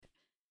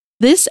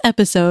This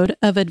episode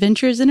of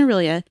Adventures in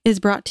Aurelia is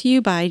brought to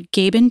you by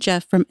Gabe and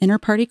Jeff from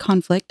Interparty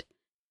Conflict,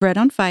 Bread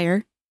on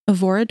Fire,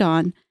 Avora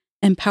Dawn,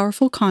 and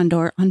Powerful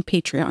Condor on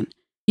Patreon.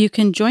 You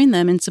can join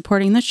them in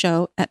supporting the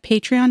show at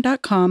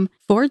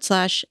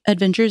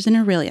patreon.com/Adventures in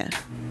Aurelia.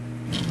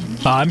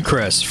 I'm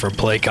Chris from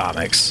Play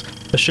Comics,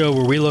 a show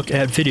where we look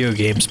at video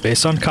games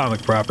based on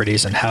comic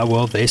properties and how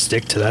well they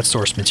stick to that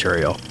source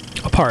material,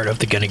 a part of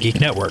the Gonna Geek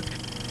Network,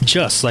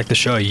 just like the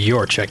show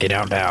you're checking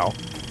out now.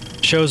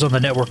 Shows on the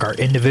network are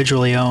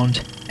individually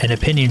owned, and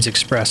opinions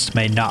expressed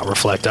may not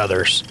reflect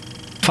others.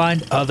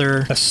 Find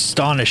other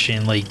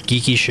astonishingly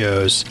geeky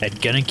shows at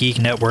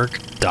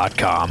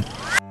GonnaGeekNetwork.com.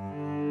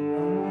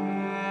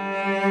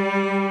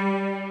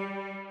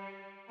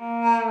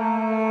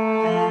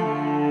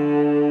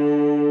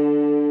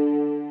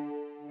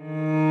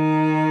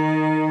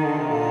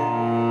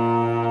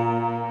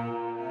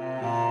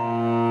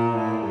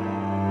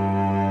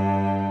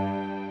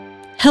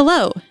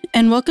 Hello,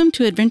 and welcome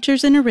to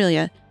Adventures in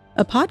Aurelia,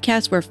 a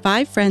podcast where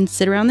 5 friends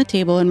sit around the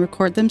table and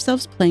record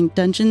themselves playing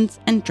Dungeons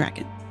and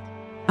Dragons.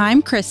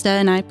 I'm Krista,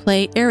 and I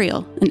play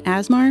Ariel, an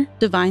Asmar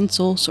Divine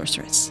Soul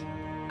Sorceress.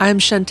 I'm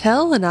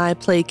Chantel, and I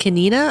play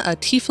Kanina, a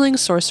Tiefling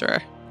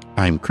Sorcerer.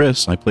 I'm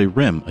Chris, I play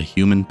Rim, a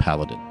Human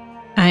Paladin.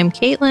 I'm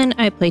Caitlin,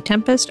 I play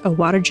Tempest, a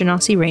Water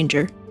Genasi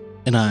Ranger.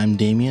 And I'm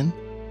Damien,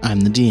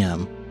 I'm the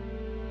DM.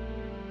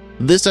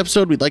 This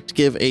episode, we'd like to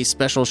give a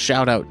special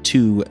shout out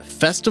to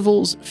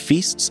Festivals,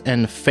 Feasts,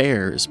 and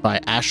Fairs by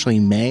Ashley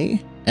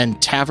May,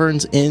 and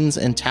Taverns, Inns,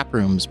 and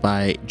Taprooms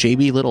by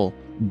JB Little,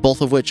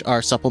 both of which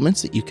are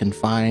supplements that you can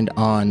find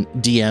on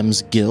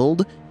DM's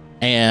Guild,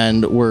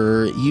 and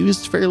were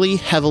used fairly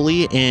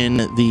heavily in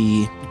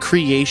the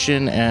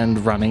creation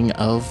and running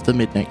of the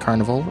Midnight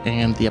Carnival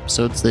and the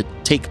episodes that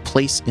take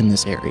place in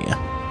this area.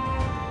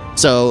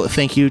 So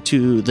thank you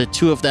to the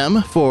two of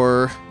them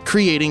for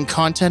creating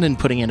content and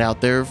putting it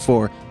out there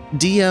for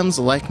DMs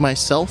like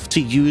myself to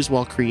use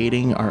while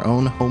creating our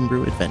own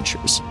homebrew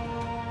adventures.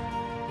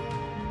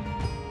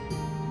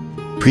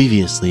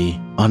 Previously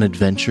on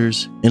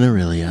Adventures in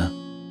Aurelia,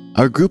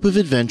 our group of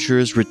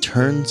adventurers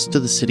returns to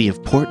the city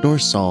of Port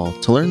Norsal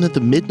to learn that the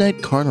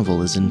Midnight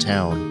Carnival is in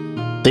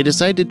town. They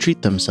decide to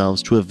treat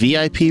themselves to a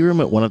VIP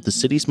room at one of the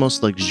city's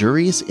most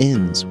luxurious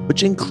inns,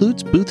 which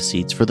includes booth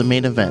seats for the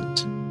main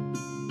event.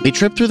 A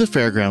trip through the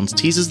fairgrounds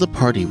teases the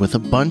party with a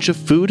bunch of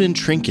food and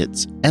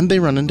trinkets, and they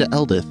run into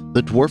Eldith,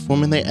 the dwarf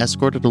woman they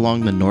escorted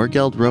along the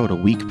Norgeld Road a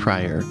week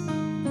prior.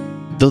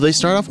 Though they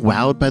start off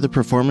wowed by the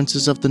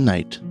performances of the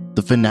night,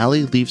 the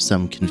finale leaves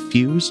them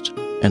confused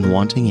and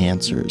wanting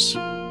answers.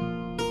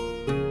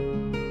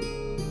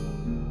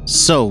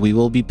 So we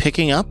will be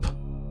picking up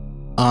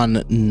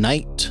on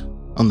night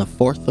on the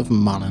 4th of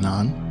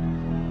Monanon.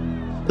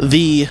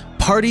 The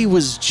party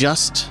was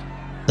just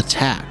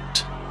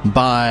attacked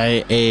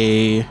by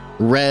a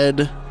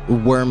red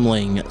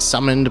wormling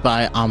summoned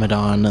by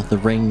Amadon, the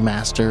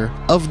ringmaster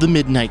of the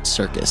Midnight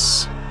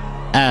Circus.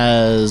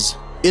 As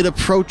it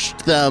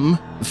approached them,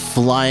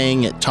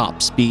 flying at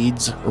top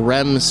speeds,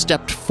 Rem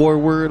stepped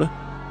forward,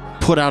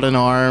 put out an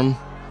arm,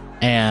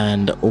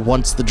 and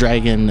once the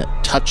dragon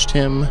touched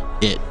him,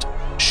 it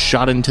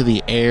shot into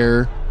the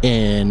air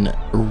in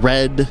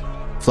red,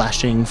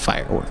 flashing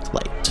firework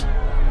light.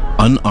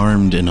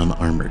 Unarmed and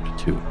unarmored,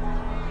 too.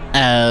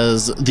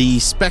 As the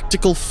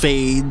spectacle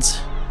fades,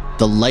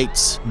 the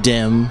lights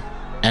dim,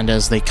 and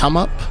as they come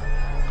up,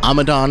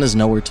 Amadon is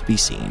nowhere to be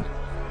seen.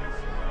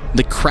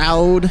 The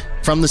crowd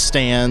from the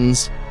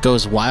stands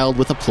goes wild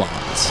with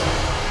applause.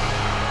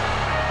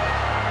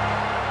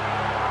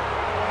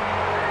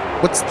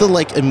 What's the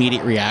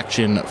immediate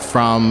reaction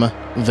from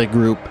the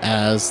group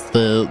as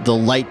the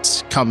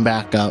lights come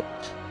back up?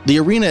 The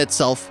arena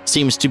itself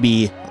seems to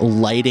be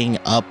lighting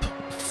up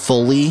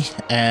fully,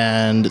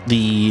 and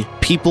the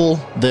people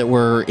that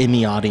were in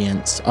the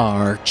audience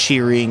are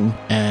cheering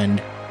and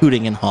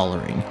hooting and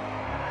hollering.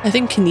 I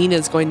think Kanina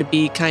is going to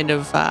be kind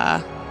of,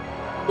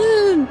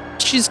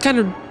 she's kind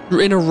of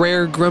in a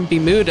rare grumpy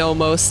mood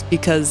almost,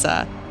 because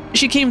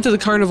she came to the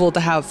carnival to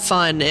have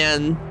fun,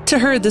 and to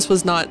her this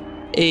was not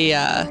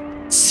a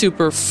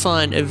super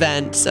fun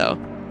event, so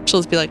she'll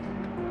just be like,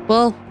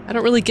 well, I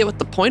don't really get what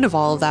the point of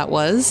all of that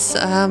was.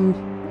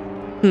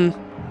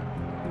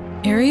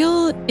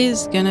 Ariel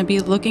is gonna be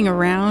looking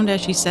around as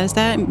she says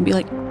that and be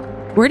like,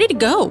 where did he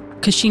go?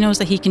 Because she knows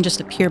that he can just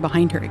appear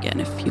behind her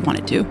again if he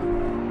wanted to.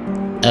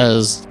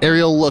 As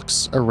Ariel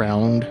looks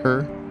around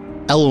her,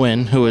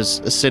 Elwyn, who is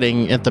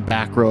sitting at the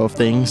back row of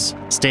things,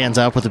 stands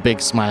up with a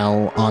big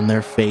smile on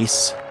their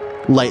face,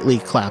 lightly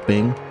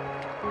clapping.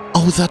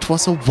 Oh, that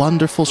was a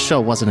wonderful show,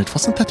 wasn't it?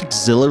 Wasn't that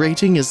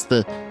exhilarating as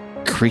the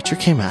creature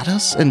came at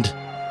us? And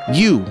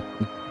you,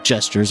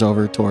 gestures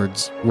over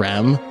towards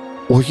Rem,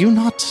 were you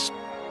not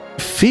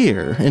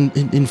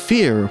in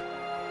fear?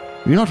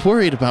 You're not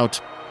worried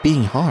about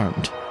being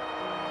harmed?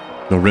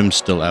 No, Rim's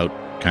still out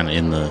kind of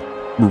in the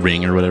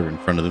ring or whatever in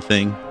front of the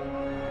thing.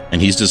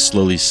 And he's just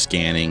slowly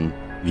scanning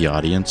the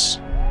audience,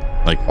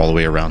 all the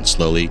way around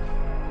slowly,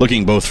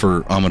 looking both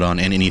for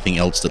Amadon and anything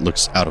else that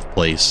looks out of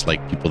place,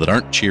 like people that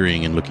aren't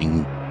cheering and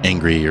looking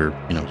angry or,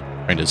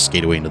 trying to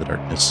skate away into the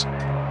darkness.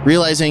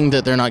 Realizing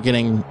that they're not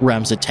getting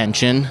Rem's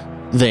attention,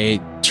 they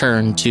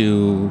turn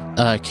to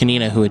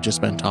Kanina, who had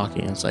just been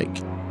talking. It's like,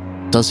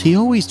 does he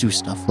always do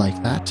stuff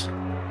like that?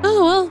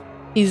 Oh, well,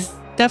 he's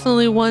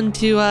definitely one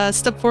to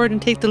step forward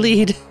and take the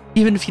lead,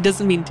 even if he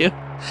doesn't mean to.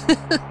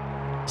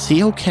 Is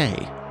he okay?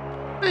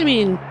 I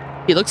mean,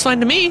 he looks fine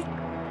to me.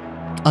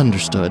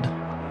 Understood.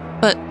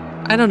 But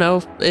I don't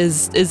know,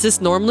 is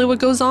this normally what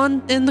goes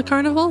on in the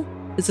carnival?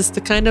 Is this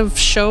the kind of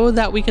show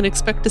that we can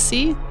expect to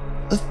see?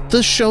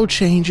 The show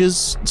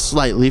changes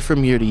slightly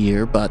from year to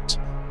year, but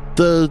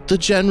the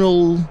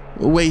general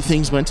way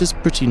things went is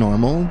pretty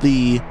normal.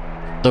 The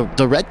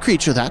red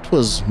creature, that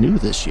was new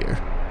this year.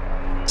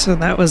 So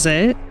that was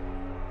it?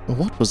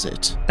 What was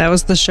it? That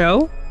was the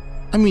show?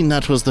 I mean,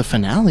 that was the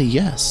finale,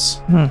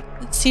 yes.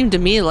 It seemed to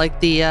me like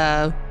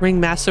the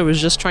ringmaster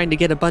was just trying to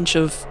get a bunch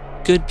of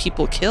good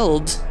people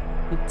killed.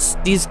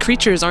 These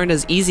creatures aren't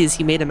as easy as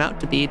he made them out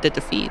to be to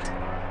defeat.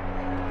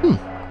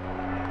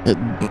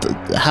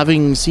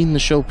 Having seen the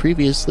show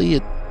previously,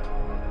 it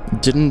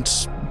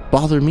didn't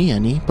bother me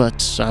any,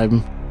 but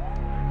I'm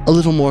a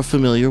little more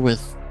familiar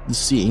with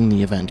seeing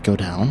the event go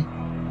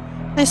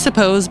down. I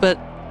suppose, but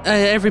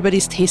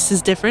everybody's taste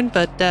is different,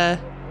 but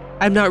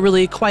I'm not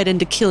really quite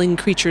into killing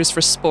creatures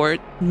for sport,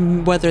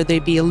 whether they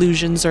be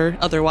illusions or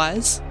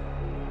otherwise.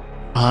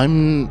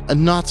 I'm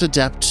not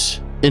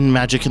adept in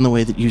magic in the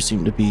way that you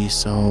seem to be,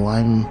 so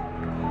I'm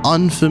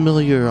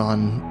unfamiliar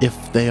on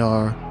if they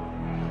are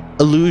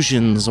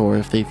illusions or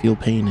if they feel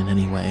pain in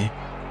any way.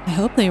 I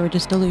hope they were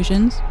just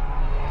illusions.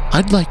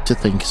 I'd like to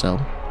think so.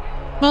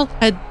 Well,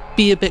 I'd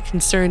be a bit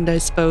concerned, I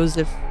suppose,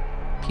 if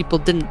people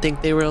didn't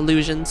think they were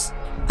illusions.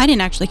 I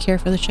didn't actually care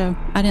for the show.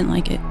 I didn't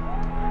like it.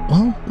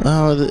 Well,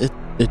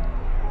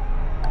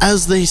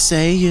 as they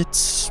say,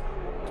 it's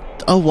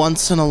a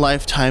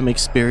once-in-a-lifetime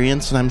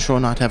experience, and I'm sure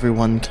not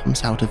everyone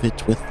comes out of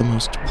it with the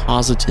most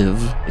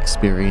positive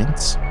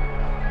experience.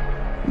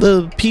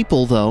 The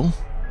people, though,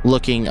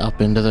 looking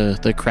up into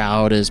the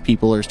crowd as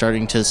people are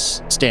starting to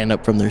stand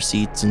up from their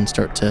seats and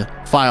start to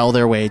file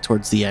their way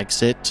towards the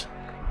exit,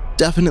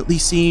 definitely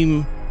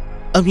seem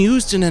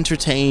amused and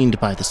entertained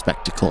by the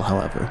spectacle,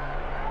 however.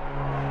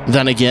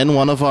 Then again,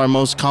 one of our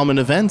most common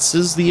events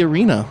is the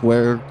arena,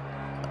 where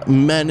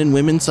men and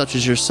women such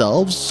as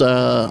yourselves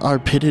are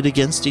pitted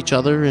against each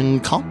other in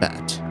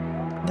combat.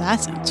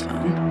 That sounds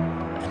fun.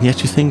 And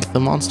yet you think the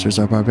monsters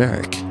are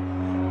barbaric.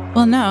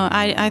 Well, no,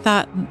 I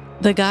thought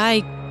the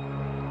guy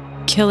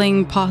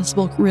killing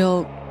possible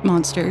real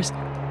monsters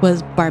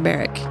was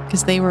barbaric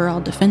because they were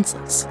all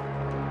defenseless.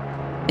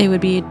 It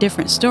would be a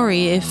different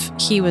story if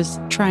he was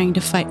trying to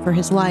fight for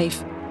his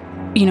life,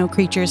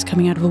 creatures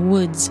coming out of the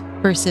woods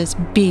versus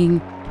being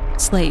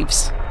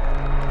slaves.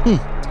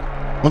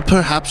 Well,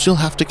 perhaps you'll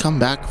have to come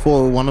back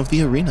for one of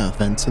the arena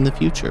events in the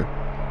future.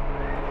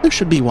 There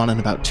should be one in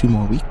about 2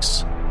 more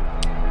weeks.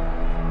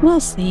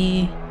 We'll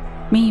see.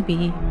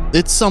 Maybe.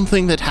 It's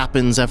something that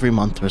happens every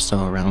month or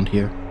so around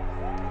here.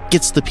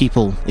 Gets the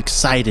people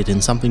excited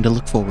and something to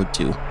look forward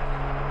to.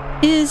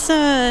 Is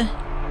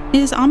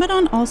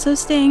Amadon also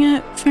staying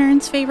at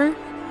Farron's favor?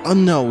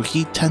 No,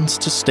 he tends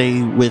to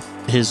stay with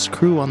his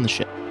crew on the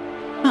ship.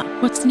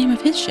 What's the name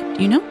of his ship?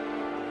 Do you know?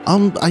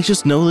 I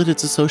just know that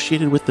it's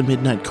associated with the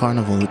Midnight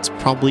Carnival. It's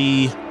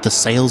probably the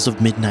Sails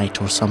of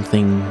Midnight or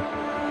something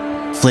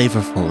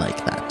flavorful like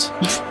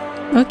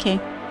that. Okay.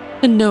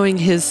 And knowing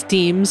his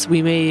themes,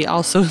 we may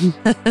also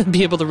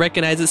be able to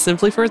recognize it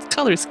simply for its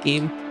color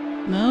scheme.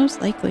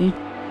 Most likely.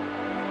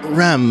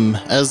 Rem,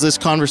 as this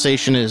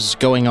conversation is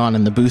going on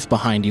in the booth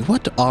behind you,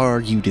 what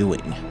are you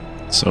doing?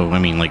 So, I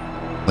mean, like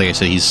I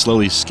said, he's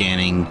slowly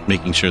scanning,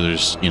 making sure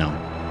there's,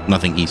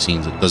 nothing he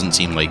sees. It doesn't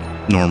seem like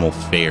normal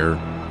fare.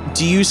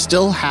 Do you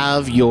still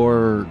have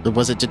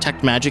was it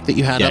detect magic that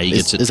you had up? Yeah, he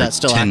gets it is for that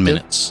still 10 active?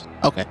 minutes.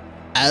 Okay.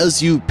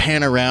 As you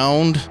pan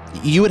around,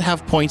 you would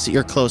have points that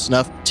you're close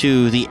enough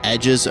to the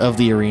edges of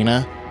the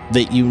arena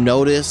that you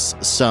notice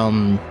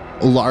some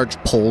large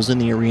poles in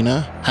the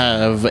arena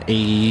have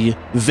a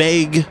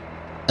vague,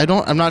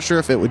 I'm not sure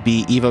if it would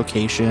be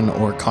evocation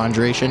or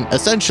conjuration.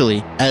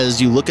 Essentially,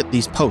 as you look at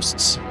these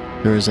posts,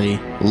 there is a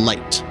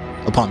light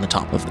upon the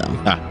top of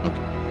them.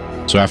 Okay.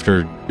 So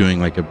after doing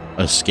like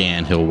a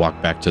scan, he'll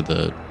walk back to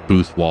the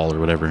booth wall or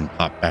whatever and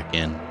hop back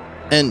in.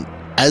 And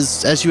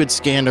as you had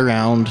scanned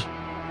around,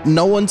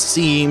 no one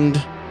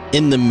seemed,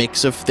 in the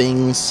mix of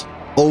things,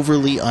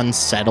 overly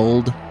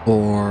unsettled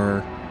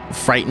or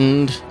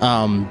frightened.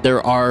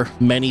 There are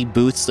many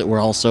booths that were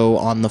also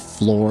on the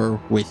floor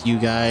with you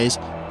guys,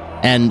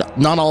 and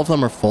not all of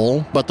them are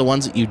full, but the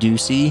ones that you do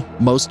see,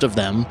 most of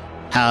them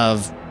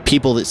have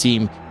people that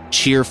seem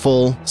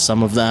cheerful,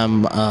 some of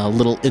them a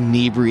little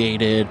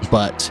inebriated,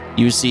 but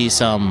you see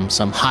some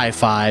high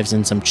fives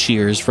and some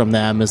cheers from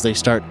them as they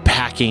start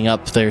packing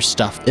up their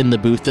stuff in the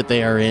booth that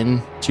they are in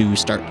to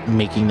start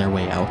making their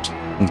way out.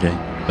 Okay.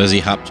 As he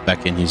hops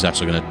back in, he's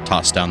actually going to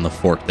toss down the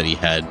fork that he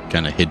had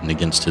kind of hidden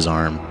against his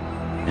arm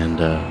and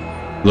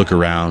look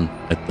around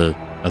at the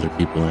other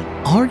people.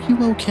 Are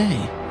you okay?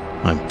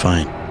 I'm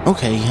fine.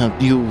 Okay,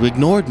 you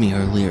ignored me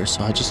earlier,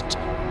 so I just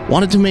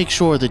Wanted to make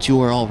sure that you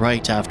were all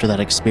right after that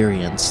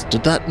experience.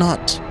 Did that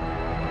not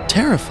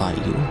terrify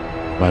you?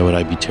 Why would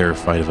I be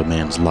terrified of a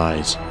man's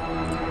lies?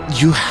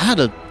 You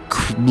had a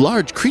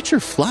large creature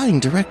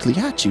flying directly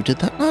at you. Did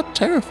that not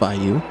terrify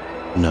you?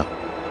 No.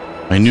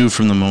 I knew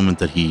from the moment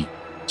that he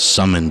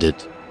summoned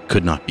it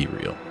could not be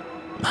real.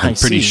 I'm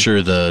pretty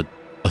sure the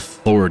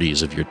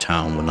authorities of your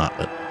town will not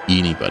let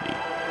anybody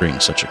bring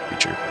such a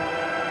creature.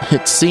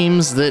 It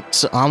seems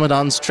that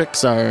Amadon's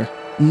tricks are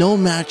no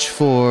match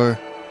for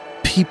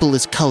people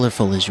as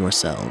colorful as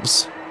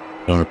yourselves.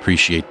 I don't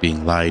appreciate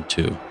being lied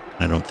to.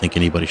 I don't think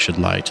anybody should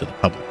lie to the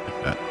public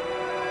like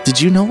that.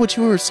 Did you know what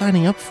you were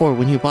signing up for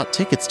when you bought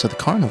tickets to the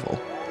carnival?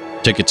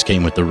 Tickets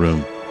came with the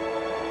room.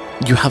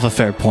 You have a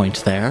fair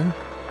point there.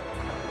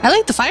 I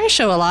like the fire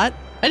show a lot.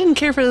 I didn't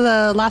care for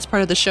the last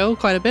part of the show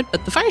quite a bit,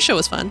 but the fire show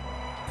was fun.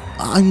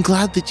 I'm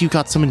glad that you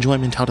got some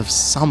enjoyment out of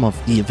some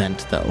of the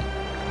event, though.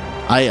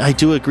 I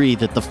do agree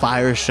that the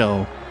fire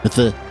show, with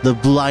the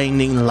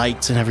blinding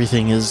lights and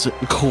everything, is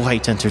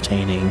quite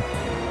entertaining.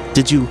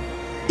 Did you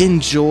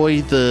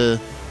enjoy the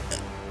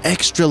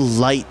extra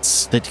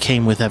lights that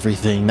came with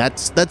everything?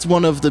 That's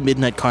one of the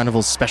Midnight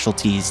Carnival's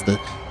specialties, the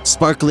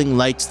sparkling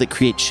lights that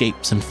create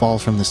shapes and fall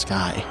from the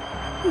sky.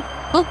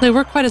 Well, they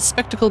were quite a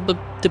spectacle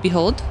to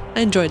behold.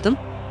 I enjoyed them.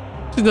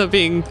 Not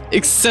being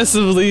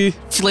excessively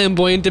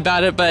flamboyant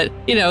about it, but,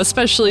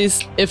 especially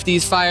if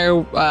these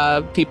fire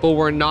people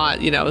were not,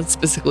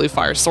 specifically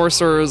fire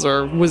sorcerers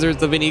or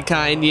wizards of any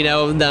kind,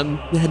 them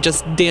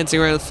just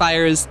dancing around with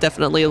fire is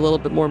definitely a little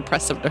bit more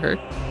impressive to her.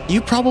 You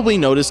probably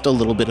noticed a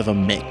little bit of a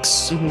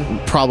mix.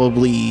 Mm-hmm.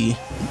 Probably,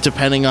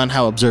 depending on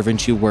how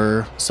observant you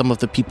were, some of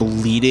the people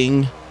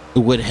leading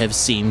would have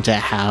seemed to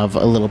have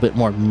a little bit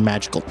more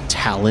magical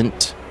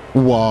talent,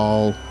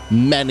 while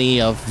many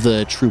of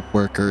the troop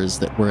workers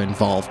that were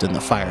involved in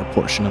the fire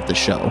portion of the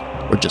show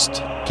were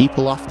just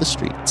people off the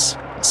streets,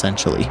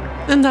 essentially.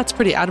 And that's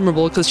pretty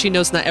admirable, because she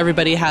knows not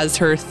everybody has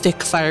her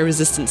thick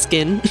fire-resistant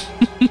skin.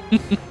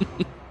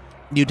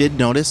 You did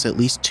notice at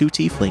least 2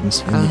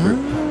 tieflings in the group.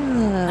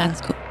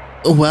 That's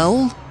cool.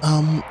 Well,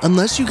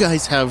 unless you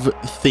guys have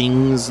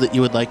things that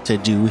you would like to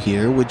do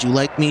here, would you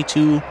like me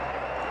to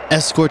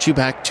escort you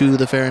back to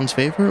the Farron's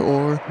Favor,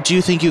 or do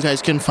you think you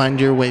guys can find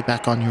your way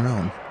back on your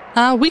own?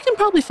 We can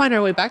probably find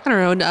our way back on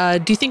our own.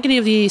 Do you think any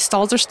of the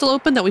stalls are still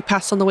open that we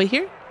passed on the way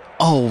here?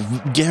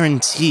 Oh,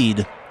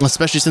 guaranteed.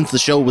 Especially since the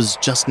show was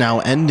just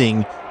now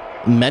ending.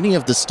 Many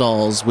of the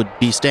stalls would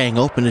be staying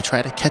open to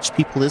try to catch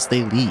people as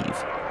they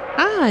leave.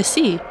 Ah, I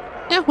see.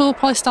 Yeah, we'll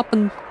probably stop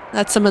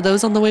at some of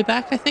those on the way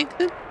back, I think,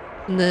 then.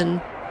 And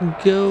then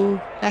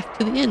go back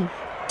to the inn.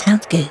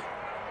 Sounds good.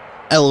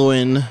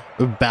 Elwyn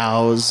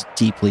bows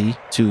deeply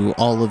to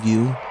all of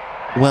you.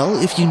 Well,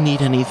 if you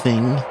need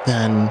anything,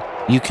 then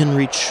you can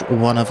reach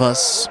one of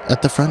us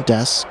at the front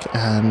desk,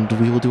 and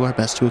we will do our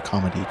best to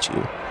accommodate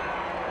you.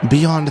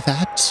 Beyond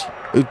that,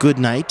 good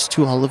night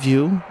to all of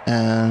you,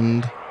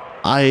 and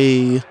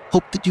I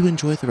hope that you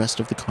enjoy the rest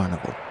of the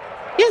carnival.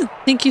 Yeah,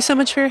 thank you so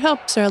much for your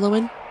help, Sir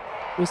Elwyn.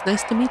 It was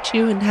nice to meet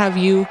you and have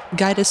you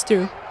guide us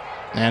through.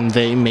 And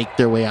they make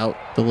their way out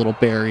the little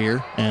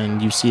barrier,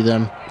 and you see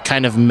them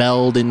kind of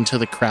meld into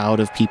the crowd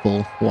of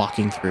people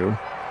walking through.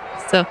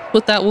 So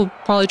with that, we'll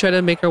probably try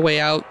to make our way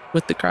out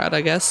with the crowd,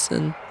 I guess,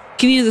 and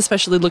Kenny is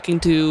especially looking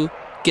to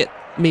get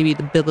maybe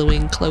the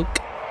billowing cloak.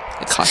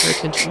 It caught her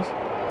attention.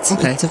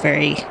 Okay. It's a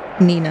very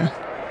Nina.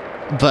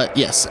 But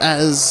yes,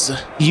 as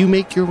you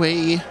make your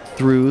way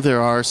through,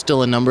 there are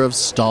still a number of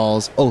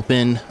stalls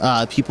open,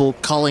 people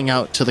calling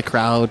out to the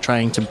crowd,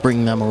 trying to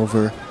bring them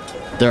over.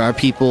 There are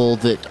people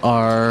that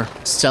are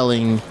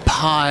selling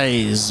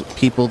pies,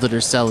 people that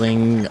are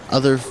selling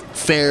other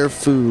fair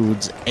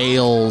foods,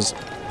 ales,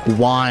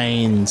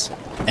 wines,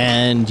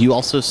 and you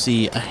also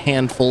see a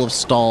handful of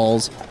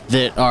stalls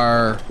that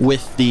are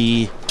with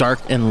the dark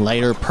and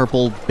lighter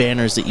purple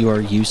banners that you are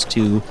used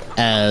to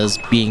as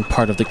being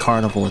part of the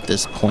carnival at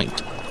this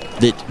point,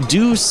 that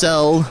do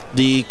sell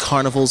the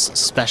carnival's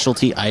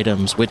specialty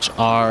items, which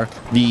are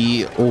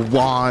the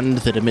wand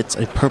that emits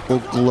a purple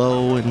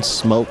glow and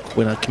smoke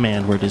when a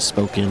command word is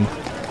spoken,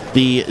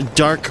 the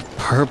dark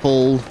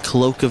purple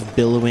cloak of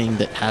billowing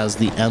that has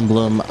the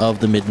emblem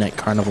of the Midnight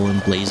Carnival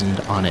emblazoned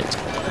on it,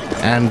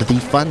 and the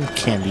fun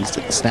candies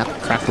that snap,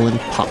 crackle, and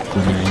pop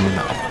when they're in your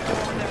mouth.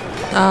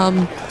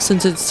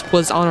 Since it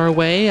was on our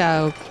way,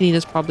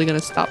 Nina's probably going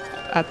to stop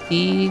at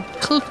the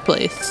cloak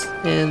place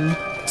and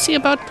see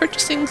about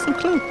purchasing some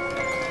clothes.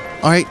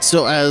 All right,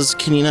 so as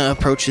Kanina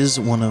approaches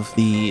one of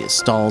the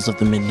stalls of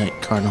the Midnight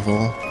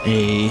Carnival,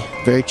 a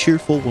very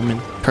cheerful woman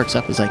perks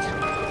up and is like,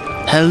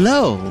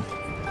 "Hello,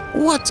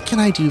 what can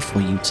I do for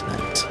you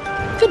tonight?"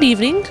 Good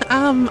evening.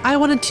 I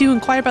wanted to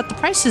inquire about the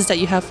prices that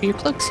you have for your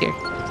cloaks here.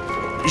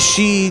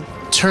 She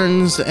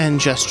turns and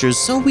gestures.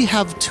 So we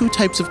have 2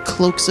 types of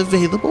cloaks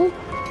available.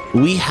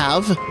 We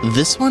have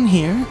this one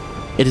here.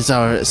 It is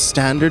our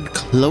standard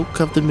cloak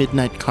of the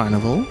Midnight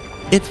Carnival.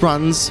 It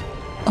runs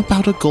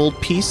about a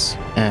gold piece,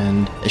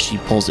 and as she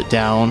pulls it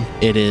down,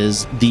 it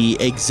is the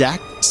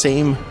exact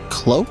same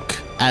cloak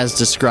as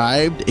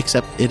described,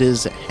 except it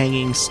is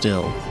hanging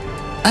still.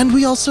 And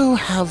we also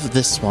have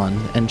this one,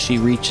 and she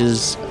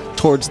reaches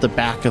towards the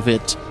back of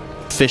it,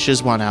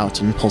 fishes one out,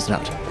 and pulls it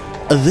out.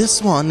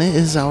 This one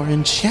is our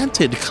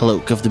enchanted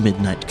cloak of the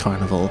Midnight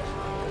Carnival.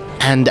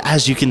 And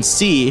as you can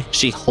see,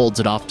 she holds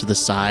it off to the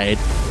side,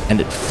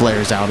 and it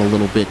flares out a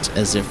little bit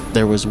as if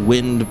there was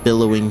wind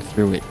billowing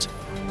through it.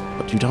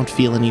 But you don't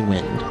feel any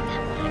wind.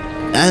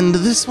 And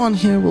this one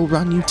here will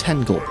run you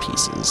 10 gold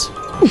pieces.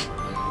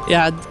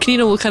 Yeah,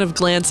 Kanina will kind of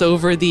glance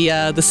over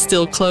the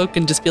still cloak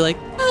and just be like,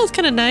 oh, it's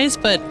kind of nice,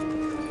 but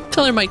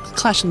color might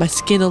clash with my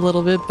skin a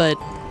little bit, but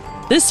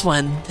this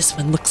one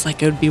looks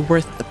like it would be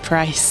worth the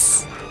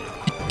price.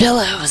 It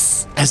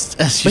billows As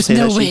you with say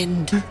no that,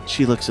 wind.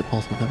 she looks at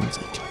both of them and is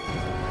like,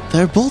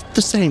 they're both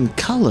the same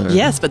color.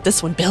 Yes, but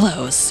this one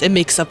billows. It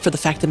makes up for the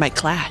fact it might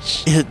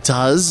clash. It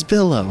does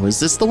billow. Is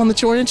this the one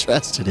that you're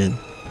interested in?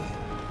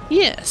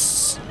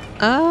 Yes.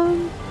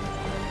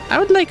 I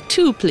would like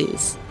 2,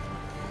 please.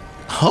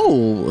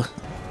 Oh,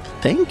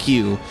 thank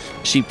you.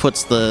 She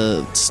puts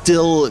the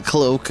still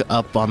cloak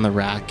up on the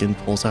rack and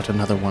pulls out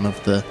another one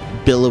of the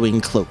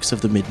billowing cloaks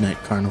of the Midnight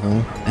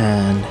Carnival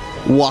and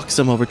walks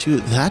them over to you.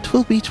 That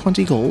will be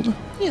 20 gold.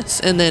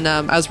 Yes, and then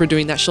as we're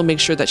doing that, she'll make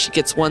sure that she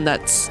gets one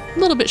that's a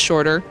little bit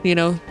shorter,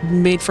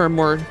 made for a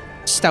more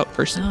stout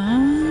person.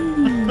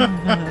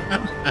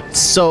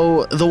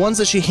 So the ones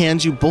that she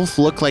hands you both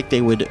look like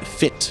they would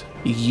fit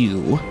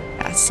you.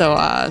 Yeah,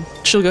 so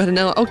she'll go ahead and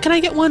know, oh, can I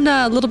get one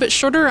a little bit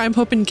shorter? I'm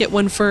hoping to get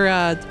one for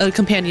a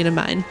companion of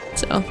mine.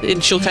 So,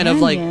 and she'll kind of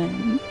like,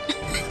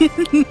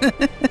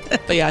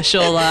 but yeah,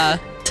 she'll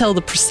tell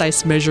the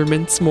precise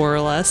measurements more or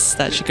less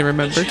that she can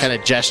remember. She kind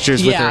of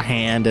gestures with Yeah. her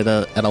hand at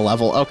a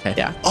level. Okay.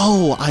 Yeah.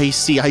 Oh, I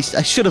see. I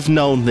should have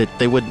known that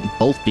they wouldn't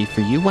both be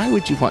for you. Why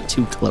would you want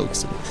 2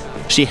 cloaks?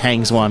 And she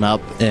hangs one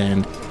up,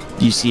 and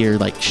you see her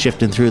like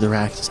shifting through the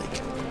racks. It's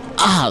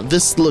like,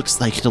 this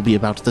looks like it'll be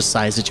about the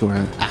size that you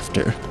are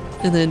after.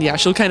 And then, yeah,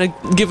 she'll kind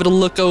of give it a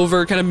look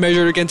over, kind of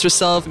measure it against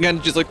herself, and kind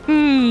of just like,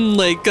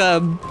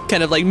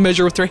 kind of like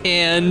measure with her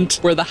hand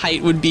where the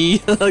height would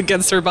be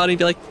against her body, and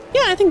be like,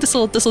 yeah, I think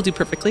this'll do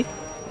perfectly.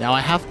 Now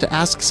I have to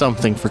ask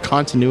something for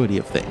continuity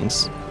of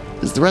things.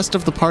 Is the rest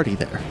of the party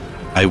there?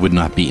 I would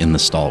not be in the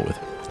stall with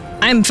her.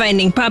 I'm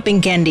finding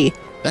popping candy.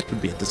 That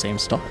could be at the same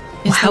stall.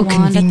 Is Wow, the wand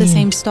at the convenient.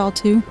 same stall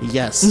too?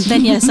 Yes.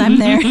 Then yes, I'm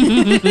there.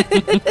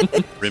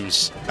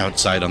 Rim's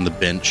outside on the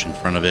bench in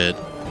front of it.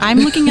 I'm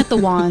looking at the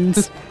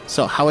wands.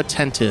 So how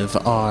attentive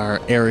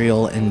are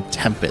Ariel and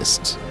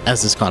Tempest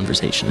as this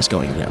conversation is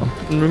going down?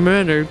 And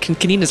remember,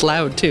 Kanina's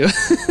loud too.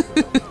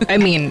 I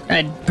mean,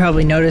 I'd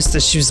probably noticed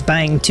that she was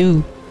buying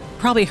 2.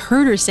 Probably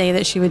heard her say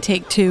that she would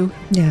take 2.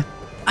 Yeah.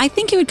 I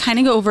think it would kind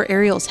of go over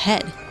Ariel's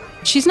head.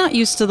 She's not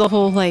used to the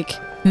whole like,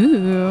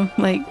 ooh,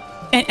 like,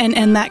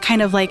 and that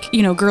kind of like,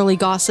 girly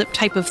gossip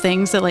type of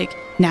things that like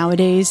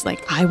nowadays,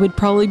 like I would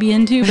probably be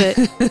into, but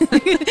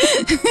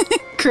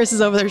Chris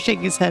is over there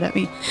shaking his head at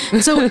me.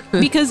 So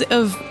because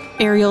of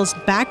Ariel's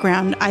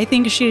background, I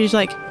think she's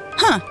like,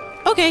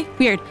 okay,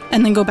 weird.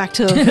 And then go back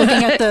to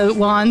looking at the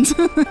wands.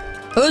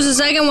 Who's the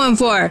second one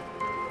for?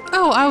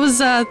 Oh, I was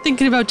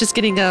thinking about just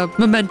getting a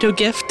memento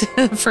gift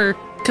for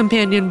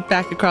companion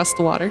back across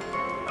the water.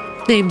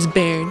 Name's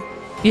Bairn.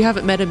 You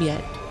haven't met him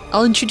yet.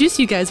 I'll introduce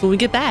you guys when we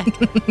get back.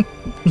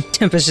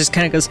 Tempest just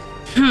kind of goes,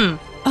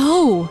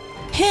 Oh,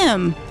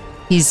 him.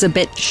 he's a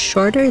bit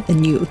shorter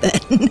than you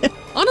then.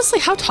 Honestly,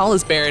 how tall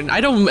is Baron? I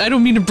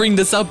don't mean to bring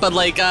this up, but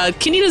like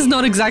Kanina's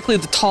not exactly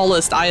the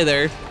tallest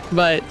either,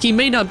 but he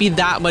may not be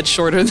that much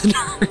shorter than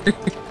her.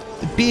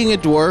 Being a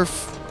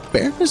dwarf,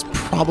 Baron is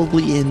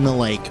probably in the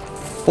like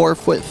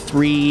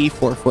 4'3",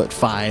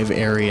 4'5"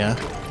 area.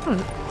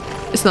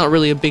 It's not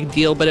really a big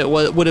deal, but it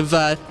would have,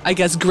 I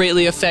guess,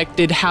 greatly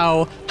affected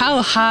how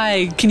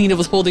high Kanina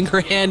was holding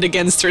her hand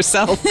against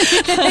herself.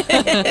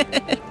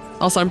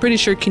 Also, I'm pretty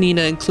sure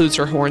Kanina includes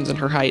her horns in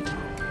her height.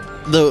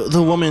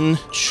 The woman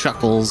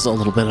chuckles a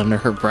little bit under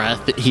her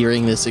breath at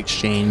hearing this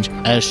exchange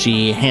as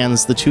she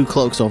hands the 2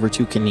 cloaks over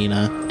to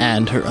Kanina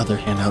and her other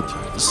hand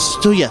out.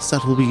 So yes,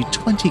 that will be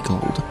 20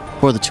 gold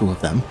for the 2 of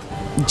them.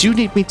 Do you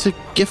need me to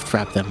gift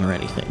wrap them or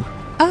anything?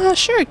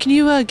 Sure. Can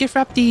you gift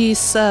wrap the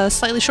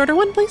slightly shorter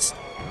one, please?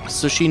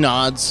 So she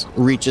nods,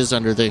 reaches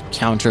under the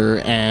counter,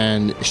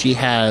 and she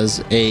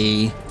has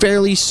a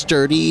fairly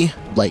sturdy,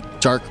 like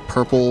dark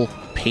purple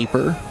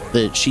paper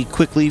that she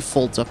quickly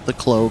folds up the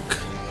cloak,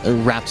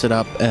 wraps it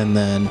up, and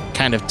then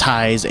kind of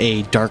ties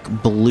a dark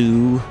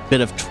blue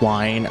bit of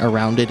twine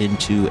around it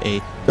into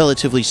a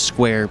relatively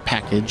square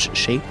package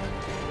shape.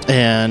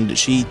 And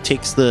she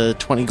takes the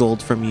 20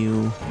 gold from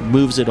you,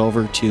 moves it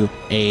over to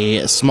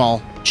a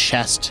small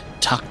chest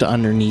tucked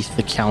underneath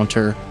the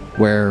counter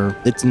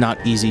where it's not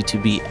easy to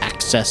be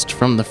accessed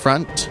from the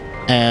front,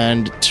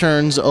 and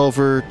turns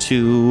over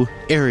to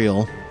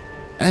Ariel.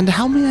 And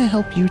how may I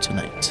help you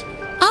tonight?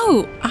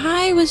 Oh,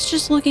 I was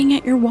just looking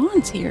at your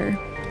wands here.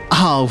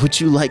 Oh, would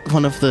you like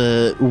one of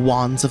the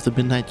wands of the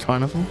Midnight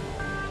Carnival?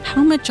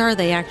 How much are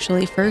they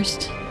actually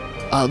first?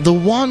 The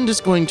wand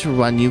is going to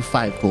run you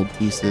 5 gold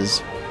pieces.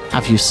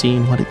 Have you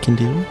seen what it can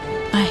do?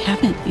 I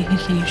haven't.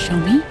 Can you show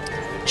me?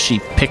 She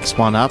picks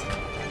one up,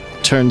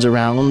 turns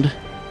around,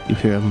 you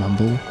hear a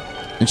mumble,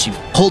 and she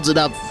holds it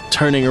up,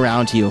 turning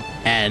around to you,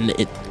 and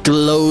it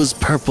glows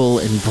purple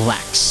and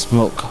black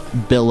smoke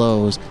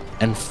billows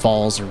and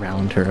falls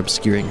around her,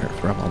 obscuring her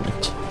for a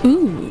moment.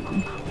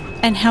 Ooh.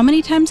 And how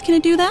many times can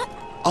it do that?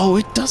 Oh,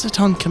 it does it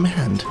on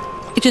command.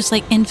 It just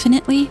like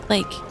infinitely?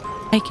 Like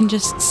I can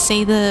just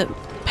say the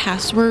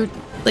password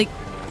like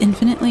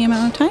infinitely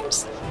amount of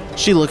times?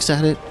 She looks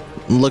at it,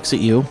 looks at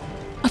you.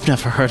 I've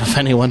never heard of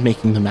anyone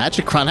making the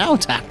magic run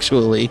out,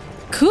 actually.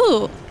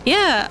 Cool.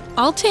 Yeah,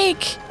 I'll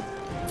take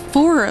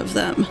 4 of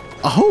them.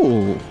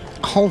 Oh,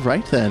 all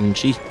right then.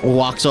 She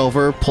walks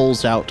over,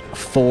 pulls out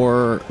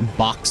 4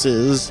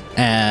 boxes,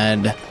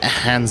 and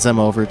hands them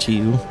over to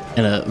you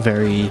in a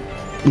very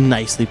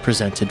nicely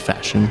presented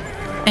fashion.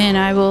 And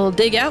I will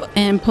dig out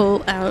and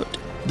pull out.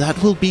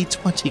 That will be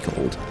 20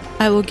 gold.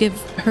 I will give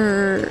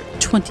her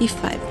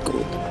 25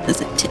 gold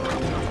as a tip.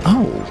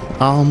 Oh,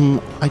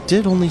 I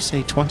did only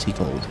say 20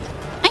 gold.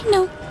 I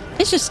know.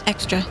 It's just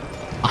extra.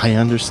 I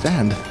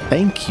understand.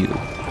 Thank you.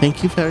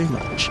 Thank you very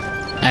much.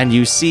 And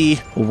you see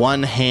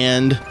one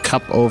hand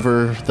cup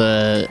over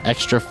the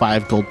extra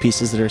 5 gold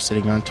pieces that are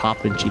sitting on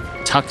top, and she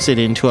tucks it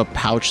into a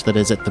pouch that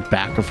is at the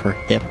back of her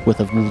hip with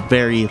a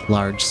very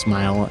large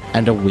smile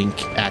and a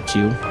wink at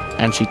you.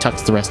 And she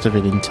tucks the rest of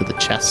it into the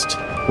chest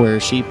where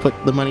she put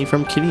the money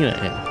from Kanina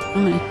in.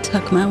 I'm gonna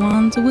tuck my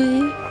wands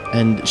away.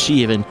 And she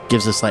even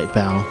gives a slight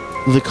bow.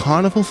 The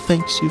carnival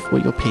thanks you for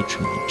your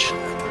patronage.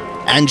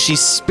 And she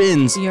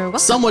spins You're welcome.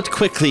 somewhat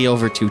quickly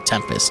over to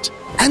Tempest.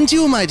 And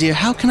you, my dear,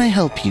 how can I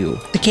help you?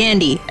 The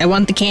candy. I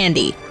want the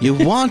candy. You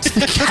want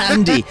the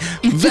candy.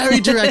 Very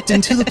direct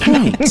and to the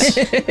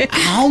point.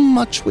 How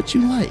much would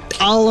you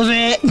like? All of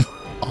it.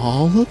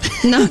 All of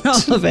it? Not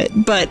all of it,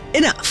 but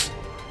enough.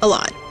 A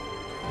lot.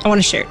 I want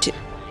to share it too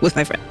with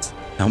my friends.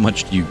 How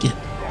much do you get?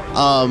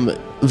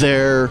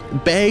 They're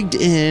bagged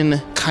in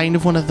kind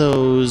of one of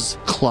those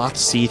cloth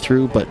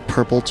see-through but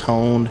purple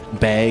toned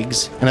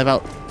bags, and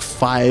about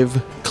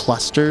 5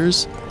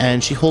 clusters,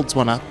 and she holds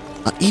one up.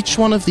 Each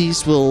one of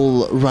these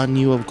will run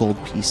you a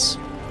gold piece,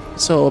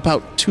 so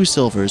about 2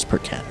 silvers per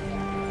can.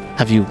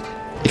 Have you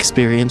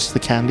experienced the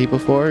candy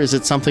before? Is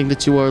it something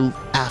that you are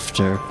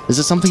after? Is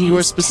it something you are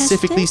Taste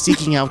specifically tested?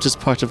 seeking out as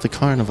part of the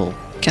carnival?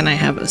 Can I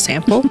have a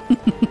sample?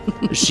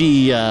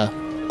 She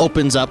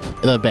opens up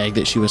the bag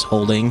that she was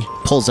holding,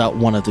 pulls out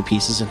one of the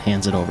pieces and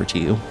hands it over to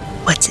you.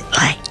 What's it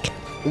like?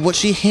 What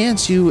she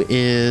hands you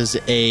is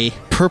a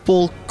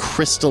purple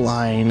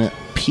crystalline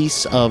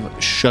piece of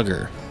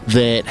sugar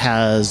that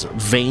has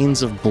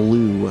veins of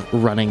blue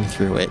running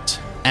through it.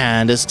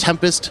 And as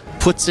Tempest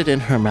puts it in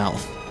her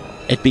mouth,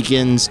 it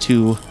begins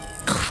to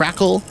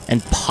crackle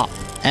and pop.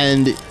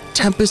 And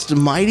Tempest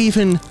might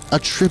even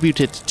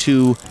attribute it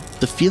to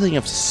the feeling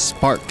of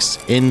sparks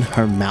in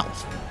her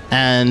mouth.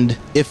 And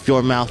if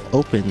your mouth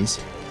opens,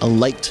 a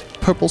light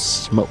purple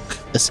smoke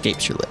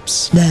escapes your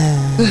lips.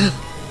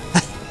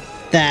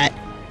 That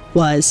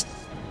was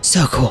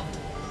so cool.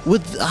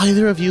 Would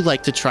either of you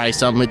like to try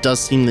some? It does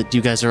seem that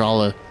you guys are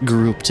all a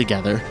group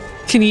together.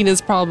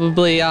 Kanina's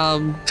probably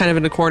kind of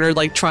in a corner,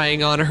 like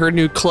trying on her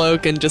new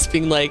cloak and just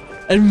being like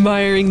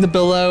admiring the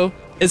billow.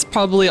 It's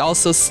probably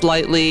also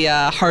slightly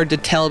hard to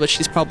tell, but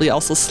she's probably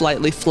also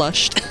slightly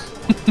flushed.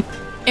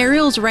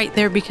 Ariel's right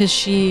there because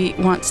she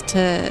wants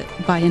to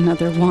buy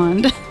another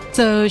wand.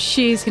 So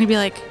she's going to be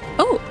like,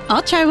 oh,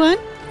 I'll try one.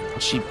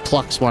 She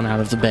plucks one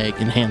out of the bag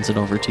and hands it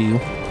over to you.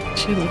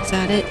 She looks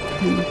at it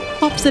and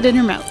pops it in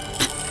her mouth.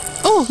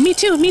 Oh, me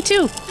too, me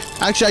too.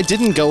 Actually, I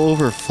didn't go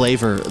over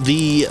flavor.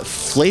 The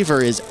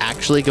flavor is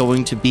actually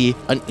going to be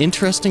an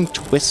interesting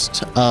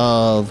twist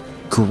of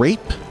grape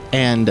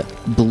and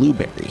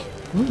blueberry.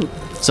 Ooh.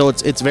 So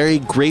it's very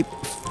grape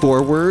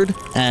forward,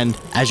 and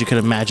as you can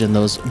imagine,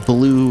 those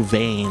blue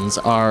veins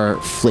are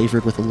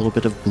flavored with a little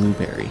bit of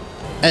blueberry.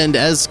 And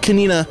as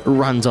Kanina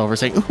runs over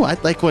saying, "Ooh,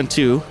 I'd like one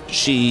too,"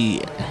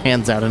 she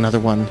hands out another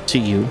one to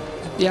you.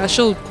 Yeah,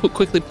 she'll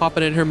quickly pop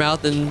it in her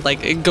mouth and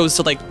like it goes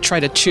to like try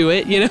to chew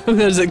it, you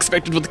know, as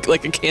expected with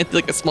like a candy,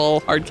 like a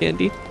small hard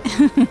candy.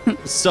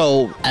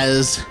 So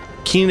as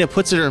Kanina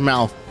puts it in her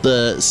mouth,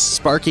 the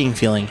sparking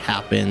feeling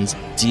happens.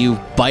 Do you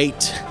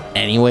bite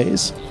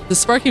anyways? The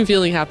sparking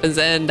feeling happens,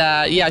 and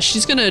yeah,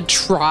 she's gonna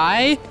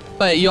try,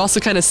 but you also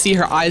kind of see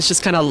her eyes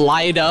just kind of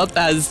light up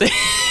as they,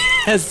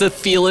 as the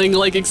feeling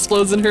like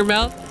explodes in her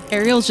mouth.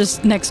 Ariel's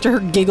just next to her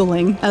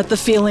giggling at the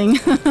feeling.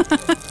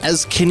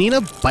 As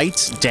Kanina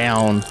bites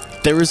down,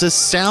 there is a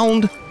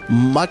sound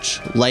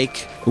much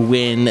like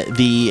when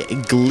the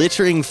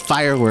glittering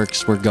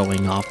fireworks were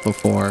going off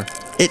before.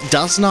 It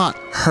does not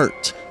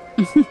hurt.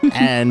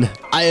 And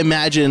I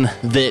imagine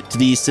that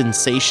the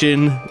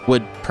sensation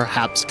would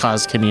perhaps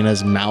cause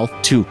Kanina's mouth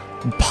to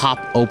pop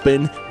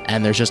open,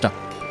 and there's just a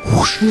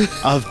whoosh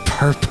of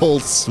purple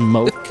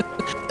smoke.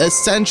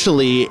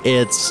 Essentially,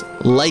 it's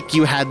like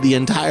you had the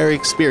entire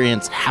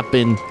experience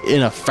happen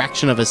in a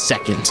fraction of a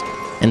second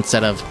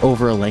instead of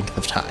over a length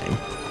of time.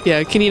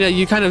 Yeah, Kanina,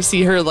 you kind of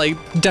see her, like,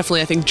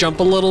 definitely, I think, jump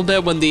a little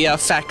bit when the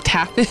effect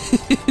happens,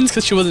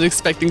 because she wasn't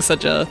expecting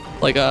such a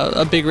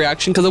big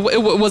reaction, because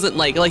it wasn't,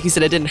 like you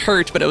said, it didn't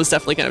hurt, but it was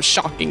definitely kind of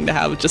shocking to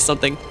have just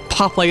something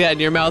pop like that in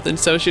your mouth, and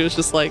so she was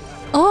just like,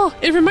 oh,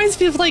 it reminds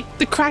me of, like,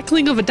 the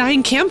crackling of a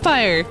dying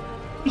campfire.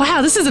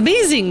 Wow, this is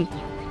amazing.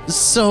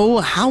 So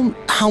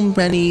how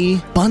many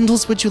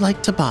bundles would you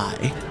like to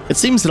buy? It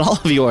seems that all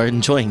of you are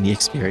enjoying the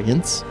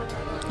experience.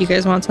 You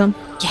guys want some?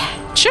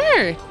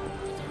 Sure.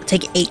 I'll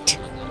take 8.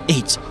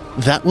 8.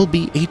 That will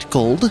be 8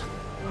 gold.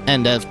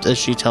 And as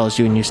she tells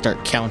you and you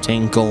start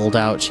counting gold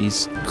out,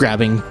 she's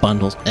grabbing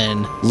bundles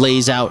and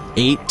lays out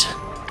 8.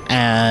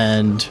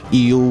 And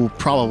you'll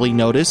probably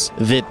notice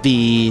that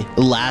the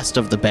last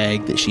of the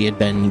bag that she had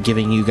been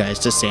giving you guys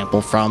to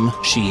sample from,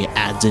 she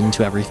adds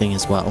into everything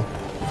as well.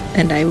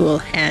 And I will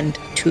hand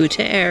 2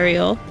 to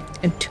Ariel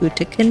and 2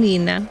 to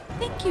Kanina.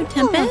 Thank you,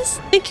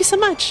 Tempest. Thank you so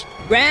much.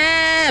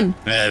 Ram!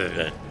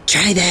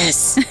 Try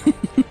this.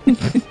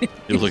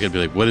 You'll look and be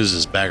like, what is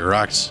this bag of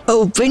rocks?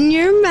 Open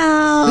your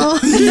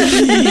mouth.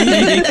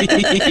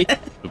 He'll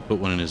put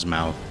one in his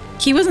mouth.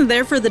 He wasn't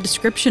there for the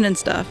description and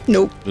stuff.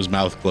 Nope. His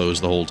mouth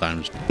closed the whole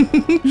time.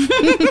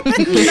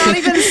 Not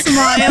even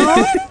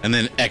smile. And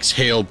then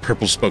exhaled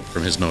purple smoke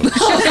from his nose.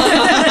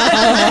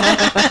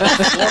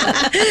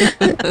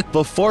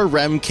 Before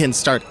Rem can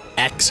start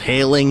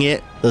exhaling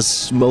it, the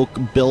smoke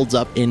builds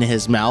up in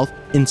his mouth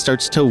and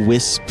starts to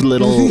wisp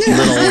little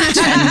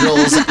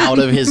tendrils out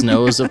of his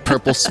nose of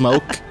purple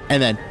smoke,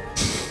 and then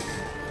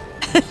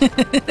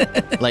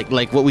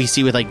like what we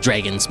see with like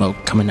dragon smoke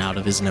coming out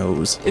of his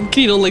nose. And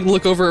Kanina will, like,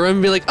 look over at him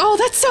and be like, oh,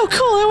 that's so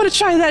cool. I want to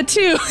try that,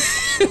 too.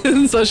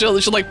 And so she'll,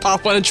 like,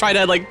 pop one and try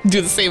to, like,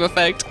 do the same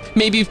effect.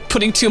 Maybe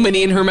putting too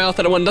many in her mouth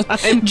at one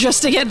time.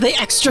 Just to get the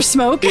extra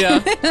smoke.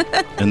 Yeah.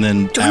 And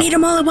then Don't eat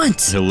them all at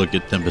once. he'll look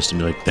at Tempest and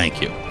be like,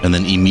 thank you. And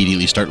then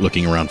immediately start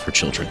looking around for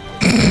children.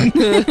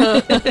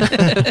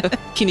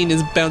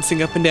 Kanina's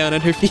bouncing up and down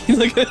at her feet,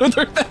 like, with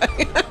her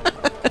back.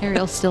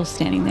 Ariel's still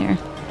standing there.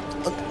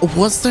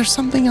 Was there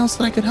something else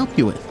that I could help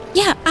you with?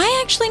 Yeah, I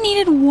actually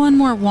needed one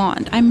more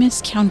wand. I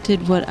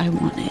miscounted what I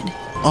wanted.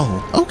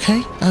 Oh,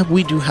 okay.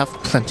 We do have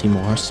plenty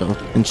more, so...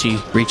 And she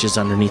reaches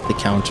underneath the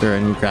counter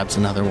and grabs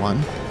another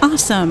one.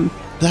 Awesome.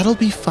 That'll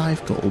be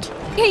 5 gold.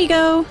 Here you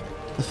go.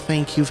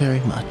 Thank you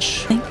very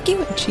much. Thank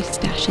you. And she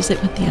stashes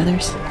it with the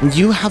others.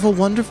 You have a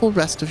wonderful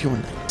rest of your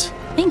night.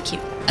 Thank you.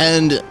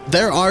 And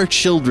there are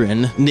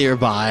children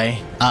nearby.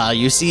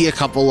 You see a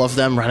couple of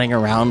them running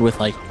around with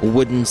like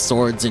wooden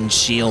swords and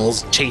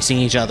shields, chasing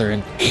each other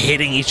and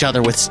hitting each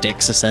other with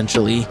sticks,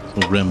 essentially.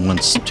 Well, Rem,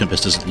 once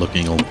Tempest isn't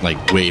looking, will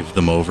like wave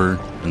them over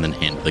and then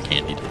hand the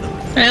candy to them.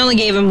 I only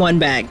gave him 1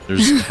 bag.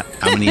 There's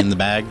how many in the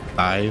bag?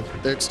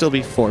 5? There'd still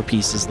be 4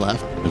 pieces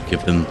left. We'll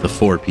give them the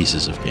 4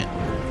 pieces of candy.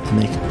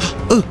 And they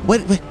oh,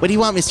 what do you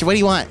want, mister? What do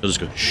you want? He'll just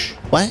go, shh.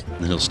 What? And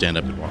then he'll stand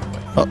up and walk away.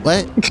 Oh,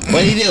 what?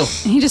 What do you do?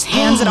 He just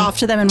hands it off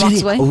to them and Did walks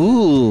he- away.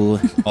 Ooh. All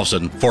of a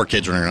sudden, 4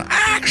 kids running around.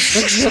 Ah!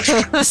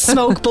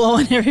 Smoke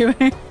blowing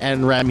everywhere.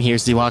 And Rem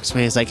hears he walks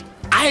away. He's like,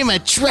 I'm a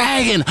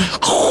dragon.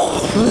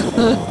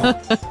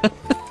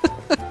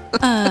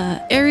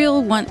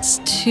 Ariel wants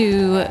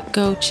to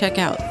go check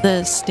out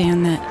the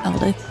stand that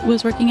Eldith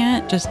was working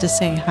at, just to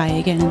say hi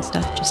again and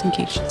stuff, just in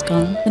case she's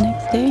gone the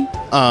next day.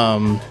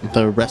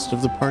 The rest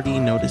of the party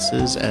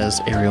notices as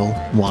Ariel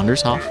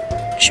wanders off.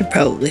 Should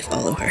probably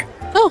follow her.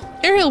 Oh,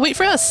 Ariel, wait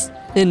for us.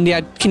 And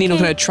yeah, Kanina will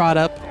kind of trot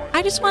up.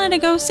 I just wanted to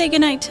go say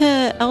goodnight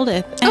to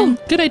Eldith. Oh, And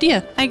good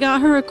idea. I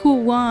got her a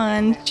cool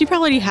wand. She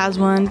probably already has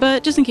one,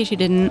 but just in case she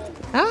didn't.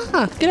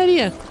 Ah, good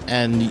idea.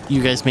 And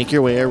you guys make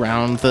your way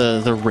around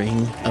the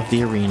ring of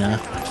the arena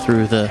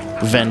through the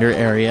vendor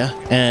area,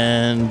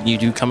 and you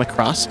do come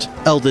across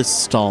Eldith's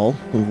stall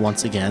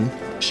once again.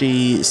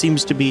 She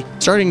seems to be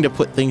starting to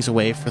put things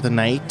away for the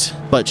night,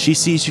 but she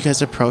sees you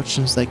guys approach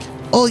and is like,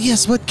 oh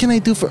yes, what can I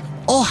do for...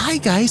 Oh, hi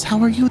guys, how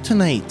are you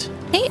tonight?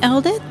 Hey,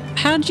 Eldith,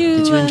 how'd you...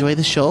 Did you enjoy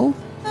the show?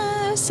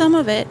 Some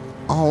of it.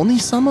 Only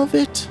some of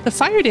it? The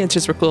fire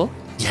dancers were cool.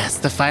 Yes,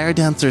 the fire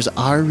dancers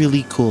are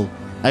really cool.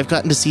 I've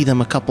gotten to see them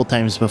a couple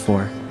times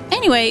before.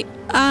 Anyway,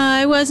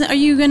 are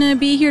you gonna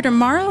be here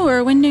tomorrow,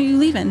 or when are you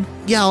leaving?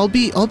 Yeah, I'll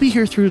be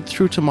here through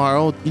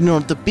tomorrow. You know,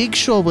 the big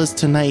show was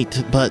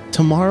tonight, but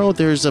tomorrow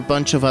there's a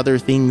bunch of other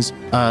things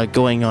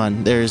going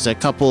on. There's a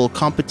couple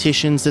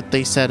competitions that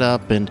they set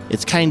up, and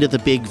it's kind of the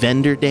big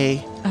vendor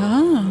day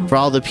Oh. for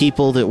all the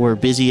people that were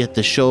busy at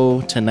the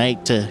show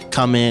tonight to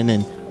come in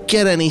and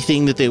get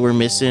anything that they were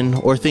missing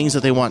or things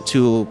that they want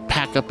to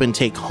pack up and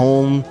take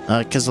home,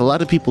 because a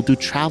lot of people do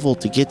travel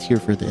to get here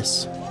for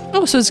this.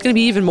 Oh, so it's going to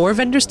be even more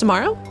vendors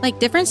tomorrow? Like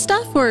different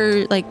stuff,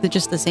 or like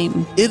just the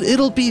same?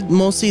 It'll be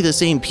mostly the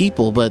same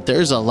people, but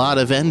there's a lot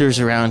of vendors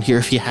around here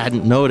if you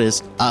hadn't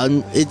noticed.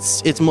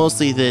 It's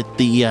mostly that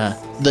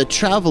the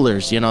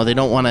travelers, you know, they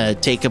don't want to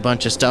take a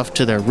bunch of stuff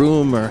to their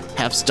room or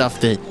have stuff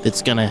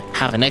that's going to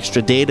have an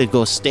extra day to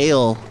go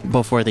stale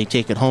before they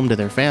take it home to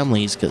their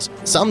families, because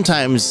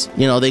sometimes,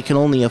 you know, they can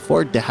only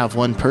afford to have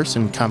one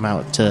person come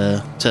out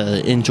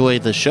to enjoy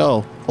the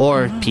show.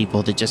 or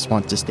people that just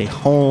want to stay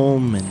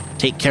home and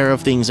take care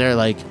of things there.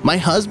 Like my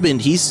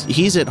husband,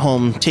 he's at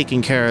home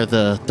taking care of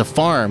the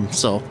farm,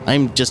 so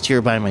I'm just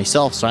here by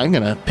myself. So I'm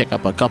gonna pick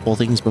up a couple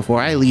things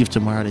before I leave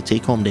tomorrow to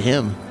take home to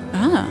him.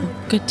 Ah,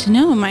 good to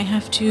know. Might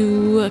have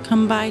to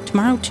come by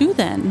tomorrow too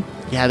then.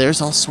 Yeah,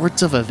 there's all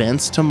sorts of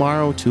events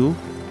tomorrow too.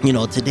 You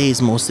know,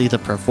 today's mostly the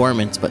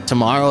performance, but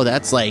tomorrow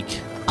that's like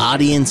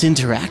audience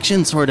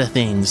interaction sort of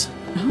things.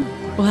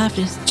 Oh, we'll have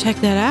to check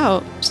that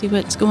out, see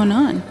what's going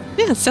on.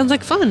 Yeah, sounds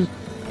like fun.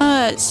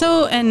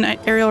 And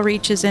Ariel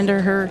reaches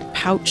into her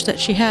pouch that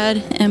she had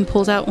and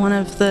pulls out one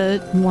of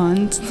the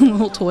wands, the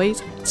little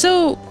toys.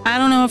 So, I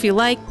don't know if you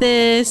like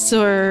this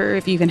or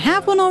if you even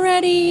have one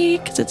already,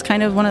 because it's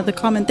kind of one of the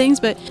common things,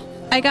 but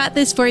I got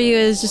this for you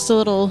as just a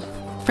little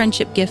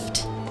friendship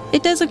gift.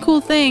 It does a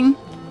cool thing.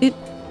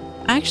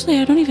 Actually,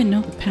 I don't even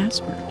know the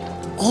password.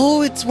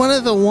 Oh, it's one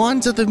of the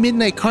wands of the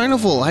Midnight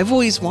Carnival. I've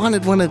always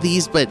wanted one of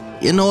these, but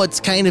you know, it's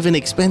kind of an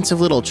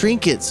expensive little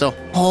trinket. So,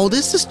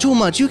 this is too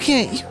much. You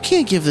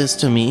can't give this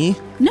to me.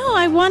 No,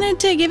 I wanted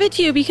to give it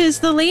to you because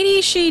the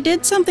lady, she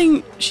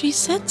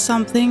said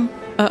something.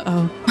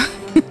 Uh-oh.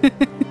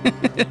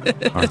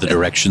 Are the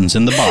directions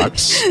in the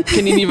box?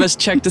 Can any of us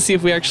check to see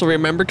if we actually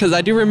remember? Because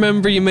I do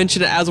remember you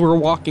mentioned it as we were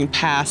walking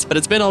past, but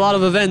it's been a lot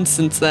of events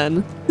since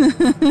then.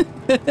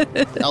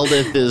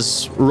 Eldith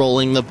is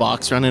rolling the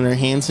box around in her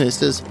hands and it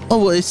says,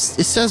 it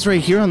says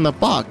right here on the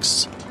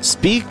box,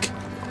 speak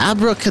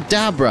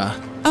abracadabra.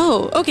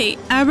 Oh, okay.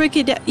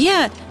 Abracadabra.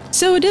 Yeah.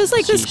 So it does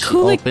like She this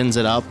cool, opens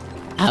it up.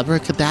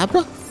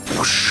 Abracadabra?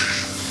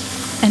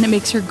 and it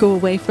makes her go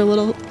away for a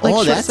little,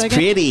 short that's second.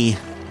 pretty.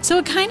 So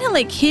it kind of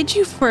like hid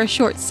you for a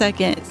short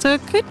second. So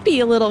it could be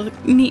a little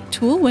neat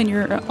tool when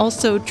you're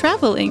also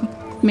traveling,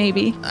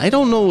 maybe. I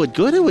don't know what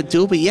good it would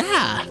do, but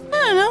yeah. I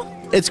don't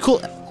know. It's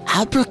cool.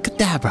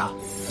 Abracadabra.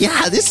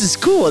 Yeah, this is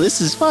cool.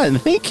 This is fun.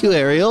 Thank you,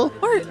 Ariel.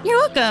 Or you're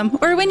welcome.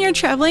 Or when you're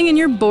traveling and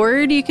you're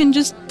bored, you can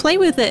just play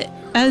with it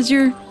as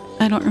your,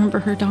 I don't remember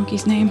her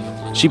donkey's name.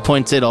 She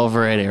points it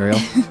over at Ariel.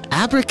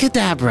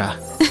 Abracadabra.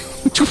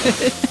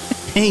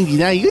 Dang,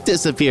 now you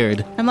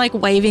disappeared. I'm like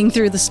waving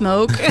through the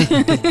smoke.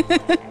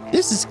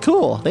 This is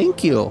cool.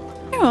 Thank you.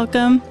 You're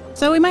welcome.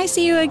 So we might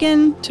see you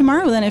again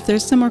tomorrow then if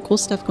there's some more cool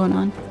stuff going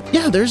on.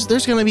 Yeah, there's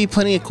going to be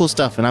plenty of cool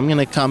stuff, and I'm going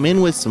to come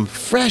in with some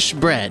fresh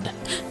bread.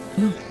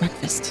 Ooh,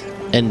 breakfast.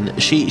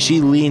 And she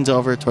leans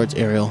over towards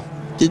Ariel.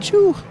 Did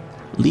you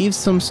leave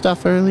some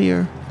stuff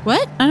earlier?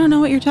 What? I don't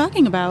know what you're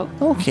talking about.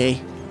 Okay.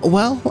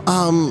 Well,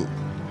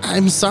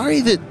 I'm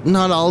sorry that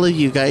not all of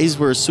you guys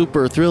were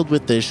super thrilled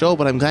with the show,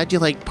 but I'm glad you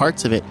liked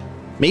parts of it.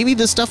 Maybe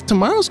the stuff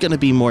tomorrow's going to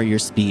be more your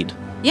speed.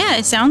 Yeah,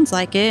 it sounds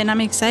like it, and I'm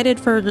excited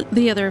for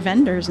the other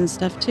vendors and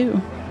stuff too.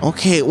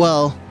 Okay,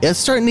 well, it's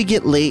starting to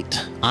get late.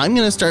 I'm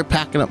going to start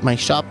packing up my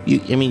shop. You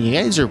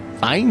guys are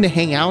fine to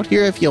hang out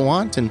here if you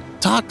want and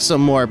talk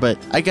some more, but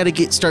I got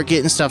to start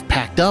getting stuff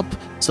packed up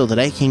so that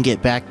I can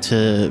get back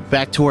to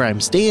where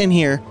I'm staying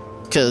here,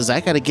 because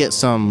I got to get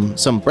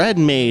some bread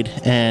made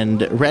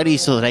and ready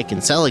so that I can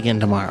sell again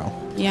tomorrow.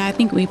 Yeah, I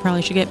think we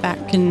probably should get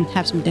back and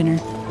have some dinner.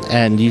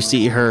 And you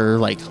see her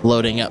like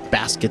loading up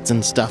baskets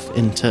and stuff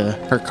into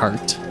her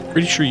cart.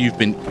 Pretty sure you've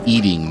been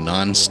eating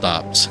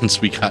nonstop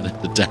since we got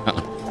into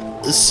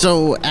town.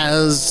 So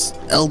as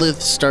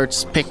Eldith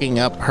starts picking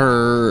up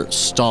her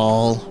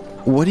stall,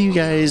 what do you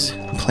guys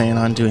plan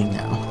on doing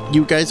now?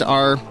 You guys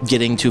are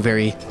getting to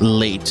very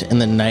late in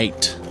the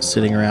night,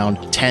 sitting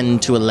around 10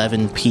 to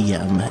 11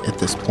 p.m. at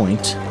this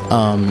point.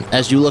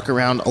 As you look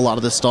around, a lot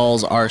of the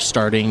stalls are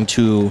starting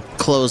to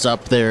close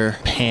up their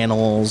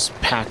panels,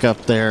 pack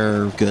up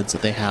their goods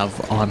that they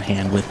have on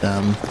hand with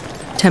them.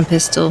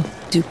 Tempest will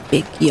do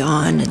big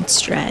yawn and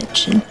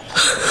stretch and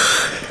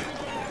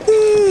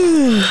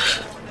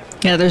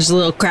yeah, there's a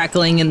little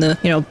crackling in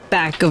the,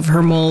 back of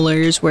her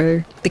molars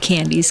where the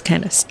candy's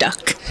kind of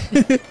stuck.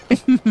 I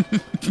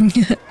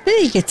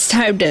think it's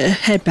time to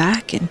head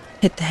back and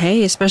hit the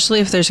hay, especially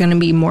if there's going to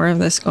be more of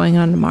this going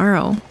on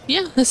tomorrow.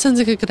 Yeah, that sounds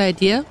like a good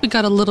idea. We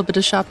got a little bit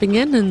of shopping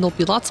in, and there'll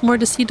be lots more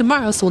to see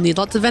tomorrow, so we'll need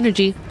lots of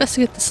energy. Best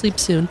to get to sleep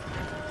soon.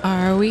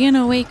 Are we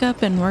gonna wake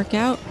up and work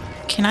out?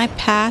 Can I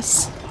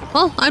pass?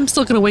 Well, I'm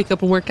still going to wake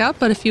up and work out,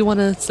 but if you want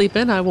to sleep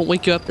in, I won't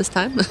wake you up this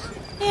time.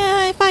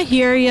 Yeah, if I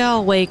hear you,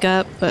 I'll wake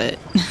up, but...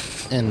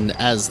 And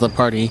as the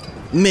party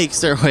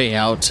makes their way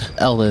out,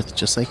 Eldith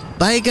just like,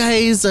 bye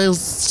guys, I'll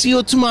see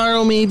you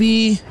tomorrow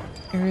maybe.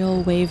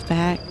 Ariel wave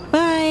back.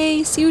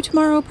 Bye, see you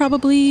tomorrow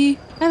probably.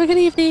 Have a good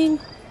evening.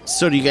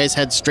 So do you guys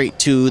head straight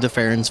to the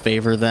Farron's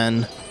Favor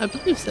then? I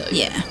believe so.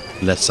 Yeah.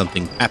 Unless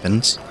something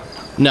happens.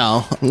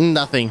 No,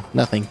 nothing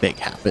big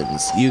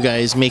happens. You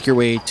guys make your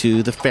way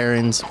to the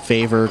Farron's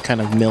Favor, kind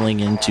of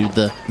milling into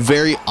the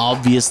very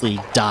obviously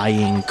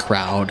dying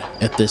crowd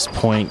at this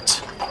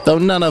point, though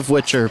none of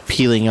which are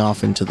peeling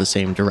off into the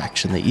same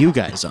direction that you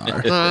guys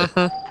are.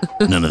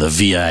 None of the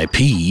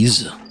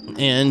VIPs.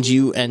 And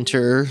you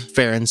enter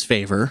Farron's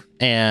Favor,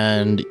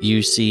 and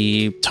you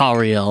see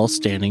Tariel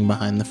standing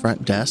behind the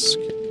front desk.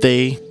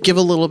 They give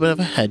a little bit of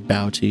a head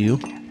bow to you.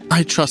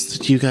 I trust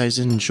that you guys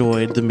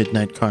enjoyed the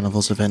Midnight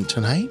Carnivals event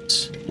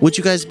tonight. Would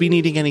you guys be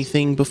needing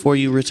anything before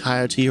you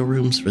retire to your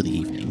rooms for the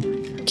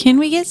evening? Can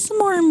we get some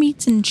more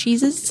meats and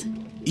cheeses?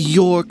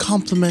 Your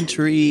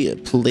complimentary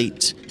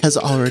plate has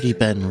already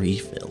been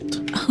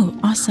refilled. Oh,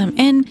 awesome.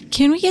 And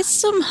can we get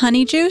some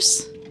honey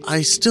juice?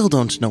 I still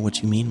don't know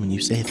what you mean when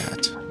you say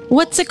that.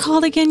 What's it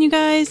called again, you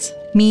guys?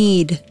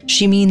 Mead.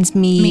 She means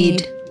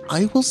mead.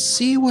 I will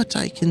see what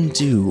I can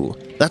do.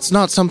 That's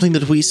not something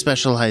that we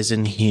specialize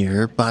in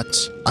here, but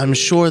I'm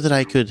sure that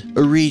I could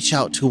reach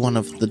out to one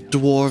of the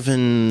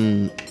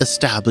dwarven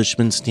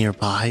establishments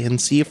nearby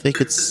and see if they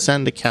could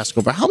send a cask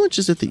over. How much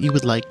is it that you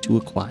would like to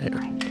acquire?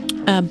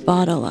 A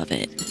bottle of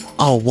it.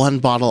 Oh, one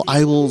bottle.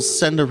 I will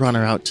send a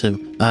runner out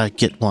to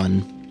get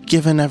one.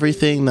 Given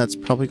everything, that's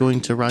probably going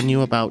to run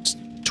you about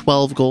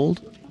 12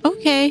 gold.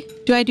 Okay.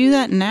 Do I do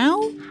that now?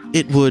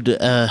 It would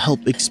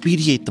help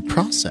expedite the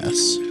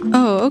process.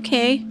 Oh,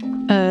 okay.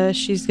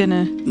 She's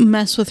gonna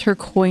mess with her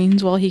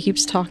coins while he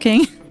keeps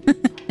talking.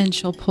 And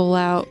she'll pull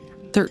out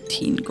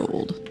 13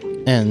 gold.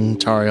 And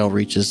Tariel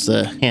reaches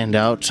the hand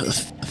out.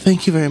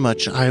 Thank you very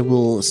much. I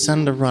will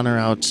send a runner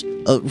out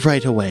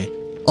right away.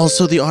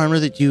 Also, the armor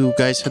that you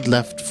guys had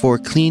left for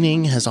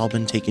cleaning has all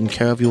been taken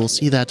care of. You will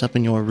see that up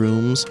in your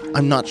rooms.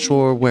 I'm not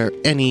sure where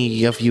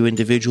any of you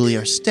individually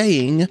are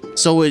staying,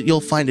 so you'll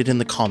find it in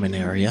the common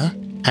area.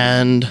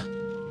 And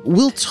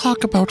we'll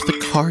talk about the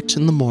cart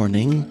in the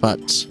morning,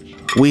 but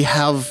we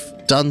have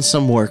done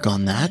some work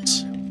on that.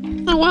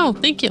 Oh, wow.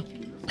 Thank you.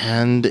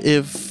 And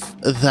if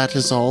that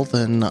is all,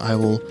 then I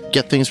will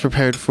get things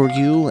prepared for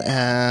you,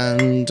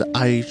 and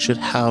I should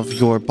have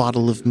your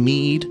bottle of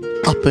mead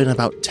up in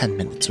about 10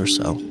 minutes or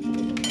so.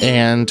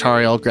 And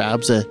Tariel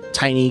grabs a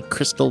tiny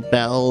crystal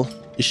bell,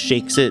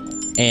 shakes it,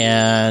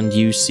 and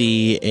you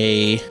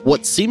see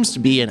what seems to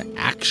be an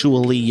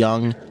actually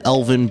young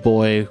elven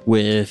boy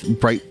with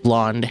bright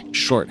blonde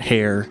short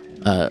hair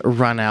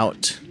run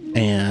out.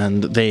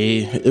 And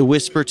they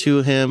whisper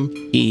to him.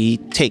 He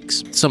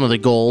takes some of the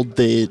gold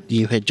that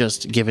you had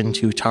just given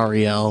to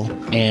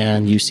Tariel,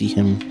 and you see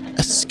him,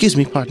 excuse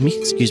me,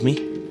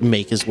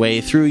 make his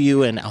way through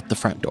you and out the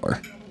front door.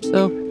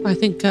 So I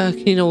think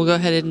Kanina will go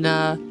ahead and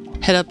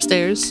head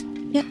upstairs.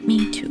 Yep,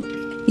 me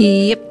too.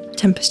 Yep,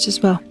 Tempest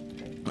as well.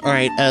 All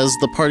right, as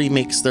the party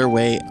makes their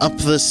way up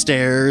the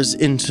stairs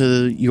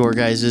into your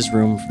guys'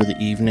 room for the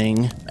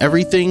evening,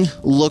 everything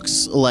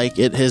looks like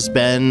it has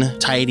been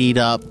tidied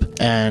up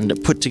and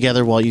put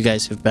together while you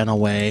guys have been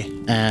away.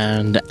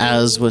 And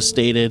as was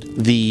stated,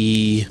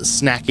 the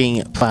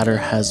snacking platter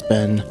has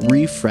been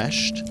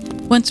refreshed.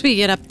 Once we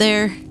get up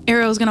there,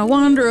 Ariel's gonna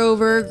wander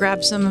over,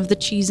 grab some of the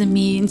cheese and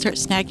meat and start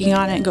snacking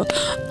on it and go,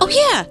 oh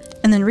yeah!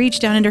 And then reach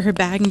down into her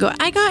bag and go,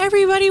 I got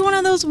everybody one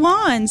of those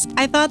wands.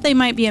 I thought they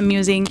might be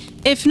amusing.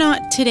 If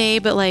not today,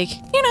 but like,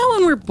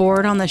 when we're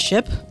bored on the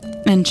ship.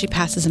 And she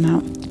passes them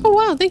out. Oh,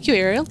 wow. Thank you,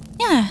 Ariel.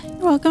 Yeah, you're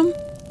welcome.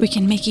 We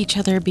can make each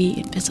other be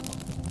invisible.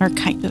 Or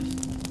kind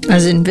of.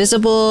 As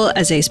invisible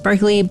as a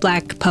sparkly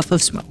black puff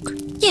of smoke.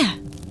 Yeah.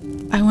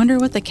 I wonder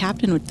what the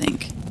captain would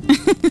think.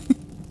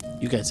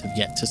 You guys have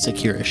yet to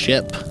secure a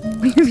ship.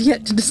 We have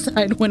yet to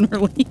decide when we're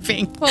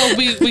leaving. Well,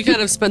 we kind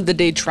of spent the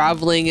day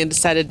traveling and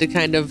decided to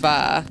kind of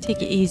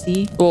take it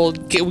easy. Well,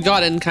 we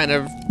got in kind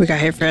of. We got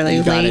here fairly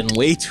You got late. in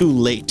way too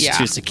late Yeah.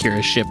 to secure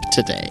a ship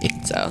today.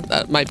 So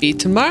that might be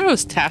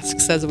tomorrow's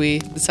tasks as we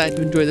decide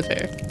to enjoy the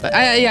fair. But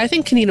I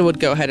think Kanina would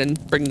go ahead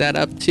and bring that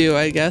up too,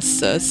 I guess,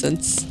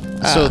 since.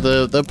 So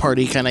the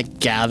party kind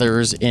of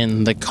gathers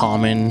in the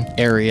common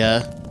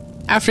area.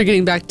 After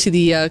getting back to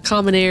the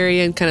common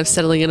area and kind of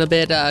settling in a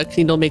bit,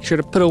 Kanina will make sure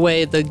to put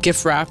away the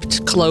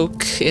gift-wrapped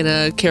cloak in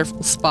a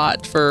careful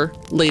spot for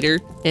later.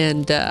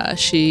 And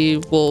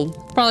she will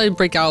probably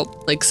break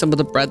out like some of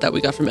the bread that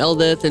we got from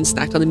Eldith and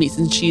snack on the meats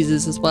and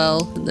cheeses as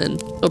well. And then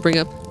we'll bring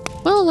up,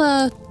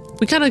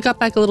 we kind of got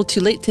back a little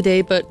too late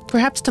today, but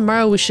perhaps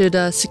tomorrow we should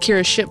secure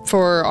a ship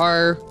for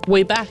our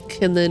way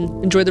back and then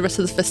enjoy the rest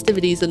of the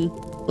festivities and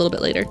a little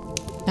bit later.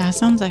 That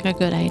sounds like a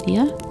good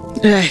idea.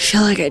 I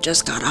feel like I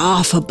just got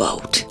off a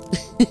boat.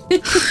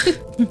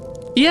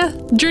 Yeah,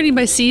 journey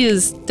by sea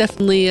is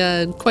definitely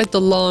quite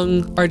the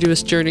long,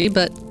 arduous journey,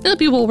 but it'll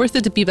be well worth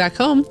it to be back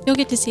home. You'll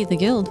get to see the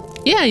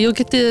guild. Yeah, you'll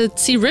get to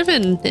see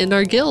Riven in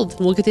our guild,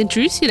 and we'll get to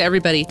introduce you to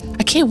everybody.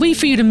 I can't wait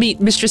for you to meet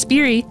Mistress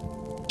Beery.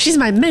 She's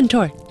my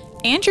mentor.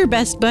 And your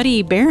best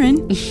buddy,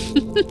 Baron.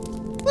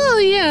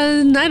 Well, yeah,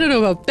 and I don't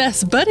know about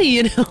best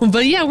buddy,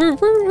 but yeah, we're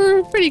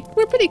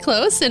pretty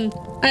close, and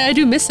I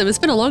do miss him. It's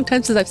been a long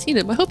time since I've seen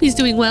him. I hope he's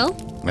doing well.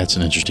 That's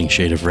an interesting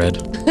shade of red.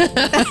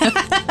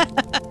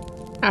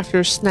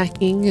 After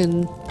snacking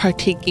and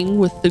partaking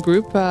with the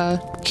group,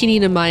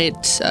 Kanina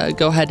might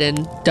go ahead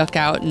and duck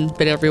out and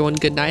bid everyone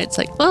good night. It's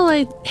like, well,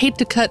 I hate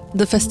to cut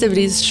the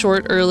festivities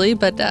short early,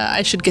 but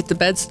I should get to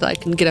bed so that I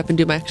can get up and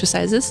do my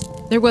exercises.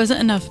 There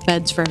wasn't enough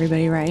beds for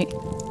everybody, right?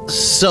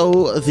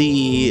 So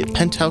the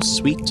penthouse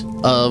suite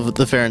of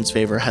the Farron's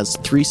Favor has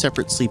 3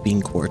 separate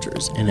sleeping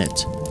quarters in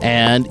it,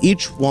 and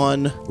each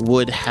one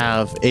would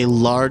have a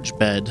large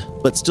bed,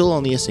 but still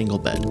only a single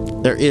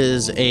bed. There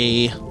is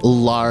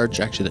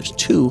there's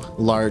 2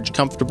 large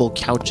comfortable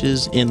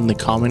couches in the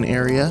common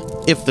area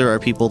if there are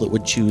people that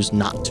would choose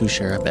not to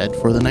share a bed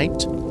for the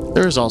night.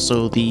 There is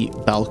also the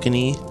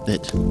balcony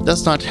that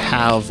does not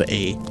have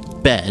a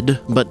bed,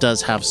 but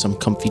does have some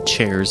comfy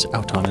chairs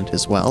out on it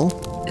as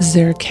well. Is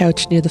there a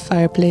couch near the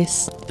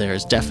fireplace?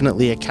 There's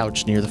definitely a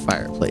couch near the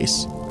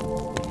fireplace.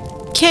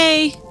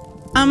 Okay,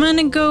 I'm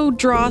gonna go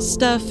draw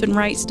stuff and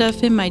write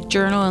stuff in my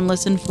journal and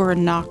listen for a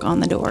knock on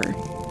the door.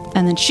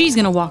 And then she's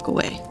gonna walk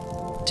away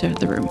to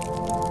the room.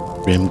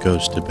 Rim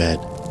goes to bed.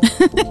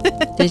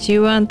 Did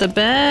you want the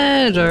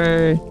bed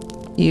or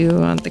you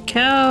want the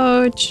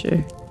couch?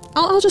 Or...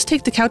 I'll just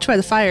take the couch by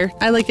the fire.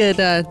 I like it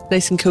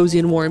nice and cozy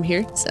and warm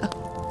here, so.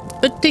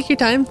 But take your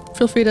time.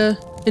 Feel free to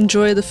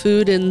enjoy the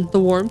food and the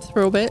warmth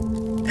for a bit.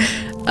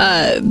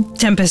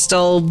 Tempest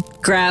will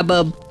grab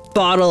a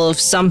bottle of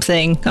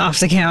something off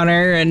the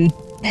counter and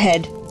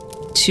head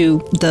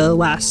to the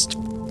last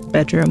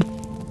bedroom.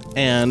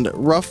 And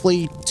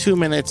roughly 2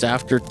 minutes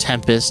after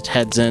Tempest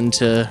heads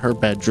into her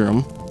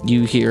bedroom,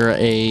 you hear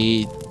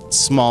a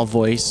small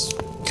voice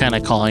kind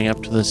of calling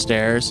up to the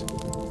stairs.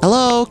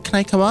 Hello, can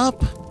I come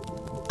up?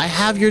 I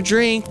have your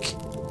drink.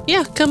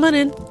 Yeah, come on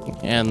in.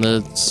 And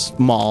the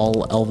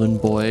small elven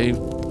boy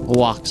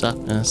walks up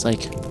and it's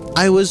like,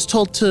 I was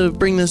told to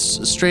bring this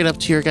straight up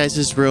to your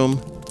guys'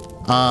 room.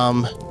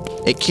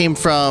 It came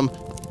from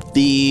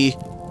the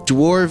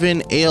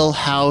Dwarven Ale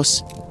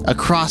House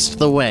across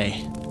the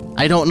way.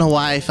 I don't know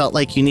why I felt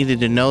like you needed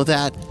to know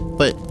that,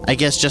 but I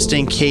guess just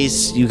in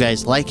case you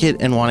guys like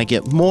it and want to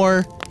get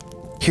more,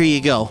 here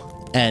you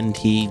go. And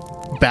he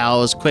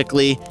bows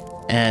quickly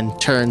and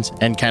turns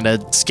and kind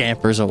of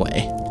scampers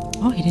away.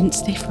 Oh, he didn't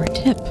stay for a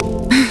tip.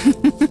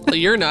 Well,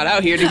 you're not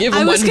out here to give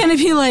him I was one. gonna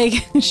be like,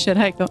 should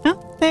I go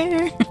out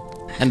there?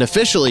 And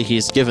officially,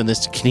 he's given this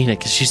to Kanina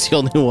because she's the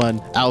only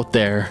one out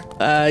there.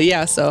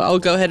 Yeah, so I'll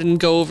go ahead and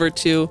go over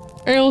to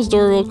Ariel's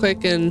door real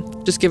quick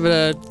and just give it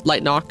a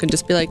light knock and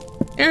just be like,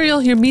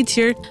 Ariel, your meat's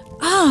here.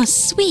 Oh,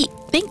 sweet.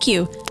 Thank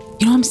you.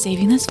 You know what I'm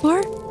saving this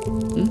for?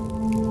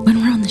 When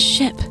we're on the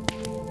ship.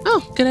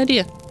 Oh, good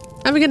idea.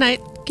 Have a good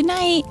night. Good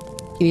night.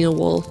 Kenil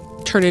will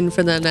turn in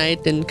for the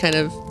night and kind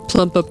of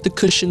plump up the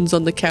cushions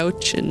on the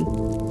couch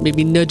and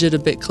maybe nudge it a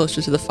bit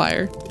closer to the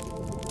fire.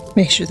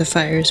 Make sure the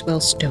fire is well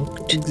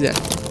stoked.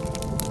 Exactly.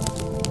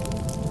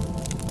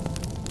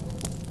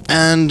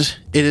 And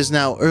it is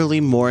now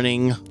early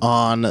morning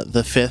on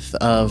the 5th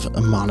of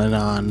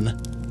Monanon.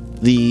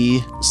 The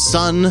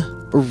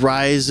sun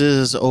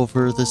rises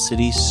over the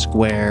city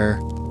square,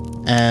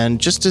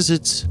 and just as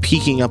it's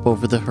peeking up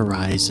over the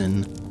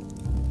horizon,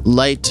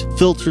 light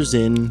filters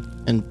in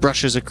and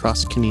brushes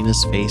across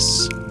Kanina's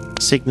face,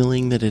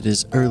 signaling that it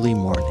is early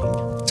morning.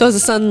 So as the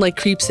sun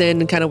creeps in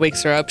and kind of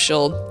wakes her up,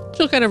 she'll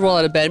kind of roll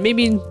out of bed,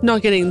 maybe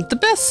not getting the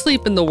best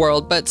sleep in the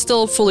world, but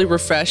still fully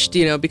refreshed,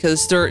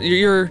 because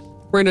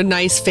we're in a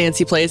nice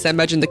fancy place. I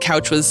imagine the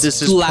couch was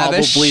This is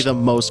lavish. probably the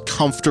most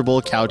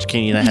comfortable couch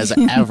Kanina has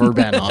ever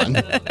been on.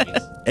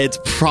 It's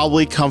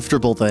probably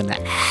comfortable than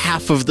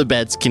half of the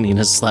beds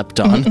Kanina slept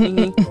on.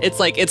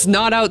 It's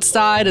not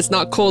outside, it's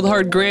not cold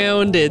hard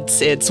ground,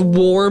 it's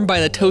warm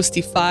by the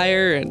toasty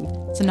fire, and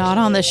It's not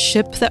on the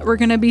ship that we're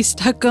gonna be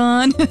stuck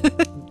on.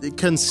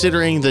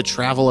 Considering the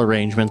travel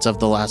arrangements of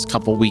the last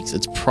couple weeks,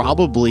 it's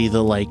probably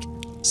the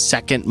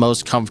second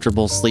most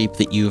comfortable sleep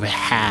that you've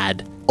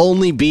had,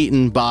 only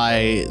beaten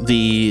by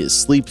the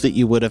sleep that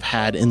you would have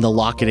had in the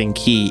Locket and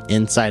Key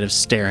inside of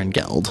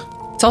Sterengeld.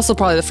 it's also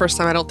probably the first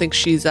time I don't think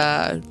she's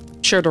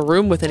shared a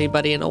room with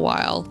anybody in a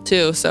while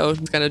too, so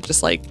it's kind of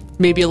just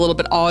maybe a little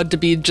bit odd to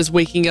be just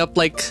waking up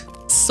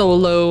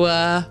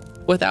solo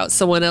without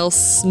someone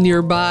else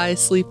nearby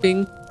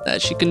sleeping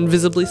that she can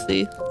visibly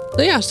see.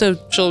 So yeah, so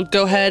she'll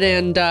go ahead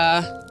and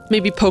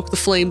maybe poke the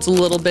flames a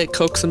little bit,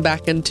 coax them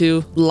back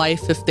into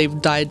life if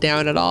they've died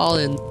down at all.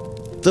 And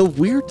The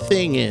weird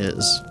thing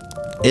is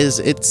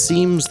it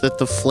seems that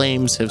the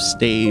flames have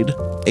stayed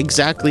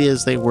exactly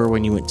as they were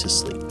when you went to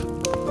sleep.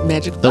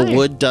 magic The fire.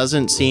 wood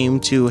doesn't seem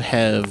to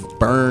have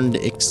burned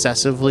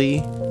excessively.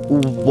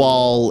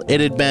 While it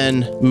had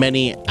been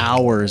many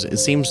hours, it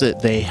seems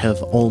that they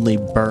have only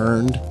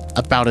burned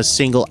about a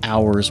single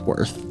hour's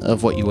worth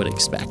of what you would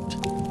expect.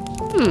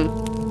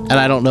 And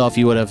I don't know if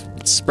you would have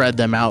spread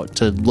them out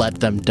to let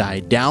them die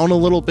down a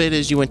little bit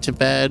as you went to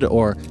bed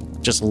or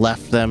just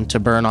left them to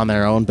burn on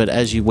their own. But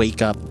as you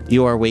wake up,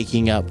 you are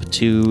waking up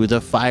to the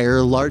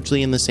fire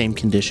largely in the same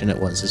condition it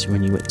was as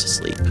when you went to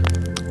sleep.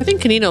 I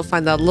think Kanina will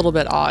find that a little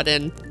bit odd,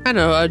 and I don't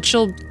know,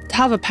 she'll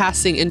have a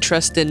passing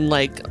interest in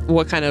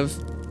what kind of,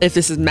 if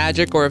this is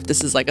magic or if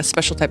this is a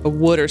special type of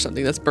wood or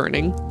something that's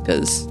burning,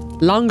 because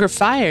longer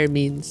fire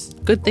means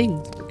good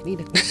things for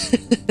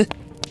Kanina.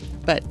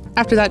 But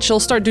after that, she'll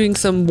start doing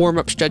some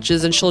warm-up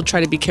stretches, and she'll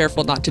try to be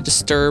careful not to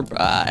disturb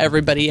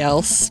everybody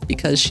else,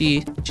 because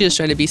she is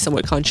trying to be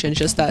somewhat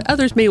conscientious that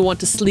others may want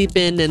to sleep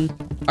in and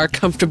are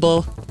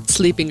comfortable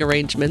sleeping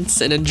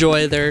arrangements and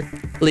enjoy their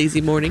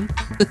lazy morning.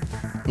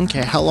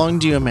 Okay, how long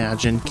do you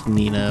imagine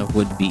Kanina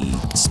would be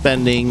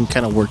spending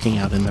kind of working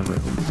out in the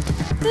room?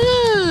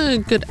 A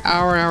good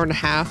hour and a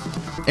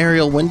half.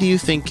 Ariel, when do you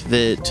think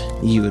that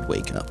you would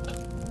wake up?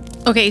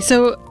 Okay,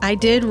 so I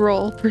did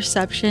roll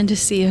perception to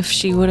see if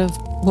she would have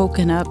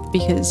woken up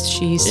because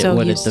she's It so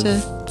would used at to.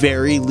 the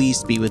very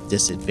least be with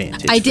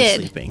disadvantage I for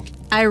did. sleeping.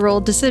 I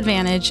rolled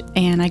disadvantage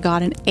and I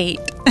got an 8.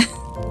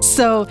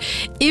 So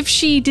if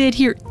she did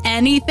hear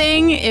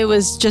anything, it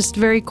was just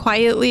very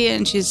quietly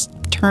and she's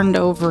turned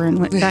over and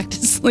went back to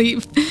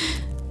sleep.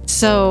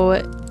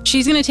 So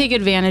she's going to take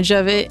advantage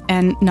of it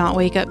and not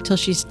wake up till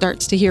she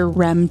starts to hear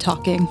Rem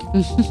talking.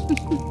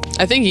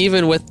 I think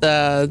even with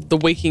the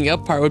waking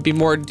up part would be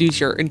more due to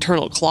your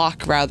internal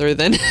clock rather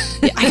than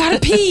I gotta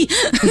pee.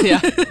 yeah.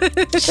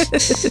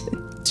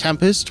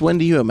 Tempest, when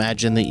do you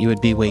imagine that you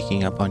would be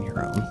waking up on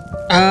your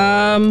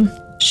own?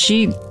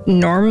 She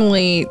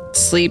normally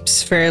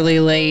sleeps fairly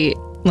late,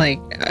 like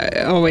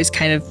always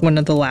kind of one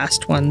of the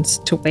last ones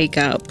to wake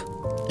up.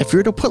 If you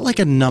were to put like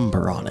a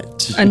number on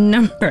it. A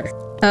number.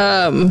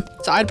 So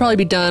I'd probably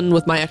be done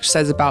with my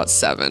exercise about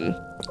 7.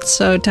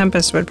 So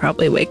Tempest would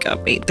probably wake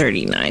up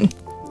 8:39.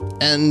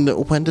 And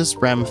when does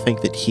Rem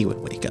think that he would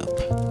wake up?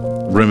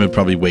 Rim would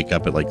probably wake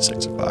up at like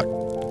 6 o'clock,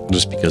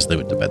 just because they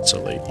went to bed so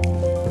late.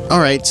 All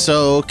right,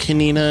 so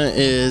Kanina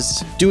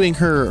is doing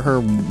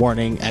her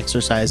morning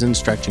exercise and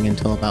stretching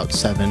until about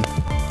 7.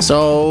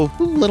 So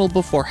a little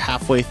before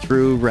halfway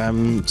through,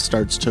 Rem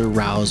starts to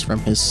rouse from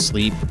his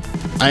sleep.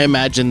 I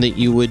imagine that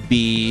you would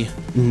be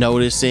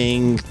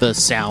noticing the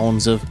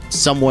sounds of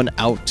someone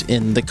out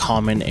in the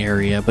common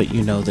area, but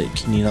you know that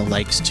Kanina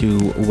likes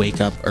to wake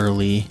up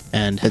early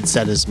and had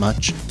said as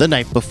much the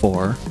night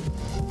before.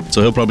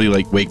 So he'll probably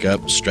like wake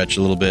up, stretch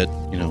a little bit,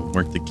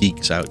 work the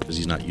geeks out because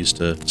he's not used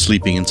to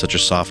sleeping in such a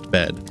soft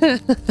bed.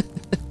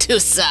 Too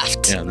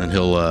soft. Yeah, and then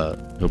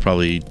he'll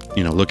probably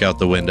look out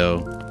the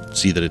window,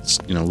 see that it's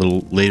a little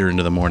later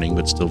into the morning,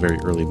 but still very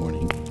early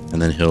morning,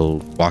 and then he'll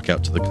walk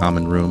out to the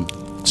common room,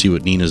 see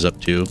what Nina's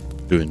up to,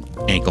 doing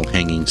ankle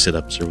hanging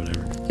sit-ups or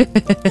whatever.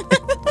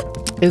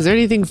 Is there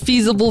anything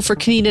feasible for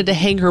Kanina to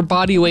hang her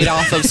body weight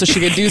off of so she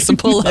could do some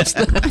pull-ups?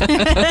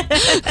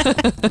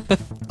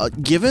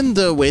 Given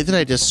the way that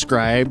I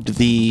described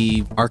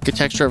the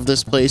architecture of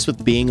this place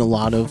with being a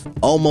lot of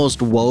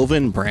almost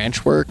woven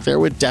branch work, there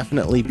would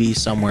definitely be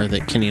somewhere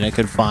that Kanina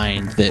could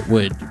find that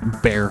would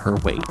bear her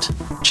weight.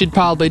 She'd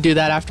probably do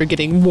that after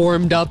getting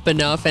warmed up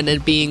enough and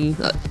it being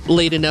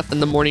late enough in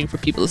the morning for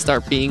people to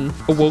start being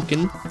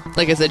awoken.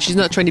 Like I said, she's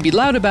not trying to be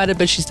loud about it,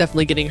 but she's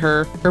definitely getting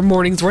her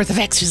morning's worth of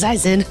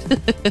exercise in.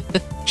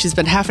 She's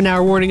been half an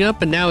hour warming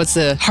up, and now it's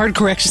a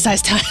hardcore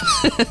exercise time.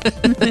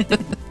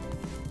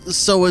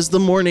 So as the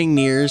morning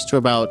nears to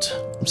about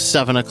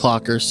 7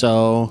 o'clock or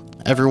so,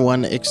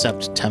 everyone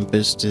except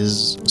Tempest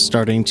is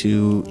starting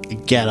to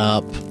get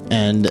up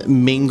and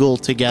mingle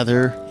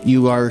together.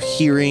 You are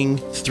hearing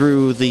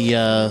through the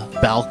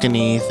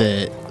balcony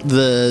that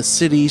the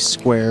city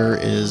square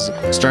is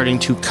starting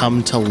to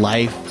come to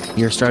life.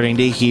 You're starting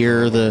to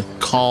hear the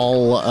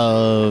call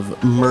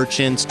of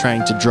merchants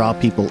trying to draw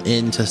people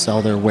in to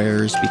sell their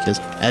wares because,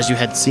 as you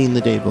had seen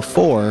the day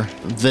before,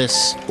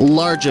 this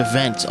large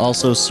event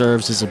also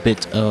serves as a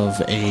bit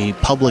of a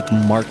public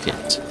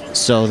market.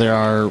 So there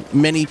are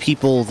many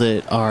people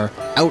that are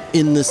out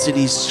in the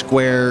city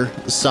square.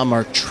 Some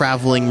are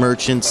traveling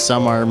merchants,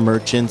 some are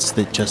merchants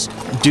that just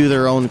do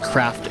their own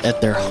craft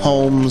at their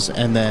homes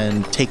and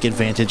then take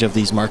advantage of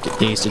these market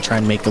days to try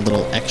and make a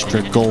little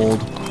extra gold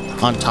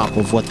on top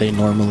of what they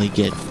normally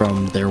get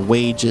from their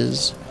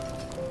wages.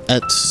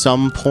 At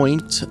some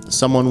point,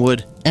 someone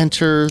would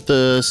enter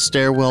the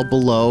stairwell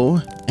below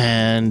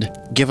and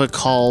give a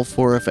call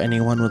for if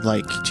anyone would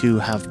like to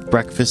have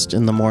breakfast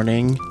in the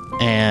morning,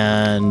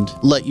 and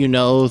let you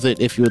know that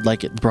if you would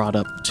like it brought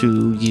up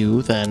to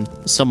you, then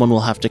someone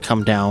will have to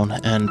come down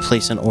and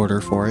place an order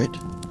for it.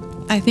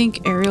 I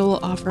think Ariel will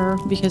offer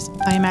because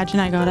I imagine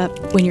I got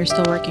up when you're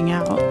still working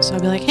out. So I'll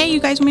be like, hey, you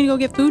guys want me to go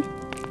get food?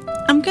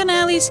 I'm going to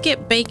at least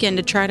get bacon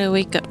to try to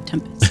wake up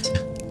Tempest.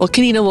 Well,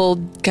 Kanina will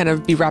kind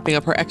of be wrapping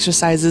up her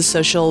exercises,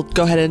 so she'll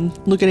go ahead and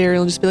look at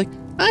Ariel and just be like,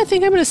 I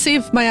think I'm going to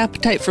save my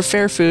appetite for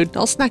fair food.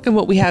 I'll snack on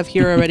what we have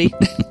here already,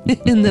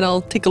 and then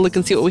I'll take a look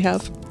and see what we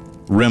have.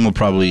 Rim will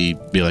probably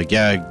be like,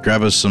 yeah,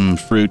 grab us some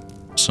fruit,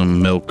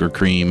 some milk or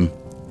cream,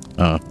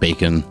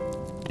 bacon,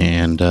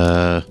 and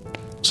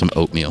some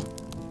oatmeal.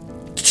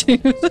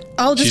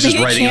 I'll just She's make just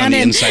it writing on the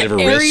canon. inside of her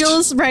wrist.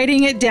 Ariel's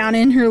writing it down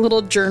in her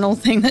little journal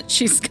thing that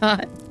she's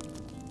got.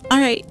 All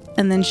right.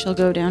 And then she'll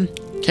go down.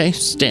 Okay,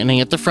 standing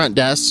at the front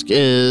desk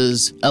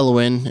is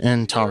Elwyn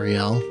and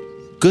Tariel.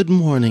 Good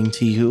morning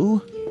to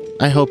you.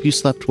 I hope you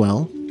slept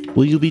well.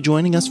 Will you be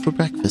joining us for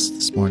breakfast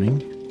this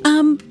morning?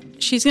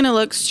 She's going to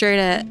look straight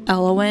at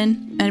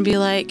Elwyn and be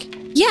like,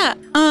 yeah,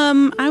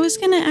 I was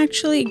going to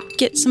actually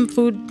get some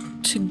food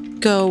to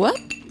go up.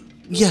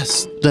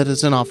 Yes, that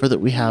is an offer that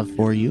we have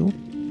for you.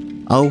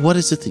 What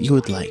is it that you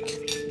would like?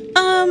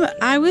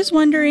 I was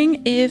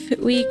wondering if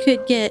we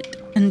could get,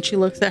 and she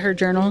looks at her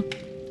journal,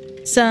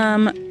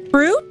 some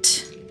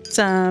fruit,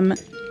 some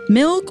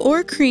milk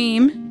or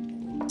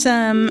cream,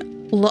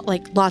 some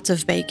lots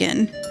of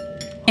bacon,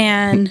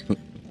 and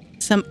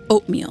some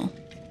oatmeal.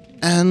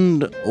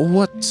 And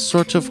what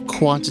sort of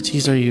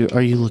quantities are you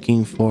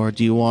looking for?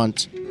 Do you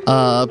want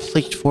a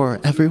plate for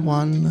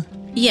everyone?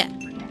 Yeah.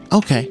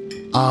 Okay.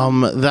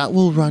 That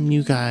will run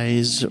you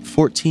guys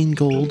 14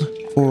 gold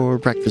for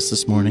breakfast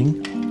this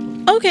morning.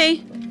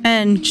 Okay.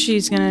 And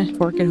she's gonna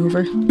fork it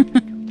over.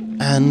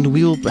 And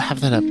we will have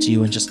that up to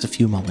you in just a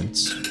few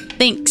moments.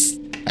 Thanks.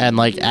 And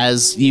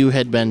as you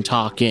had been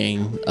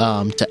talking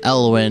to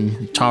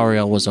Elwyn,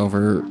 Tariel was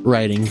over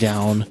writing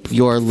down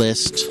your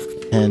list.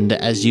 And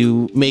as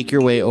you make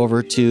your way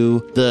over to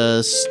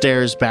the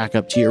stairs back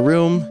up to your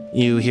room,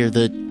 you hear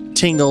the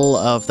tingle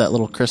of that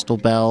little crystal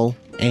bell.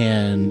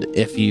 And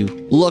if you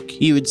look,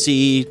 you would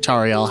see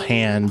Tariel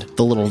hand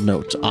the little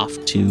note off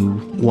to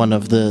one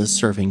of the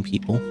serving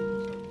people.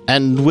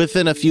 And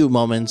within a few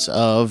moments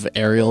of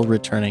Ariel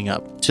returning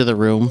up to the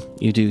room,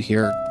 you do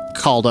hear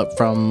called up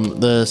from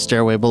the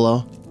stairway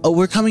below, "Oh,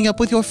 we're coming up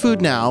with your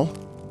food now."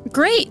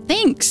 Great,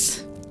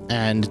 thanks.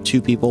 And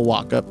two people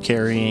walk up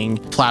carrying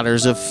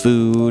platters of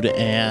food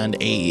and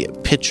a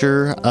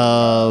pitcher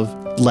of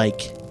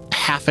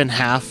half and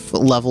half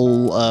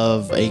level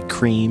of a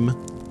cream.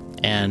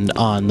 And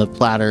on the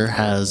platter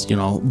has,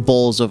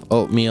 bowls of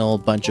oatmeal, a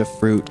bunch of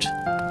fruit,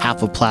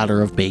 half a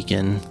platter of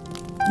bacon.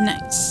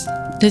 Nice.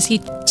 Does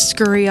he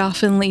scurry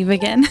off and leave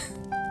again?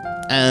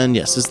 And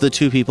yes, as the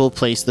two people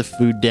place the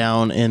food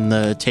down in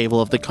the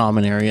table of the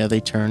common area, they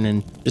turn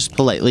and just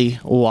politely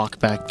walk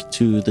back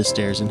to the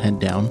stairs and head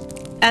down.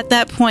 At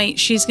that point,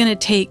 she's going to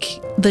take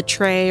the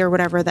tray or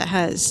whatever that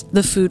has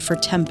the food for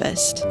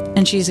Tempest,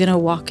 and she's going to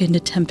walk into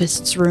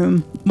Tempest's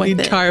room with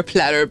The entire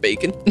platter of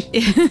bacon.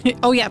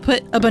 Oh yeah,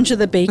 put a bunch of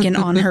the bacon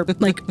on her,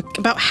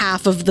 about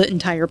half of the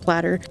entire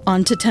platter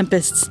onto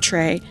Tempest's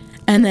tray,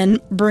 and then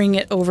bring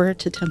it over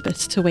to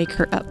Tempest to wake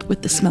her up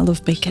with the smell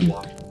of bacon.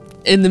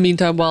 In the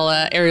meantime, while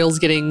Ariel's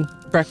getting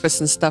breakfast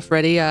and stuff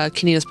ready,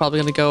 Kanina's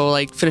probably going to go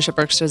finish up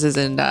exercises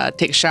and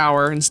take a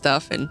shower and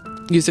stuff and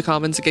use the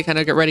commons to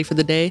get ready for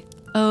the day.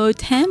 Oh,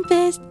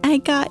 Tempest, I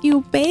got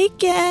you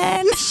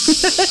bacon.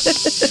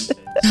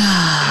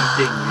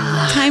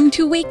 Time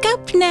to wake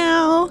up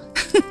now.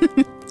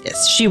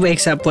 Yes, she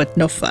wakes up with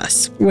no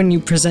fuss when you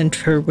present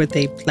her with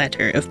a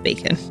platter of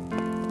bacon.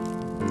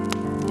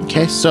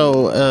 Okay,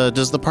 so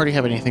does the party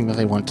have anything that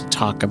they want to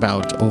talk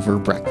about over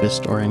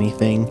breakfast or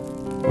anything?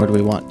 Or do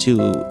we want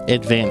to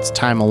advance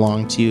time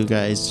along to you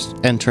guys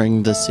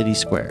entering the city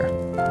square?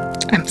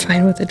 I'm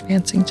fine with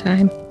advancing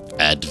time.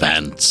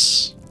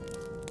 Advance.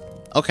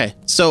 Okay,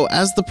 so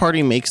as the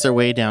party makes their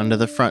way down to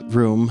the front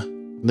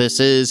room,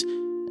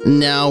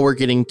 now we're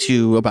getting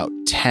to about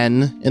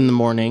 10 in the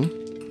morning.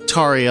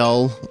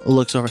 Tariel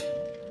looks over.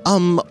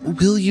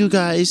 Will you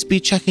guys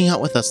be checking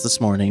out with us this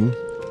morning?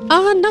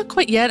 Not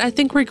quite yet. I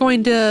think we're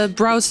going to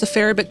browse the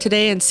fair a bit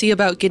today and see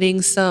about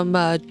getting some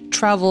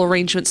travel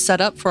arrangements set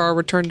up for our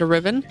return to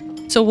Riven.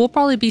 So we'll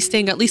probably be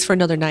staying at least for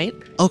another night.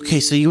 Okay,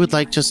 so you would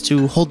like just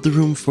to hold the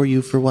room for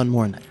you for one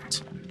more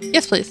night?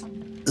 Yes, please.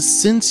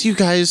 Since you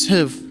guys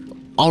have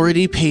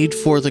already paid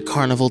for the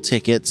carnival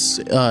tickets,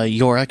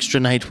 your extra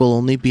night will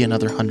only be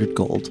another 100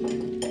 gold.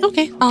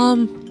 Okay,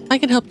 I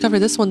can help cover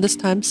this one this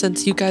time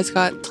since you guys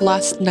got to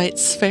last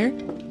night's fair.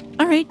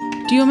 All right.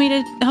 Do you want me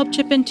to help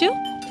chip in too?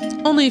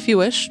 Only if you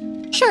wish.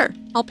 Sure.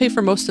 I'll pay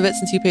for most of it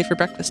since you paid for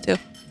breakfast too.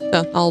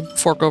 So I'll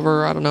fork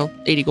over,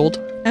 80 gold.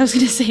 I was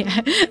going to say,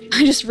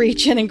 I just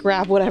reach in and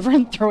grab whatever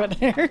and throw it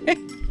there.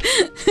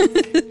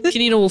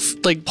 Kanina will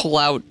pull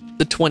out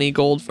the 20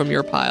 gold from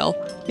your pile.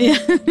 Yeah.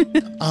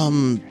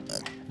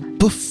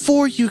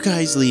 Before you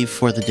guys leave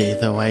for the day,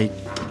 though, I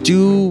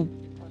do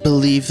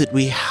believe that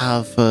we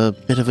have a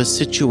bit of a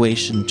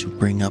situation to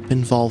bring up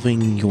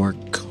involving your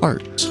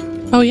cart.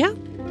 Oh, yeah?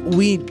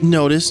 We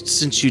noticed,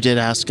 since you did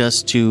ask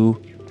us to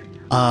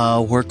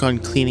work on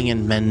cleaning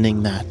and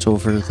mending that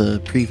over the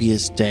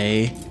previous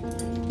day,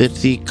 that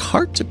the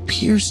cart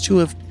appears to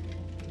have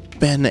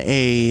been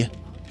a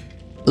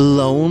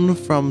loan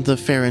from the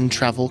Fair and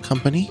Travel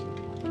Company.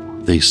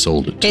 They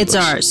sold it to It's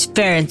us. ours,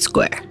 fair and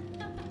square.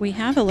 We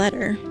have a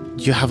letter.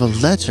 You have a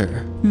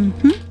letter?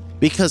 Mm-hmm.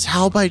 Because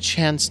how by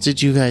chance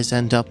did you guys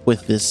end up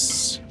with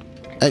this?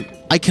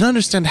 I can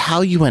understand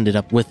how you ended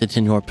up with it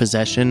in your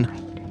possession.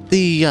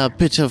 The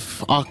bit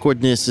of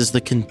awkwardness is the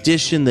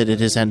condition that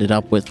it has ended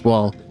up with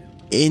while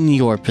in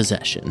your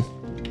possession.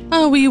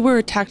 We were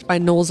attacked by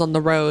gnolls on the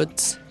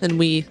roads, and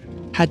we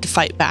had to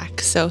fight back,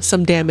 so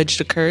some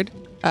damage occurred.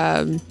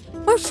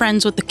 We're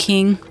friends with the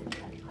king,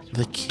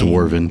 The king.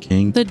 Dwarven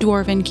king. the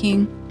dwarven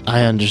king.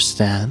 I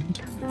understand.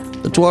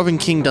 The Dwarven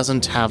King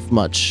doesn't have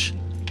much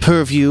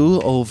purview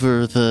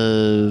over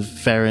the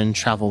Farron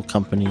Travel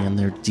Company and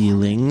their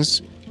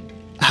dealings.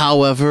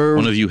 However,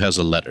 One of you has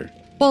a letter.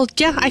 Well,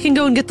 yeah, I can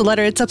go and get the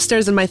letter. It's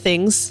upstairs in my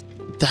things.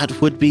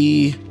 that would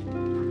be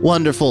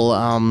Wonderful.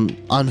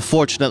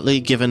 Unfortunately,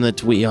 given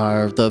that we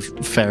are the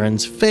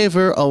Farron's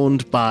Favor,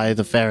 owned by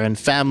the Farron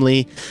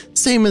family,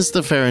 same as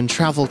the Farron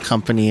Travel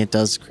Company, it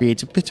does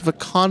create a bit of a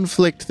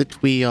conflict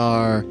that we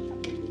are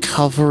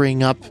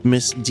covering up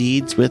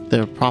misdeeds with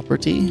their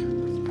property.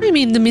 I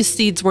mean, the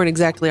misdeeds weren't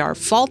exactly our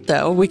fault,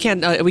 though. We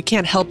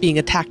can't help being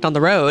attacked on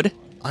the road.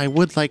 I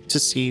would like to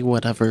see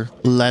whatever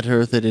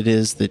letter that it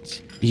is that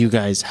you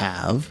guys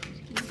have.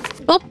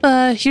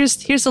 Well, here's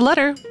the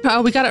letter.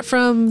 We got it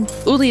from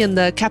Ulian,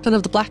 the captain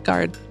of the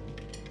Blackguard,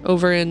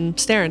 over in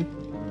Starin.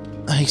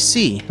 I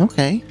see.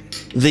 Okay.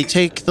 They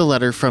take the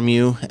letter from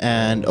you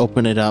and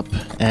open it up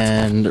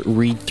and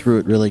read through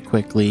it really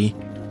quickly.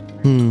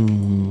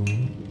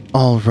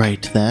 All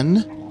right,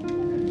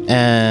 then.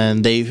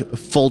 And they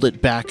fold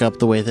it back up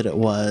the way that it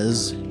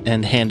was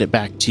and hand it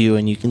back to you,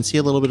 and you can see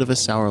a little bit of a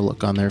sour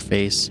look on their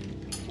face.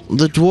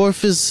 The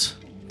dwarf is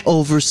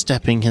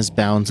overstepping his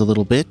bounds a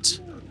little bit.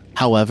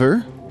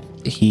 However,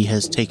 he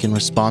has taken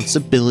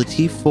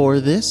responsibility for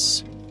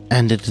this,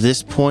 and at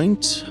this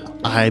point,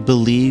 I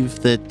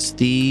believe that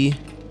the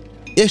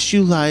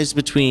issue lies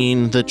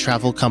between the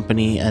travel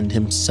company and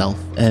himself,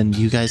 and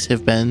you guys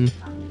have been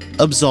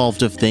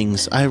absolved of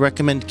things. I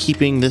recommend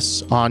keeping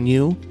this on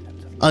you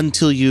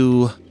until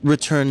you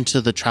return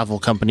to the travel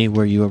company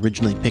where you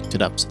originally picked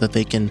it up so that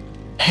they can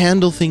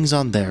handle things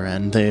on their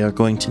end. They are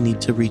going to need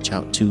to reach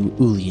out to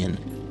Ulian.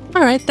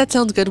 All right, that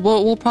sounds good.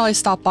 We'll probably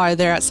stop by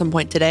there at some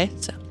point today,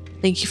 so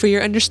thank you for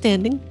your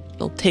understanding.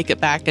 We'll take it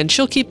back, and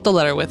she'll keep the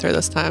letter with her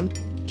this time.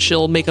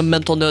 She'll make a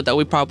mental note that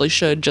we probably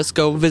should just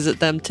go visit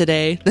them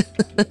today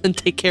and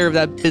take care of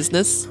that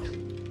business.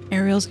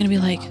 Ariel's gonna be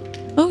like,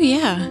 oh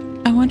yeah,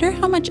 I wonder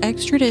how much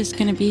extra it is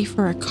gonna be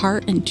for a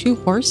cart and 2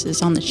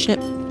 horses on the ship.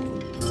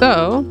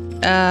 So,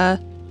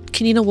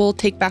 Kanina will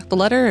take back the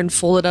letter and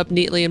fold it up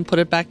neatly and put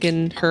it back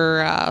in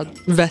her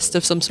vest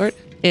of some sort.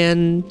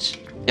 And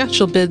yeah,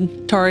 she'll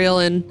bid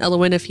Tariel and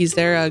Elowin, if he's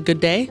there, a good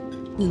day.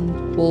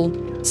 And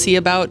we'll see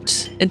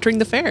about entering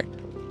the fair.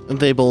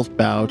 They both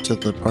bow to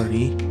the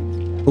party.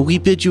 We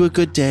bid you a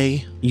good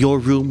day. Your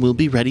room will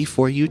be ready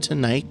for you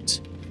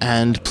tonight.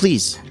 And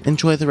please,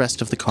 enjoy the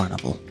rest of the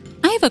carnival.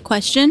 I have a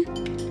question.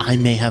 I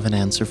may have an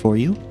answer for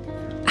you.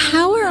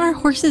 How are our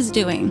horses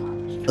doing?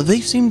 They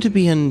seem to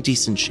be in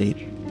decent shape.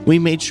 We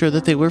made sure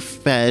that they were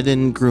fed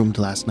and groomed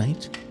last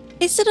night.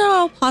 Is it at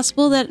all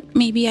possible that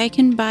maybe I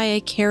can buy a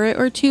carrot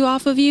or 2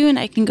 off of you and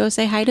I can go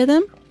say hi to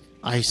them?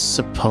 I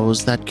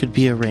suppose that could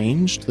be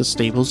arranged. The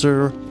stables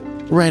are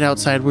right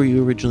outside where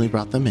you originally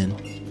brought them in.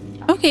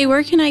 Okay,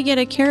 where can I get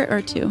a carrot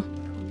or 2?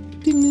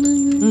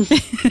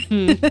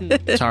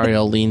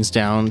 Tariel leans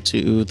down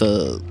to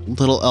the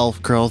little elf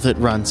girl that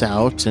runs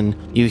out, and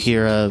you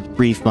hear a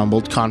brief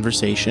mumbled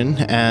conversation,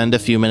 and a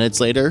few minutes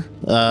later,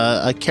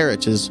 a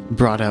carrot is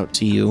brought out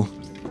to you.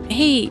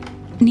 Hey,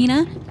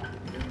 Nina,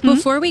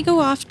 before we go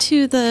off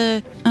to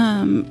the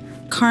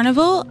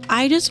carnival,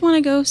 I just want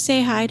to go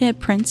say hi to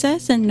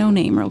Princess and No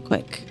Name real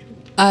quick.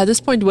 At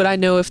this point, would I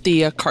know if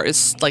the cart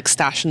is like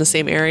stashed in the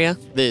same area?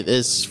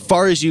 As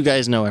far as you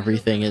guys know,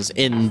 everything is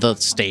in the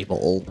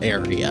stable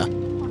area.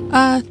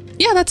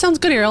 Yeah, that sounds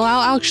good, Ariel.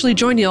 I'll actually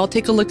join you. I'll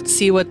take a look to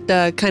see what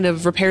kind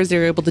of repairs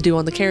they're able to do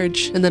on the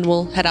carriage, and then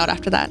we'll head out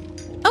after that.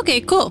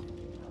 Okay, cool.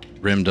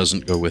 Rim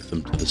doesn't go with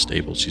them to the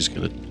stable. She's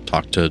going to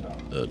talk to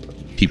the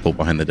people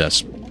behind the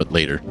desk, but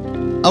later.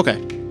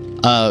 Okay.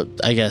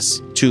 I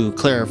guess to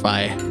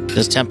clarify,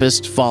 does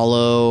Tempest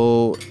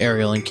follow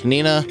Ariel and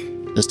Kanina?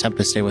 Does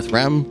Tempest stay with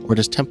Rem, or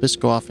does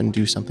Tempest go off and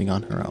do something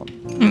on her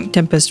own?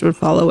 Tempest would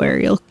follow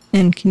Ariel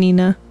and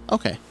Kanina.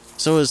 Okay.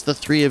 So as the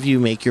 3 of you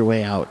make your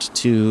way out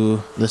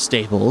to the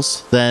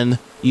stables, then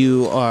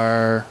you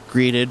are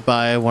greeted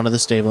by one of the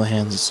stable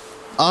hands.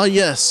 Ah,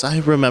 yes, I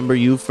remember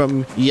you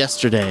from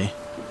yesterday.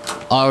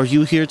 Are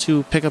you here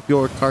to pick up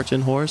your cart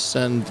and horse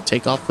and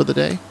take off for the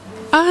day?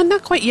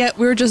 Not quite yet.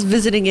 We were just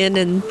visiting in,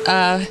 and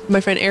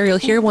my friend Ariel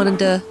here wanted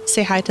to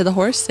say hi to the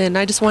horse, and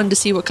I just wanted to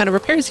see what kind of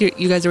repairs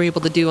you guys are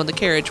able to do on the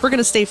carriage. We're going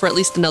to stay for at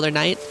least another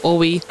night while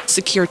we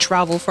secure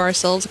travel for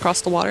ourselves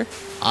across the water.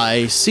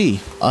 I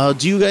see.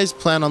 Do you guys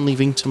plan on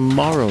leaving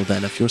tomorrow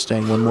then, if you're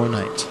staying one more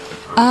night?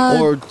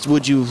 Or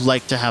would you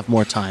like to have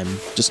more time?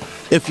 Just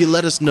if you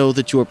let us know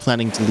that you are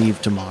planning to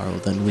leave tomorrow,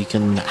 then we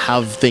can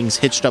have things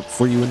hitched up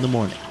for you in the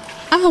morning.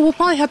 We'll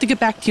probably have to get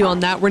back to you on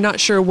that. We're not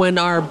sure when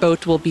our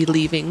boat will be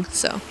leaving,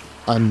 so.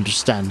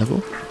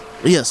 Understandable.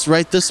 Yes,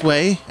 right this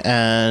way,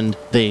 and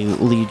they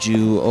lead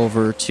you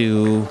over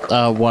to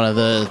one of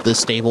the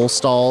stable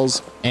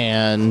stalls,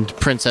 and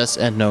Princess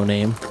and No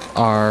Name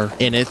are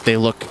in it. They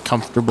look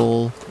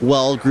comfortable,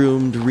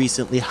 well-groomed,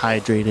 recently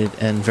hydrated,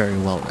 and very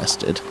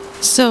well-rested.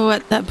 So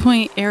at that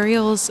point,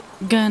 Ariel's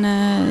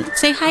gonna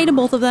say hi to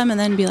both of them and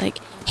then be like,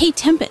 hey,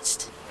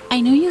 Tempest,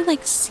 I know you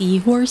like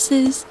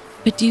seahorses,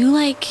 but do you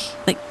like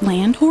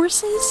land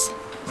horses?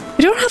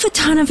 I don't have a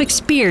ton of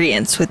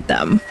experience with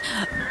them.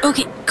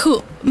 Okay,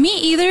 cool. Me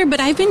either,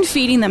 but I've been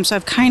feeding them, so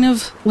I've kind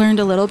of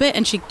learned a little bit.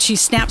 And she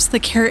snaps the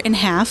carrot in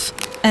half,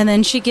 and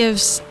then she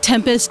gives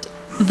Tempest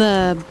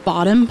the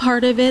bottom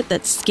part of it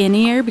that's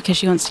skinnier because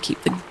she wants to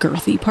keep the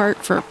girthy part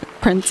for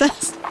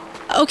Princess.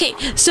 Okay,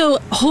 so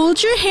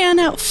hold your hand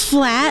out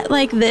flat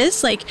like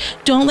this. Like,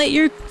 don't let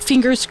your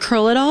fingers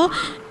curl at all.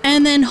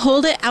 And then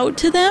hold it out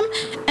to them.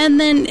 And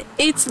then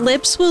its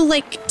lips will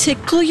like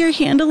tickle your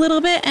hand a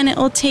little bit and it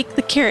will take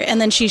the carrot.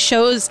 And then she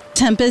shows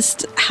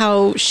Tempest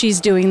how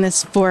she's doing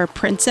this for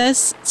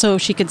Princess. So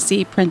she could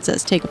see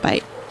Princess take a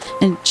bite.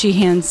 And she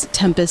hands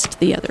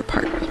Tempest the other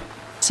part.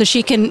 So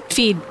she can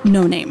feed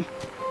No Name.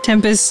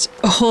 Tempest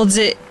holds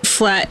it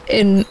flat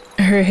in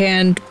her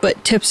hand,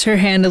 but tips her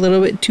hand a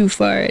little bit too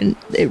far and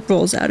it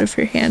rolls out of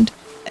her hand.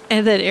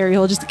 And then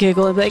Ariel will just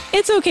giggle and be like,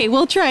 it's okay,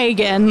 we'll try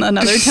again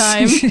another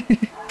time.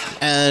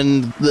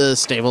 And the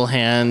stable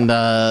hand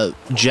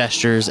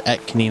gestures at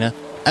Kanina.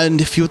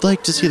 And if you would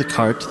like to see the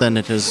cart, then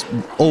it is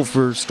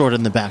stored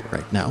in the back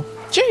right now.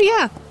 Sure,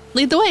 yeah.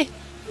 Lead the way.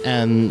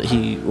 And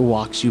he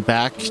walks you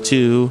back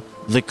to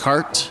the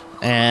cart.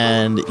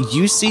 And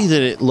you see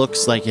that it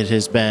looks like it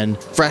has been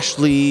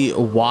freshly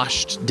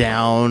washed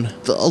down.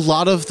 A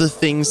lot of the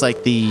things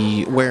like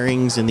the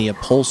wearings and the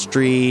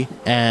upholstery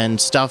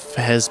and stuff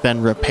has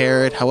been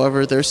repaired.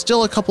 However, there's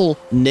still a couple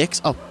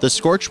nicks. Oh, the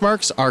scorch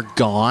marks are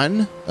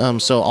gone.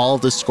 So all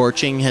of the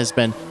scorching has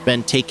been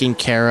taken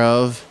care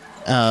of,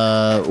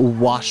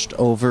 washed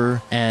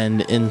over,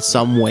 and in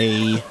some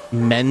way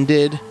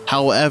mended.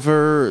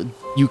 However,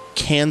 you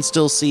can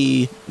still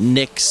see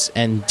nicks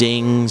and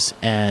dings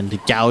and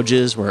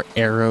gouges where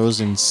arrows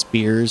and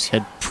spears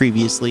had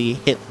previously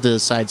hit the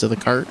sides of the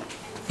cart.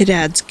 It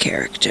adds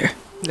character.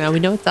 Now we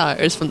know it's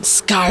ours from the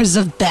scars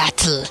of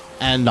battle.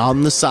 And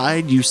on the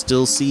side, you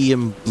still see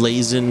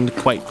emblazoned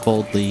quite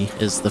boldly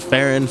is the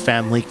Farron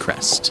family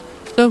crest.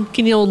 So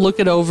Keneal will look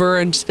it over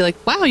and just be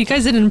like, wow, you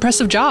guys did an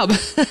impressive job.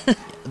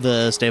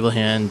 The stable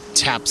hand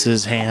taps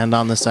his hand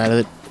on the side of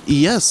it.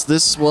 Yes,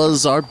 this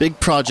was our big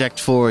project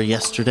for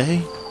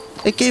yesterday.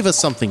 It gave us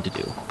something to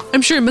do.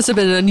 I'm sure it must have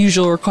been an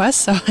unusual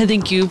request, so I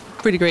thank you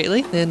pretty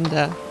greatly. And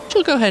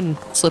she'll go ahead and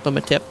slip him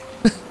a tip.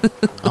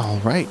 All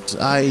right.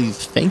 I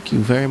thank you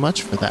very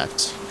much for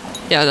that.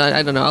 Yeah,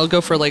 I don't know. I'll go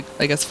for like,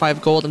 I guess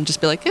 5 gold and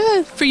just be like,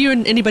 for you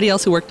and anybody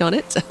else who worked on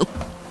it. So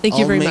thank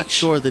you very much. I'll make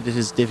sure that it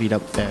is divvied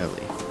up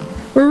fairly.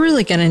 We're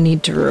really going to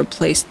need to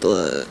replace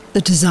the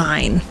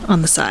design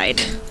on the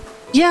side.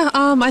 Yeah,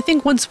 I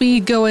think once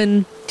we go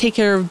and take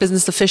care of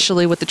business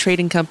officially with the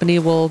trading company,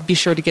 we'll be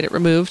sure to get it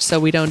removed so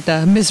we don't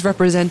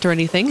misrepresent or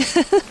anything.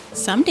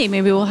 Someday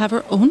maybe we'll have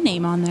our own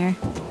name on there.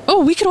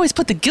 Oh, we could always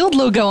put the guild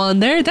logo on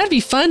there. That'd be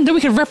fun. Then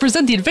we could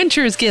represent the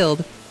Adventurers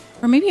Guild.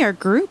 Or maybe our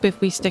group if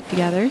we stick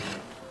together.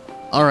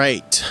 All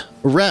right.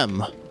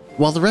 Rem,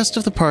 while the rest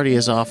of the party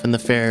is off in the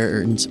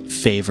Farron's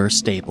favor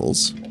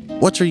stables,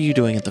 what are you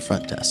doing at the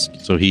front desk?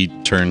 So he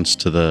turns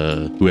to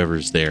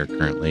whoever's there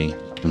currently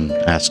and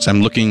asks,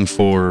 I'm looking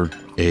for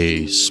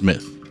a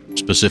smith,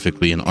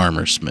 specifically an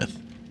armor smith.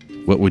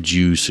 What would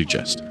you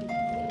suggest?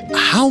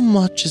 How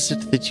much is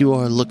it that you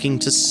are looking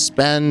to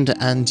spend,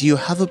 and do you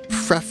have a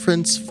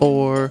preference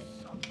for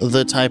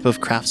the type of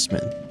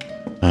craftsman?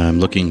 I'm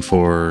looking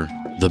for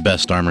the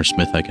best armor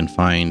smith I can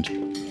find.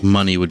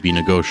 Money would be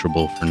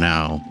negotiable for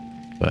now,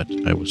 but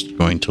I was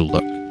going to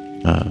look.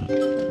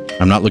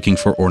 I'm not looking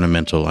for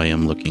ornamental, I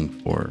am looking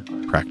for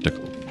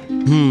practical.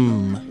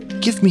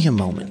 Give me a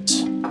moment.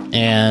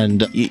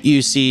 And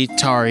you see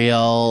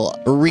Tariel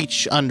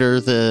reach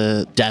under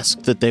the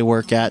desk that they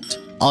work at,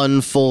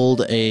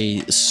 unfold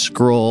a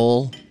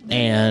scroll,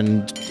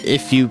 and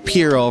if you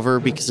peer over,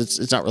 because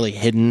it's not really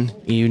hidden,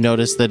 you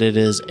notice that it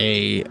is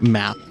a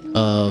map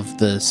of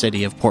the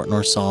city of Port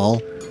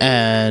Norsal,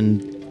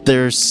 and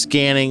they're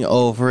scanning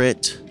over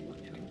it.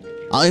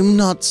 I'm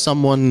not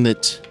someone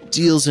that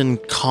deals in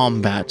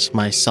combat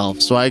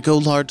myself, so I go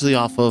largely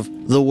off of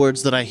the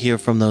words that I hear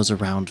from those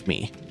around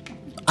me.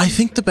 I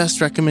think the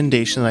best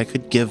recommendation I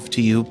could give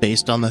to you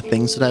based on the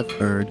things that I've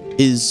heard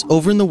is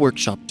over in the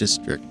workshop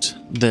district.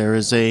 There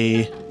is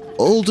a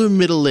older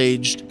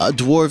middle-aged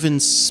dwarven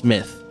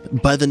smith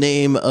by the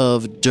name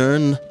of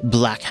Dern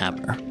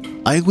Blackhammer.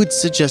 I would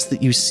suggest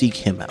that you seek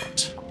him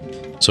out.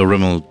 So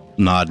Rim will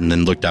nod and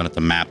then look down at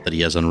the map that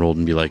he has unrolled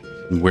and be like,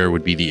 where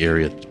would be the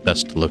area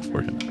best to look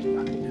for him?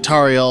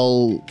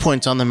 Tariel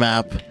points on the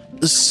map.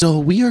 So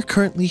we are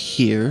currently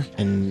here,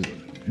 and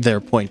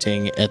they're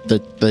pointing at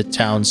the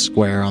town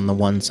square on the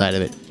one side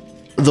of it.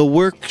 The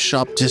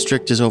workshop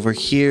district is over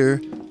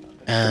here,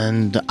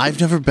 and I've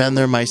never been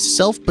there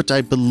myself, but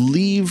I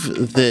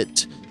believe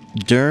that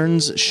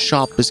Dern's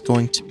shop is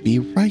going to be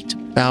right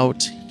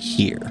about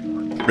here.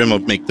 Rim will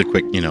make the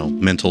quick,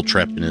 mental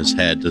trip in his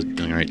head.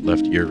 Right,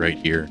 left here, right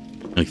here.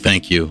 Like,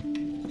 thank you.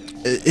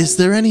 Is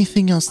there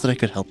anything else that I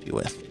could help you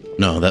with?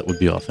 No, that would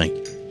be all, thank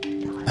you.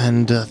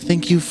 And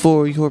thank you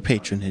for your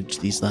patronage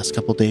these last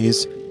couple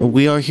days.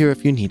 We are here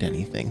if you need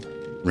anything.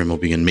 Rem will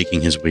begin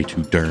making his way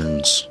to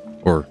Dern's,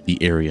 or the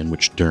area in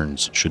which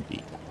Dern's should be.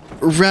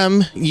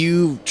 Rem,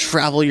 you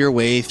travel your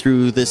way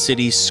through the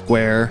city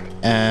square,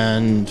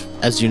 and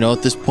as you know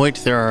at this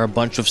point, there are a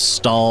bunch of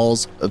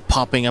stalls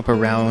popping up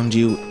around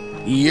you.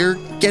 you're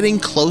getting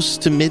close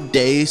to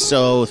midday,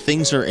 so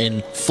things are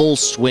in full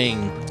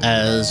swing.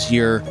 As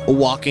you're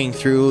walking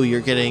through,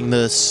 you're getting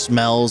the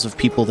smells of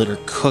people that are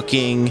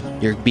cooking.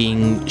 You're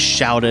being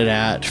shouted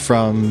at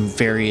from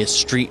various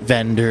street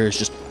vendors.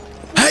 Just,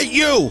 hey,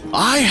 you!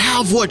 I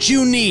have what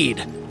you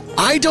need.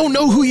 I don't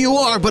know who you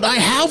are, but I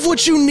have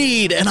what you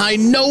need, and I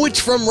know it's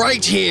from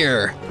right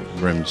here.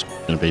 Rim's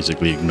gonna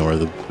basically ignore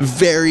them.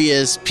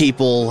 Various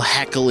people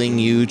heckling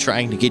you,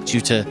 trying to get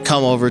you to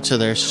come over to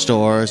their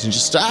stores and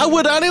just,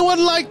 would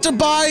anyone like to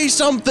buy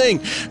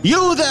something?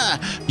 You there,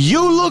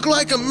 you look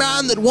like a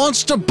man that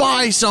wants to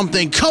buy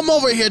something. Come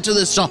over here to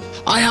this store.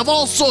 I have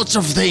all sorts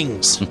of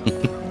things.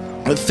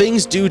 But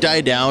things do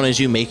die down as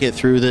you make it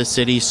through the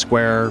city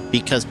square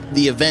because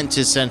the event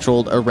is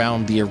centered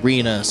around the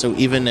arena. So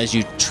even as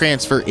you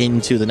transfer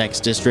into the next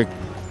district,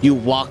 you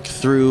walk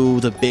through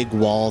the big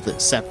wall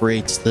that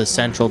separates the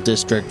central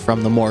district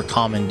from the more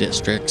common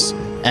districts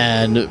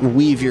and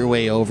weave your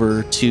way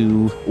over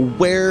to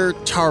where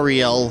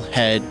Tariel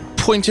had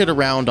pointed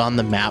around on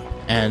the map.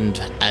 And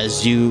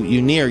as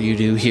you near, you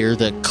do hear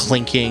the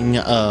clinking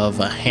of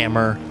a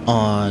hammer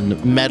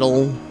on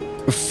metal.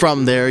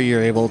 From there,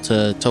 you're able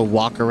to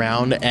walk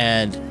around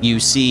and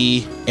you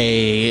see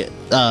a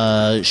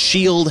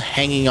shield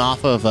hanging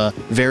off of a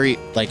very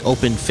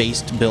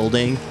open-faced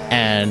building,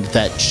 and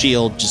that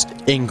shield just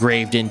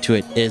engraved into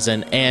it is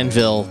an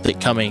anvil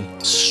that coming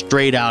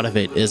straight out of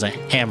it is a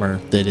hammer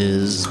that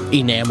is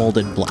enameled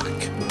in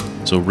black.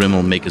 So Rim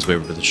will make his way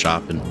over to the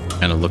shop and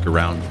kind of look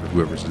around for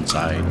whoever's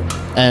inside.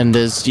 And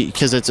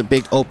because it's a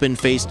big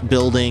open-faced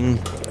building,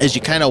 as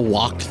you kind of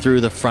walk through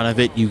the front of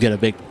it, you get a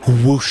big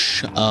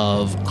whoosh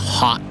of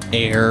hot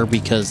air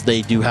because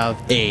they do have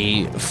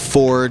a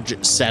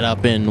forge set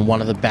up in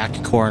one of the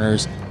back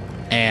corners.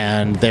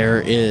 And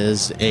there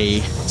is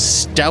a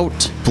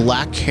stout,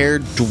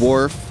 black-haired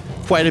dwarf,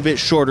 quite a bit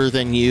shorter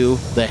than you.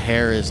 The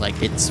hair is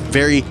it's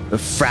very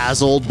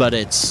frazzled, but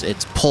it's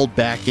pulled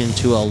back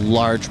into a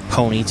large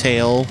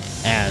ponytail,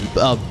 and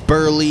a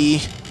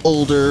burly,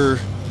 older,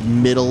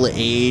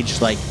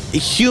 middle-aged,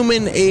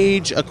 human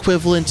age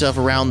equivalent of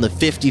around the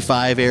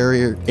 55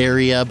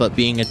 area, but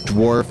being a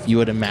dwarf, you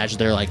would imagine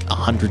they're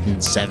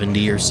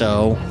 170 or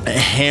so,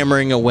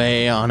 hammering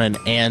away on an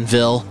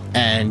anvil.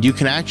 And you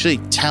can actually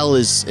tell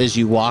as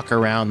you walk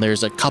around,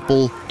 there's a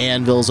couple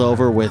anvils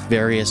over with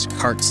various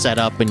carts set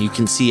up, and you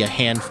can see a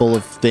handful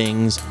of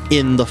things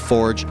in the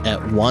forge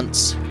at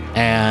once.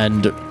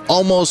 And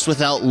almost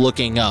without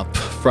looking up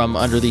from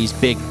under these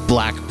big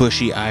black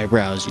bushy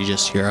eyebrows, you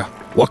just hear,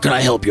 "What can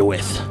I help you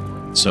with?"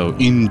 So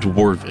in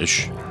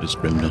Dwarvish, as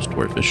Rim knows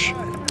Dwarvish,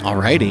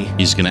 Alrighty.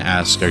 he's gonna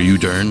ask, "Are you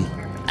Dern?"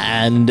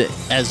 And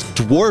as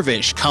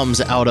Dwarvish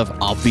comes out of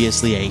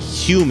obviously a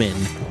human,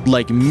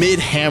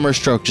 mid-hammer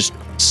stroke just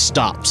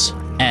stops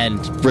and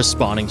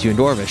responding to you in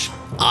Dwarvish.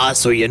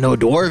 So you know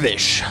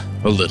Dwarvish.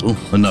 A little,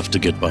 enough to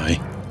get by.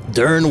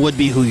 Dern would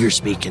be who you're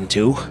speaking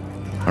to.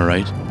 All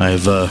right.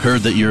 I've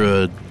heard that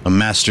you're a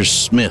master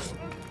smith,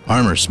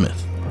 armor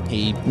smith.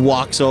 He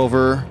walks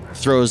over,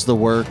 throws the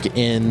work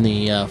in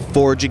the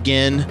forge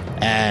again,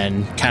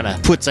 and kind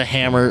of puts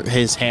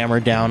his hammer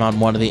down on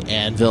one of the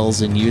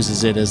anvils and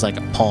uses it as a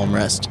palm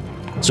rest.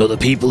 So the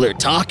people are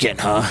talking,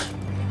 huh?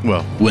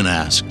 Well, when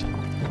asked.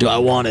 Do I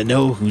want to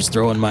know who's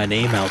throwing my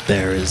name out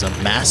there as a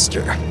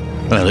master?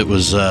 Well, it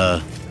was,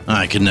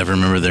 I can never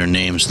remember their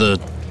names. The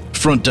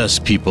front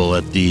desk people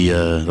at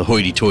the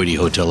hoity-toity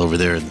hotel over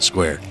there in the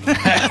square.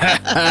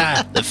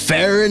 The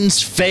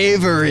Farron's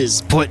Favor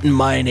is putting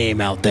my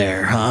name out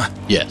there, huh?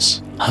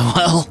 Yes.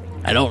 Well,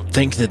 I don't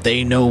think that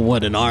they know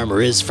what an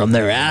armor is from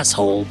their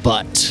asshole,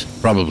 but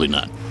Probably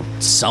not.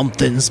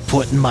 something's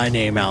putting my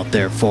name out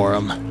there for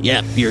them.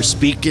 Yep, you're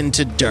speaking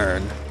to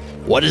Dern.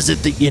 What is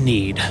it that you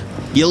need?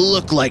 You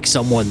look like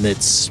someone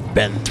that's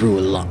been through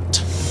a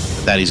lot.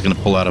 That he's going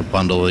to pull out a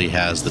bundle that he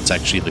has that's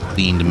actually the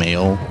cleaned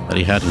mail that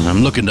he had, and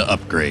I'm looking to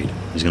upgrade.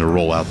 He's going to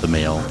roll out the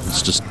mail.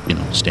 It's just,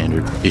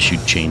 standard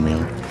issued chain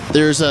mail.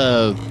 There's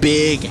a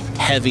big,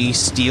 heavy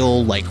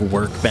steel,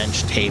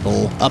 workbench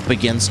table up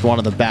against one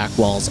of the back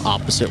walls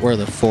opposite where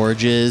the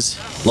forge is.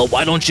 Well,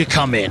 why don't you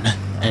come in?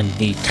 And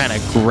he kind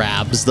of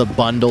grabs the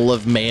bundle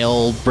of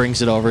mail,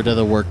 brings it over to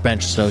the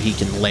workbench so he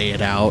can lay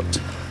it out.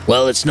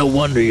 Well, it's no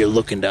wonder you're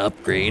looking to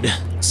upgrade.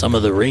 Some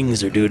of the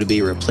rings are due to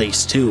be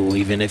replaced too,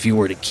 even if you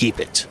were to keep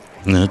it.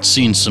 It's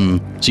seen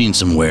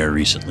some wear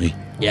recently.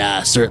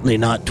 Yeah, certainly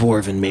not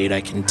dwarven made,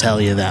 I can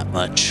tell you that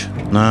much.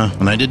 Nah,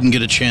 and I didn't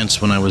get a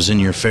chance when I was in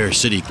your fair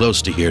city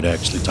close to here to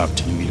actually talk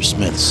to your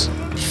smiths.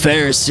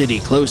 Fair city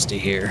close to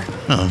here.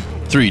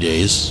 3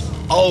 days.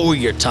 Oh,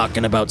 you're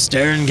talking about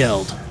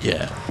Sterngeld.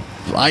 Yeah.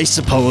 I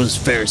suppose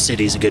Fair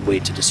City's a good way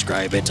to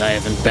describe it. I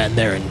haven't been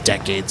there in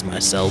decades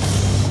myself.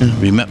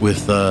 We met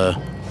with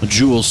a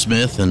jewel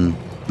smith and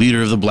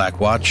leader of the Black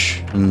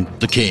Watch and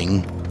the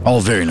king. All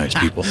very nice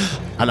people.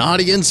 An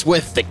audience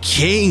with the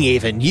king,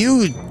 even.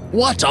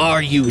 What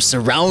are you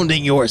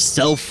surrounding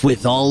yourself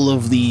with all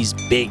of these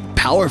big,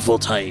 powerful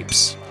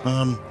types?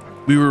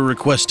 We were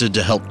requested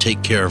to help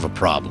take care of a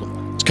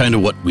problem. It's kind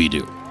of what we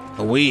do.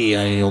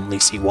 I only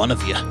see one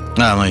of you.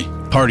 My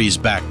party's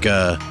back,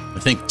 I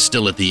think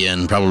still at the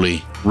inn,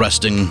 probably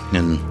resting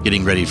and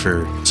getting ready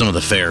for some of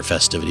the fair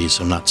festivities.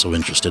 I'm not so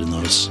interested in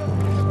those.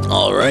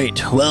 All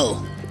right. Well,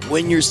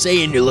 when you're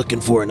saying you're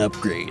looking for an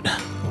upgrade,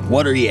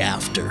 what are you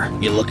after?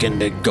 You looking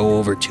to go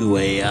over to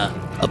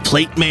a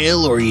plate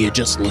mail, or are you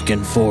just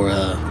looking for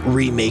a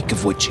remake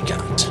of what you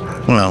got?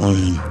 Well, I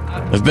mean,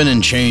 I've been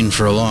in chain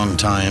for a long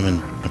time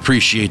and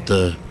appreciate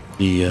the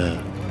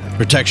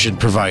protection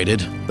provided,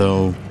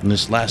 though in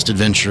this last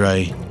adventure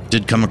I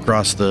did come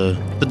across the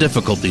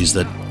difficulties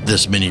that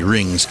this many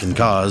rings can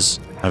cause,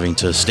 having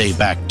to stay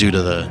back due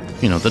to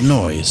the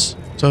noise.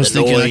 So I was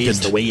thinking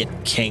the way it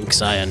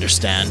kinks, I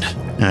understand.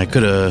 I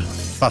could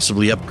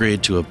possibly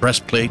upgrade to a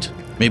breastplate,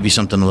 maybe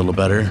something a little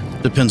better.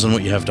 Depends on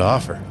what you have to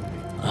offer.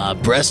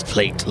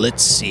 Breastplate,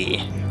 let's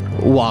see.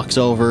 Walks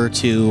over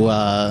to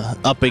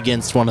up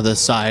against one of the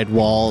side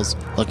walls,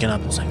 looking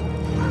up and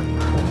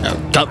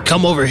like,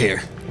 come over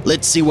here.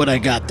 Let's see what I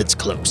got that's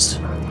close.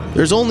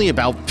 There's only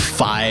about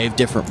 5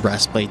 different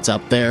breastplates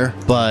up there,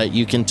 but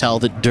you can tell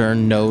that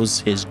Dern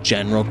knows his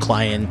general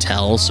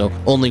clientele, so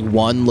only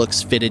one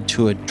looks fitted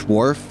to a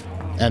dwarf,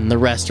 and the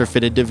rest are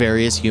fitted to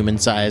various human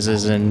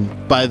sizes,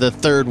 and by the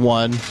third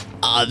one,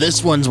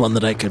 this one's one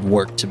that I could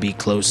work to be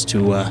close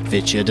to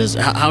fit you.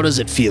 How does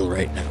it feel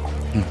right now?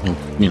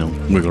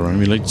 Wiggle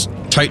around.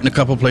 Like, tighten a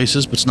couple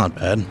places, but it's not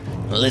bad.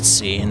 Let's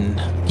see, and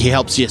he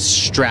helps you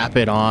strap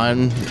it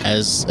on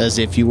as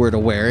if you were to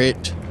wear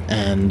it.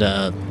 And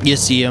you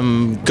see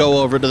him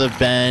go over to the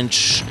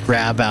bench,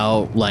 grab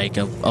out like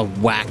a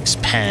wax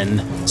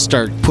pen,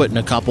 start putting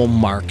a couple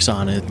marks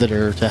on it that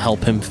are to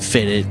help him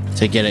fit it,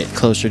 to get it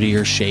closer to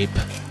your shape.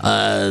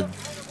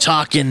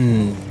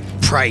 Talking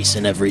price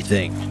and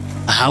everything.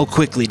 How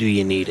quickly do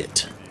you need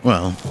it?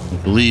 Well, I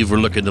believe we're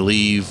looking to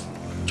leave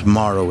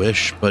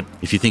tomorrow-ish, but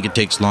if you think it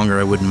takes longer,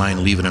 I wouldn't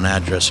mind leaving an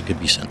address it could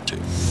be sent to.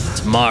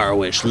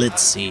 Tomorrow-ish,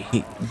 let's see.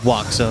 He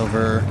walks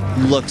over,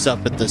 looks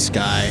up at the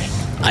sky.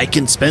 I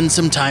can spend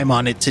some time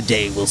on it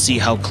today. We'll see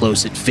how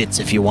close it fits.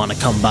 If you want to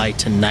come by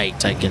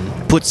tonight, I can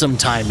put some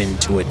time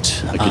into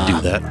it. I could do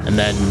that. And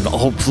then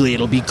hopefully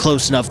it'll be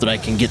close enough that I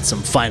can get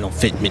some final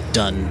fitment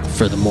done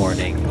for the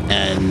morning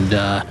and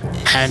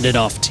hand it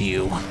off to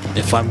you.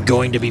 If I'm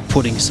going to be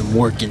putting some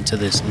work into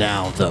this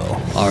now, though,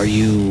 are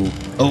you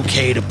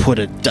okay to put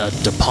a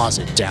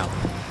deposit down?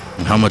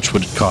 And how much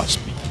would it cost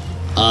me?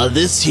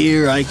 This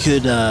here, I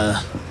could,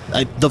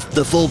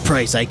 the full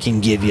price I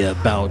can give you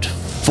about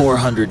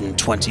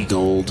 420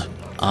 gold.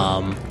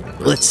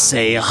 Let's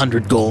say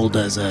 100 gold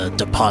as a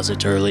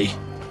deposit early.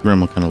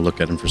 Grim will kind of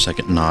look at him for a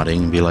second,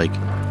 nodding, and be like,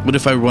 what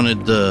if I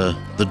wanted the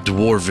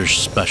dwarvish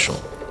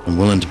special? I'm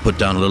willing to put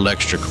down a little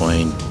extra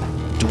coin.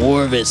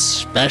 Dwarvish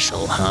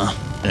special, huh?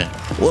 Yeah.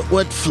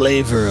 What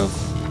flavor of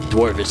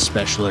dwarvish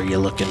special are you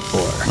looking for?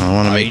 I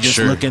want to make Are you just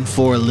sure. looking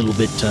for a little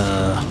bit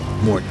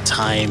more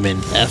time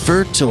and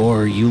effort,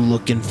 or are you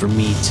looking for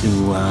me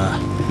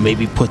to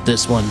maybe put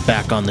this one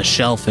back on the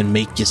shelf and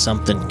make you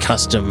something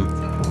custom,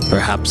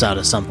 perhaps out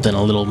of something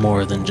a little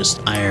more than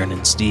just iron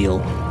and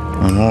steel?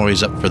 I'm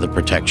always up for the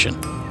protection.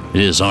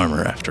 It is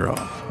armor, after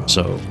all.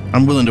 So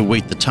I'm willing to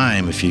wait the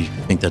time if you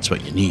think that's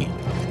what you need.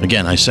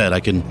 Again, I said I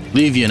can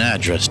leave you an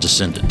address to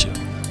send it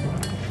to.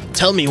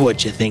 Tell me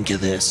what you think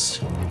of this.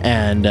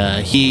 And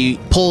he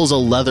pulls a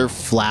leather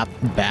flap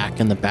back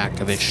in the back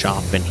of his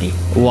shop, and he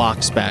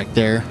walks back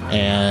there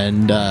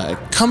and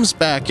comes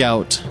back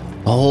out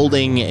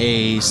holding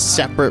a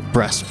separate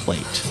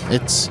breastplate.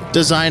 It's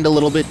designed a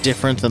little bit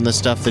different than the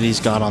stuff that he's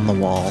got on the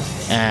wall,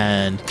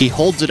 and he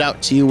holds it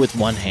out to you with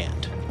one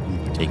hand.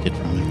 Take it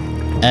from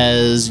me.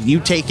 As you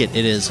take it,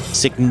 it is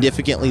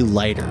significantly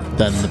lighter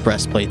than the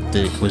breastplate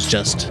that was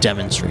just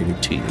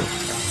demonstrated to you.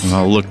 And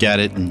I'll look at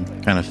it and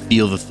kind of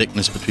feel the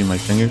thickness between my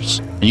fingers.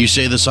 And you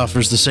say this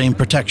offers the same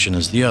protection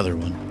as the other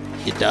one.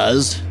 It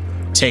does.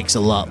 Takes a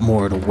lot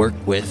more to work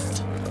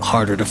with,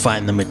 harder to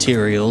find the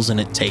materials, and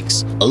it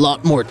takes a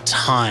lot more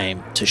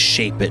time to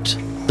shape it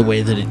the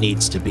way that it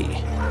needs to be.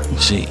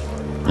 Let's see.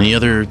 Any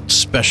other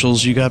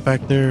specials you got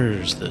back there, or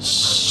is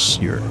this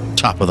your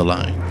top of the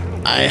line?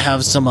 I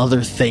have some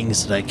other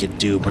things that I could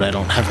do, but I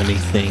don't have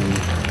anything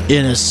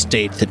in a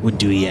state that would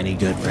do you any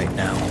good right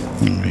now.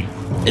 All right.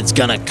 It's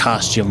gonna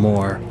cost you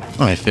more.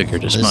 Oh, I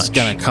figured as much. It's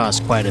gonna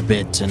cost quite a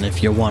bit, and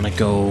if you want to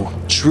go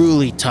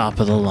truly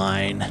top of the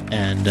line,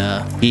 and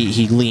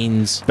he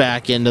leans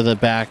back into the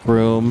back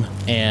room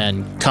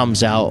and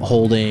comes out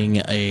holding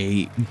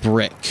a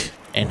brick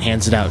and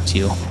hands it out to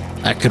you.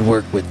 I could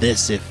work with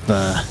this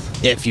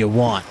if you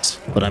want,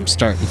 but I'm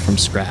starting from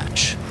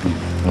scratch.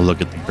 I'll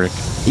look at the brick.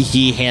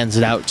 He hands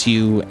it out to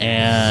you,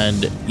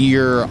 and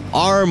your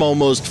arm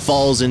almost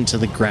falls into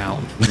the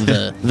ground.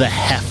 The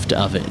heft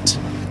of it.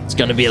 It's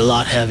gonna be a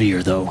lot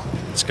heavier, though.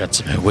 It's got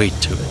some weight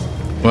to it.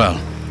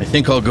 Well, I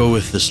think I'll go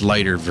with this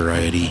lighter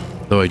variety,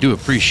 though I do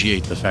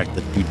appreciate the fact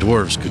that you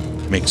dwarves could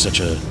make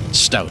such a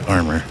stout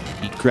armor.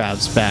 He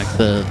grabs back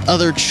the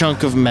other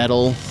chunk of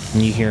metal,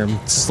 and you hear him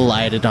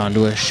slide it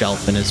onto a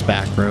shelf in his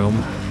back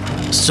room.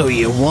 So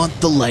you want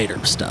the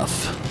lighter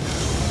stuff?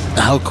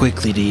 How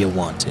quickly do you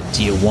want it?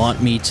 Do you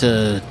want me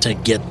to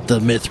get the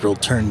mithril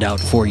turned out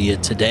for you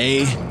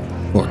today?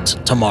 Or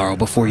tomorrow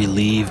before you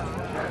leave?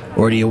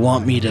 Or do you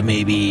want me to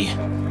maybe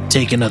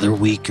take another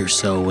week or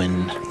so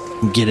and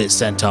get it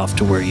sent off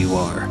to where you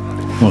are?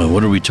 Well,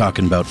 what are we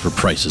talking about for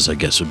prices, I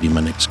guess would be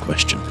my next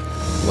question.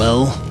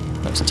 Well,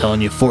 I was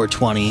telling you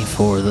 $420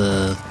 for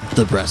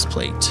the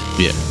breastplate.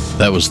 Yeah,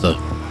 that was the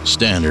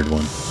standard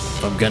one.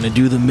 If I'm gonna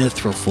do the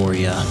mithril for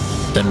you,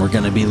 then we're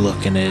gonna be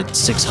looking at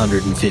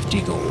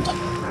 650 gold.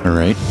 All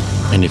right.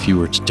 And if you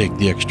were to take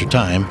the extra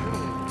time,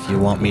 If you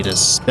want me to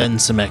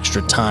spend some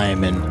extra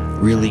time and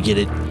really get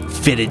it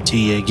fitted to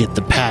you, get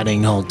the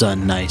padding all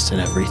done nice and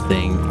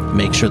everything,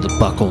 make sure the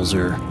buckles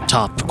are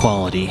top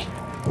quality,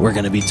 we're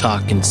gonna be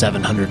talking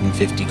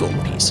 750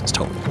 gold pieces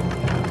total.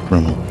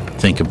 Rim will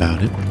think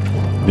about it.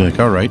 Be like,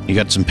 all right, you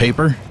got some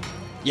paper?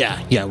 Yeah,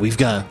 we've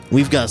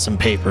got some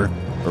paper.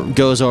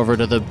 Goes over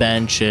to the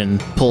bench and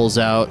pulls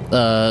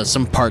out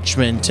some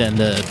parchment and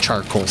a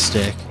charcoal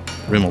stick.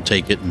 Rim will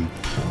take it and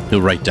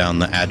he'll write down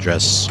the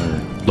address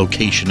or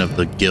location of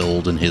the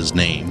guild and his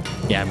name.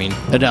 Yeah, I mean,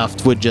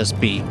 enough would just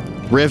be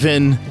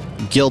Riven,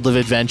 Guild of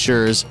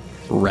Adventurers,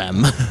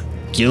 Rem.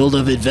 Guild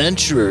of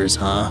Adventurers,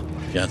 huh?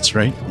 Yeah, that's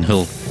right. And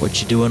he'll,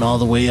 What you doing all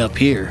the way up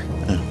here?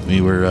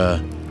 we were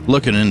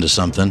looking into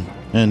something,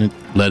 and it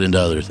led into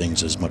other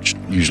things, as much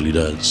usually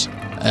does.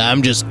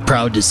 I'm just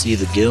proud to see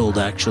the guild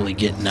actually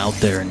getting out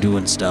there and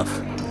doing stuff.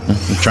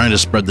 I'm trying to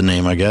spread the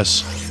name, I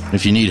guess.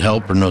 If you need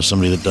help or know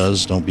somebody that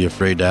does, don't be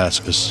afraid to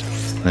ask us.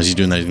 And as he's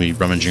doing that, he's going to be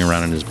rummaging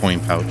around in his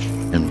coin pouch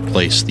and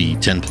place the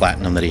 10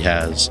 platinum that he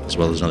has, as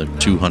well as another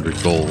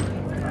 200 gold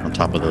on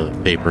top of the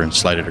paper and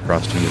slide it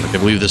across to me. Like, I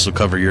believe this will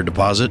cover your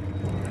deposit.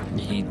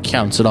 He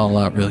counts it all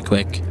out really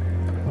quick.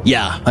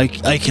 Yeah, I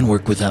can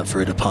work with that for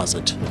a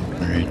deposit.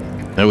 All right.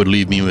 That would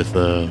leave me with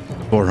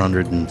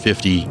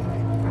 450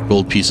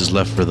 gold pieces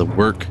left for the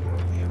work.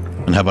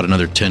 And how about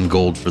another 10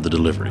 gold for the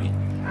delivery?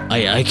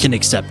 I can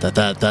accept that.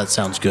 That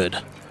sounds good.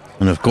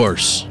 And of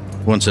course,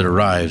 once it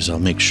arrives, I'll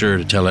make sure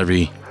to tell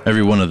every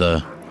one of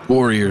the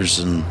warriors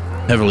and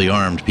heavily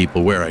armed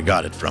people where I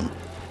got it from.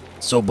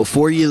 So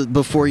before you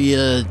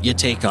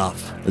take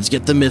off, let's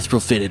get the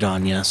mithril fitted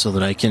on you so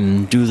that I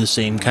can do the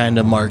same kind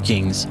of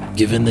markings.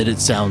 Given that it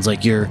sounds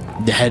like you're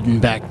heading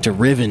back to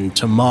Riven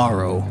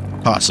tomorrow,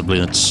 Possibly.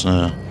 That's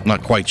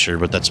not quite sure,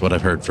 but that's what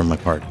I've heard from my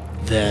party.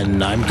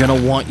 then I'm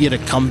gonna want you to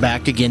come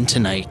back again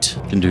tonight.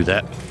 Can do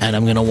that. And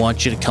I'm gonna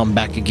want you to come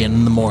back again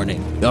in the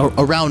morning.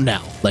 Around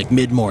now, like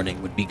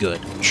mid-morning would be good.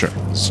 Sure.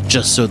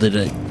 Just so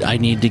that I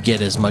need to get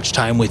as much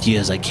time with you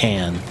as I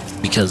can.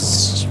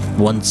 Because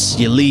once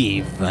you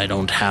leave, I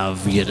don't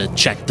have you to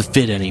check the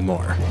fit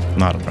anymore.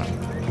 Not a problem.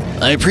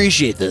 I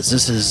appreciate this.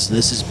 This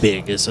is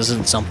big. This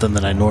isn't something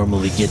that I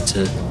normally get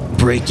to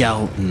break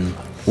out and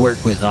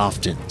work with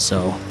often.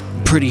 So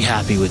pretty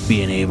happy with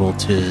being able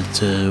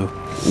to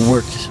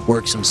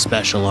work some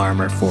special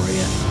armor for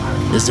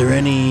you. Is there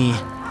any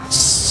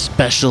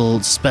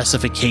special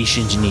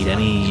specifications you need?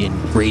 Any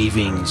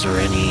engravings or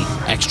any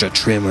extra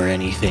trim or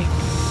anything?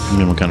 And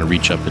then we'll kind of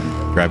reach up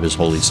and grab his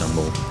holy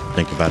symbol,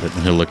 think about it,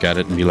 and he'll look at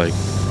it and be like,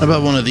 how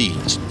about one of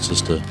these? It's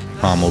just a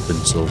palm open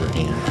silver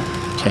hand.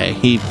 Okay,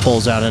 he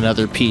pulls out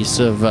another piece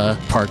of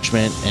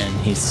parchment and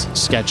he's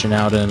sketching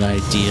out an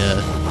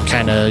idea,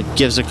 kind of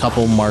gives a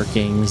couple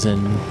markings,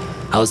 and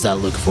how's that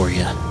look for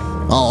you?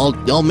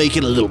 I'll make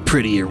it a little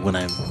prettier when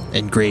I'm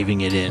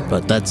engraving it in,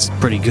 but that's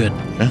pretty good.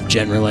 Yeah.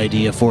 General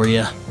idea for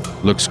you.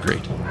 Looks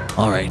great.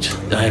 All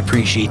right, I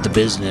appreciate the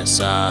business.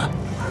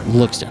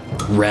 Looks down,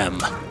 Rem,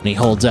 and he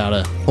holds out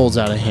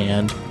a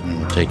hand,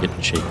 And we'll take it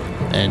and shake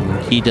it.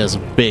 and he does a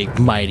big,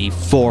 mighty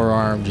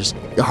forearm, just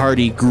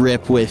hearty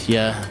grip with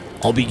you.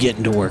 I'll be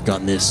getting to work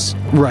on this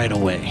right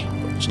away.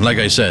 So like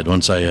I said,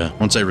 once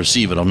I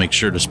receive it, I'll make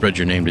sure to spread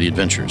your name to the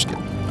Adventurers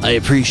Guild. I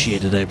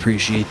appreciate it. I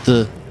appreciate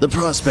the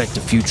prospect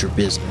of future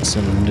business,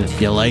 and if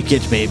you like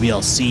it, maybe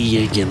I'll see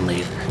you again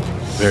later.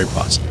 Very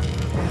possible.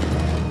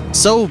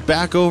 So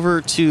back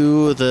over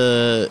to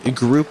the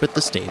group at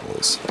the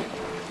stables.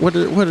 What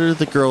are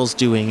the girls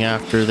doing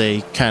after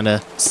they kind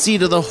of see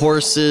to the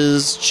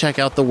horses, check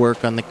out the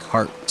work on the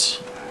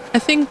cart? I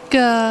think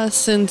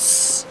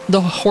since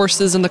the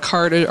horses and the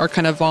cart are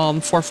kind of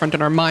forefront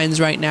in our minds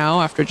right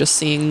now after just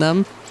seeing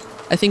them,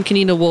 I think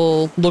Kanina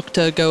will look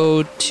to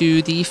go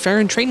to the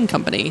Farron Trading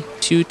Company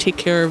to take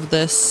care of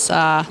this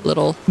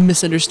little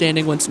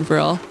misunderstanding once and for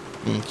all.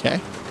 Okay.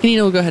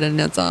 Kanina will go ahead and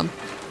announce,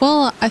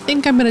 well, I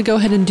think I'm going to go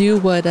ahead and do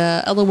what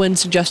Elowin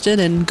suggested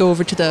and go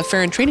over to the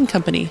Farron Trading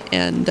Company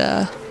and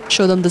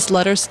show them this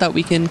letter so that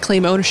we can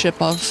claim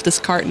ownership of this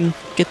cart and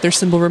get their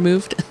symbol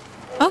removed.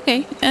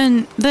 Okay,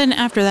 and then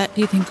after that,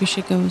 do you think we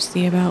should go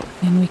see about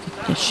when we could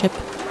get a ship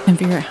and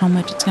figure out how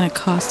much it's going to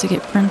cost to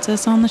get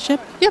Princess on the ship?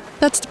 Yep,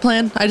 that's the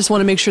plan. I just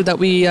want to make sure that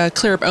we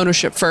clear up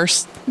ownership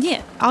first.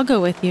 Yeah, I'll go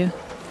with you.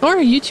 Or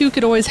you two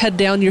could always head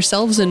down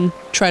yourselves and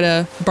try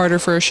to barter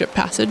for a ship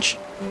passage.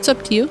 It's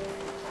up to you.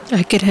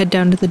 I could head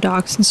down to the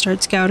docks and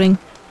start scouting.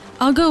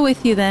 I'll go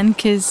with you then,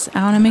 because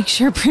I want to make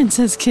sure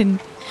Princess can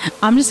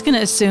I'm just going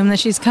to assume that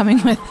she's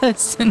coming with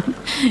us and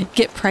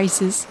get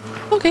prices.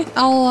 Okay,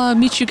 I'll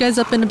meet you guys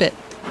up in a bit.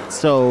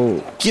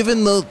 So,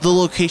 given the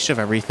location of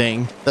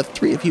everything, the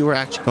three of you are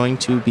actually going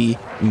to be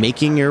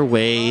making your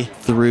way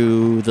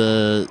through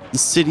the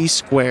city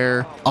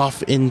square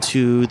off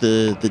into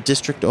the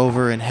district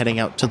over and heading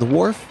out to the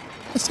wharf,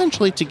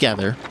 essentially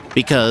together,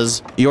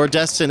 because your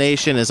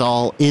destination is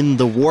all in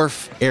the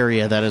wharf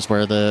area. That is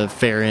where the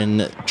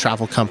Farron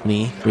Travel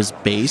Company was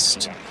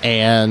based,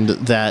 and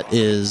that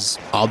is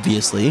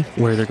obviously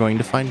where they're going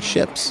to find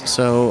ships.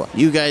 So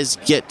you guys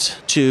get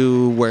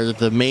to where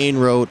the main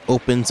road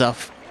opens up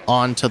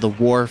onto the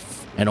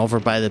wharf and over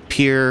by the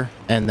pier,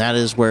 and that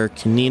is where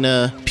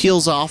Kanina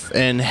peels off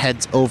and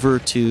heads over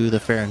to the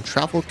Farron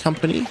Travel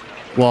Company,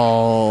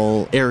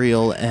 while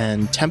Ariel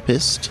and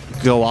Tempest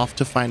go off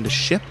to find a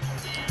ship.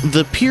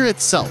 The pier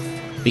itself,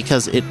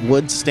 because it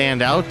would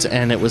stand out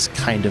and it was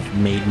kind of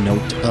made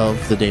note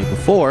of the day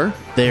before,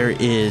 there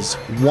is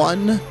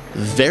one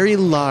very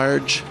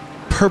large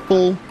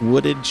purple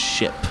wooded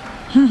ship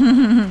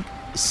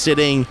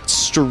sitting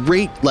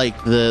straight,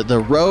 like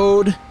the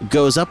road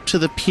goes up to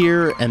the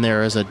pier, and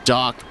there is a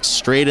dock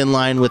straight in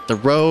line with the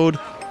road,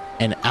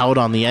 and out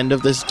on the end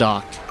of this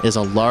dock is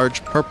a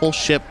large purple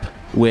ship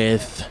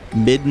with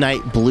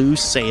midnight blue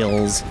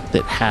sails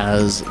that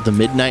has the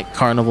Midnight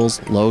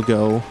Carnival's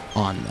logo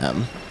on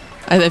them.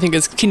 I think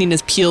as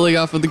Kanina's peeling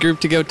off of the group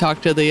to go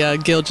talk to the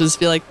guild,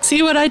 just be like,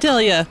 see what I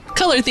tell ya,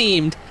 color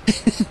themed.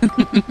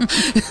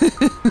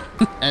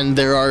 And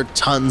there are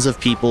tons of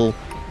people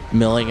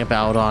milling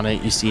about on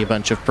it. You see a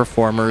bunch of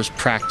performers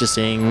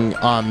practicing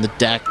on the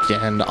deck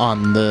and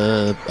on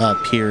the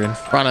pier in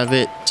front of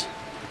it.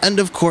 And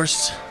of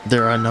course,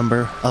 there are a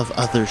number of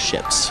other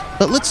ships.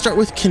 But let's start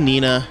with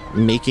Kanina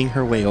making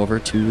her way over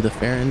to the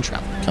Farron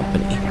Travel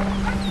Company.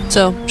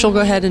 So she'll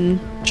go ahead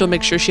and she'll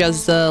make sure she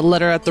has the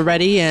letter at the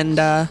ready and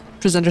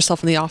present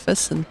herself in the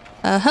office. And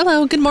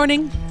hello, good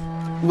morning.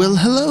 Well,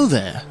 hello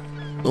there.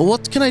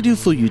 What can I do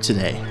for you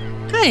today?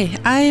 Hi,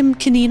 I'm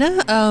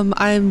Kanina.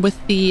 I'm with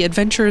the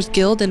Adventurers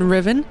Guild in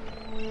Riven.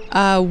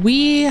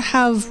 We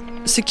have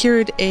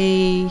secured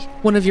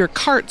one of your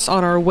carts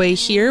on our way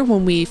here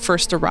when we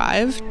first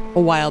arrived a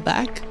while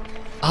back.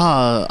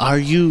 Are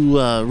you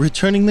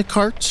returning the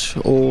cart,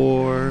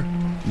 or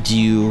do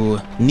you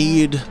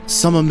need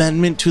some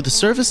amendment to the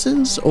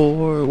services,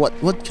 or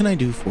what can I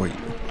do for you?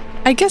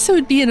 I guess it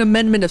would be an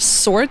amendment of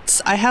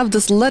sorts. I have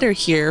this letter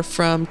here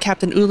from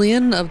Captain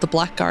Ulian of the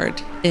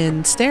Blackguard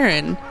in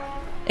Starin,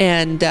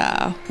 and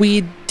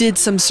we did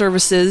some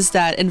services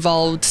that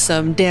involved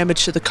some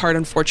damage to the cart,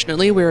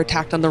 unfortunately. We were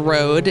attacked on the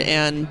road,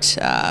 and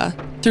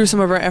through some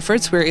of our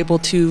efforts, we were able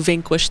to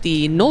vanquish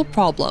the null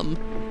problem.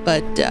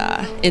 But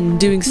in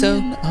doing so...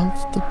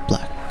 Of the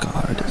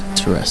Blackguard.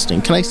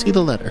 Interesting. Can I see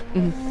the letter?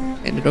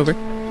 Mm-hmm. Hand it over.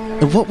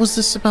 And what was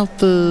this about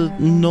the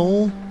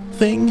null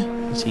thing?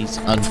 He's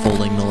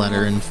unfolding the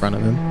letter in front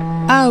of him.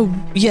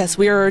 Yes,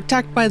 we were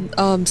attacked by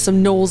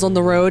some gnolls on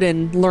the road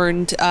and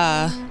learned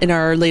in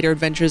our later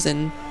adventures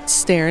in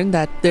Starin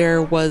that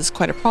there was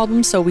quite a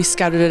problem, so we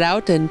scouted it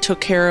out and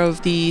took care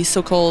of the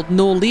so-called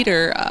gnoll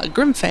leader,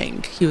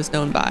 Grimfang, he was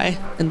known by,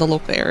 in the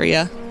local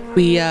area.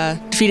 We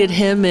defeated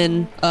him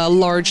and a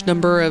large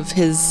number of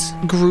his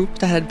group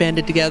that had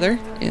banded together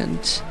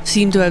and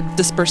seemed to have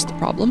dispersed the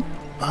problem.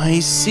 I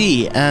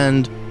see.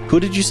 And who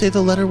did you say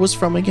the letter was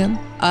from again?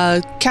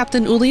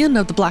 Captain Ulian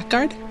of the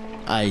Blackguard.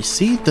 I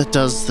see. That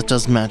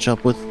does match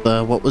up with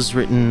what was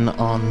written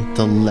on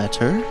the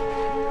letter.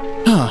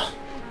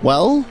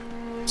 Well,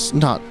 it's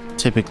not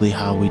typically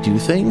how we do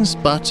things,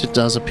 but it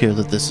does appear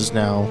that this is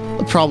now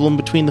a problem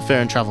between the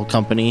Farron Travel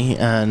Company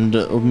and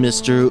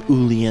Mr.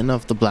 Ulian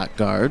of the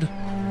Blackguard.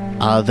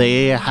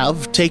 They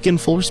have taken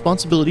full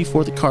responsibility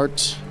for the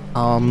cart.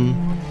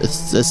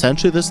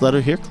 Essentially, this letter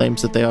here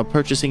claims that they are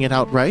purchasing it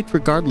outright,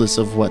 regardless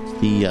of what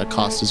the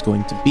cost is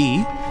going to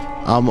be.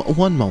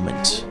 One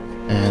moment.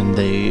 And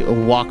they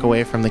walk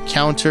away from the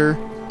counter,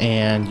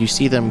 and you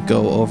see them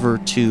go over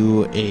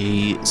to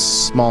a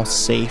small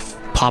safe,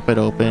 pop it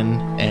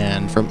open,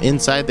 and from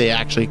inside they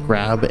actually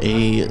grab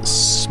a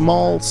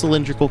small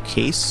cylindrical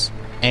case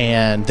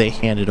and they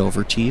hand it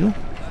over to you.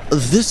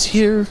 This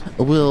here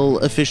will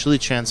officially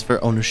transfer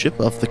ownership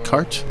of the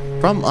cart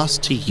from us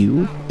to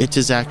you. It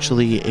is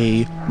actually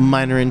a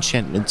minor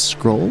enchantment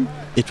scroll.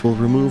 It will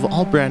remove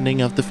all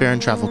branding of the Farron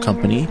Travel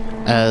Company,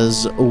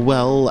 as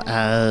well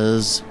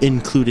as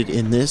included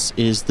in this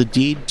is the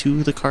deed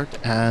to the cart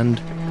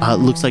and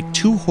looks like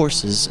 2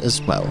 horses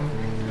as well.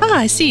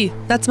 I see.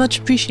 That's much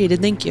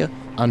appreciated. Thank you.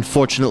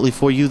 Unfortunately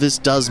for you, this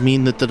does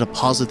mean that the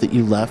deposit that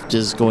you left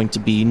is going to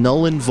be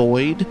null and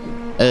void,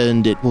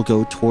 and it will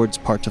go towards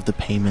part of the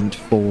payment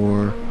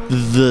for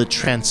the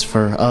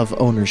transfer of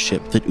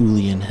ownership that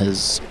Ulian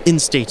has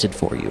instated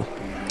for you.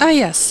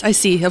 Yes, I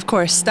see. Of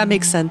course. That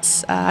makes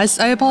sense. I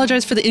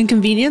apologize for the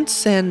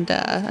inconvenience, and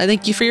I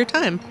thank you for your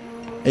time.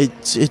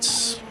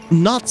 It's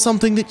not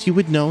something that you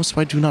would know,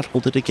 so I do not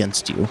hold it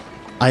against you.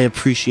 I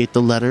appreciate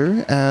the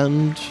letter,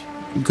 and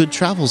good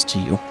travels to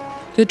you.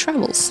 Good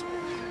travels.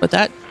 With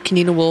that,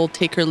 Kanina will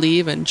take her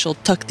leave and she'll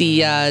tuck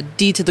the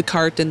deed to the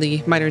cart and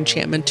the minor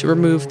enchantment to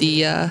remove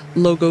the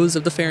logos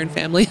of the Farron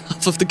family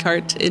off of the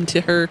cart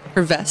into her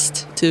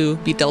vest to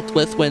be dealt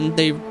with when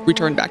they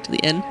return back to the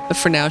inn. But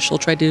for now, she'll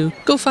try to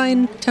go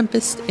find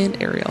Tempest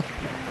and Ariel.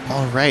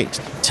 All right,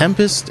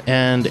 Tempest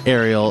and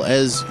Ariel,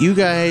 as you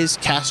guys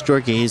cast your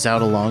gaze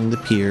out along the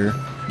pier,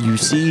 you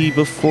see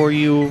before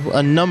you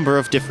a number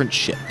of different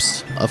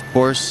ships. Of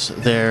course,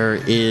 there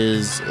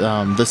is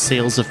the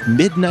Sails of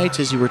Midnight,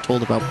 as you were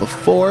told about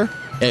before.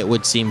 It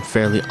would seem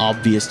fairly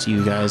obvious to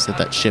you guys that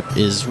that ship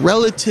is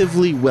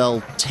relatively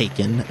well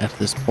taken at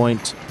this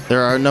point.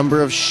 There are a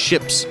number of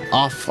ships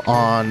off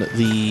on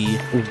the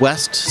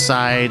west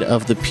side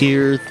of the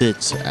pier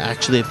that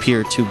actually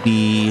appear to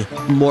be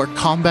more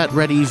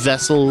combat-ready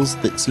vessels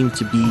that seem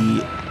to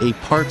be a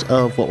part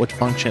of what would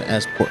function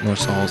as Port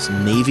Norsal's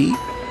navy.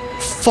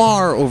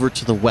 Far over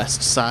to the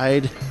west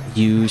side,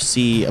 you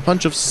see a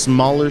bunch of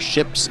smaller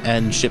ships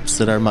and ships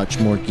that are much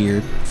more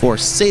geared for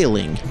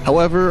sailing.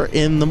 However,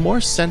 in the more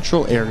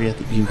central area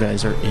that you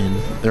guys are in,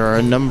 there are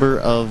a number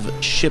of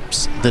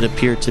ships that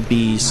appear to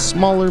be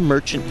smaller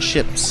merchant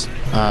ships.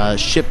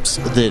 Ships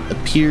that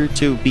appear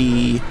to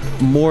be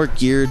more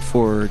geared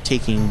for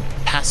taking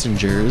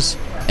passengers.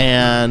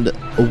 And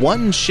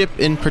one ship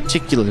in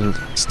particular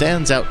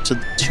stands out to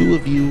the two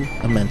of you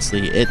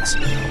immensely. It's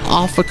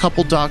off a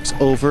couple docks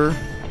over,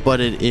 but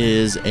it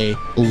is a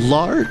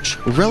large,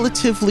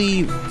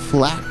 relatively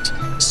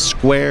flat,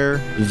 square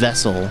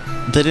vessel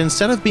that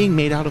instead of being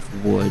made out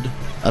of wood,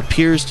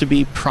 appears to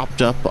be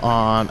propped up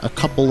on a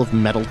couple of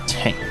metal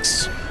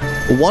tanks.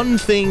 One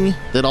thing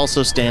that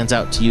also stands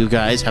out to you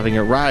guys, having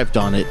arrived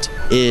on it,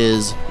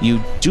 is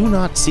you do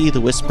not see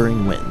the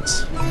Whispering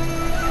Winds.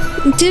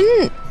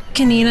 Didn't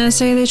Kanina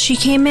say that she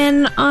came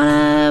in on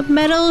a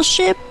metal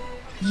ship?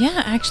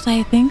 Yeah, actually,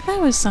 I think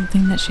that was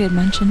something that she had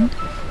mentioned.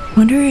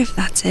 Wonder if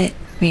that's it.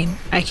 I mean,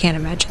 I can't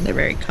imagine they're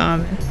very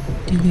common.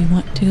 Do we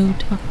want to go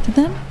talk to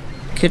them?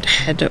 Could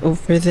head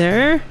over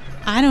there.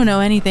 I don't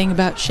know anything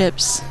about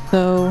ships,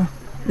 so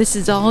this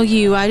is all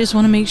you. I just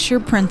want to make sure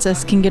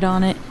Princess can get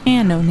on it,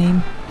 and No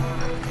Name.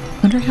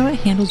 Wonder how it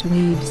handles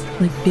waves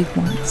like big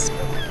ones.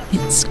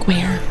 It's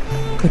square.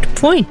 Good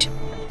point.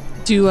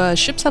 Do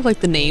ships have like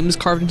the names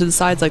carved into the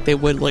sides like they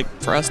would like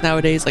for us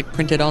nowadays, like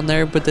printed on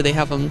there? But do they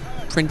have them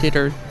printed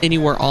or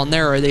anywhere on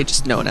there, or are they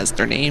just known as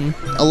their name?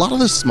 A lot of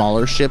the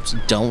smaller ships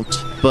don't,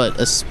 but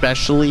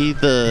especially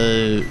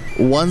the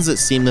ones that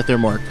seem that they're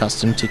more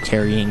accustomed to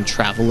carrying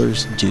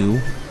travelers do.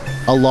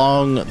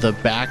 Along the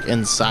back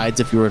and sides,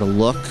 if you were to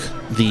look,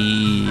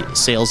 the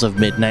Sails of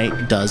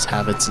Midnight does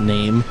have its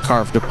name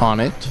carved upon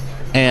it.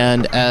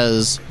 And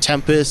as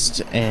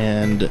Tempest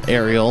and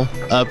Ariel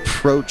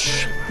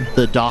approach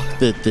the dock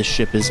that the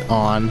ship is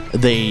on,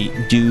 they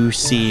do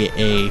see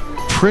a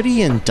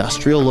pretty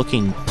industrial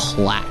looking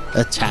plaque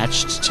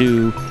attached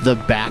to the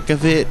back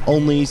of it.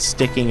 Only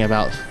sticking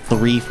about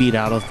 3 feet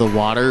out of the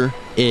water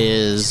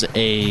is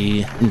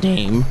a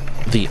name,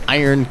 the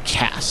Iron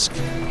Cask.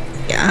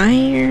 The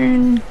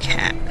Iron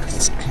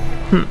Cask.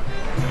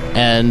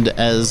 And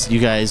as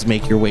you guys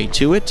make your way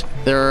to it,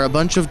 there are a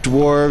bunch of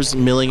dwarves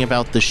milling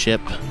about the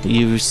ship.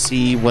 You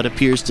see what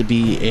appears to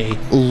be a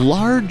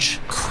large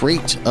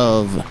crate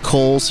of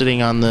coal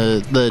sitting on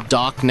the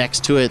dock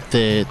next to it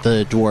that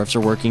the dwarves are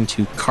working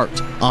to cart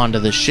onto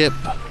the ship.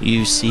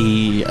 You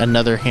see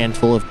another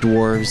handful of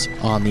dwarves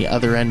on the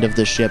other end of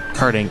the ship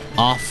carting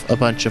off a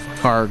bunch of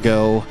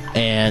cargo,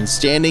 and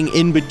standing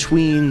in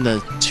between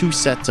the two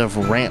sets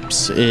of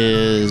ramps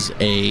is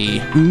a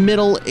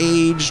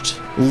middle-aged,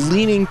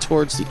 leaning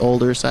towards the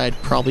older side,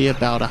 probably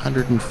about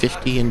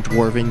 150 in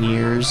dwarven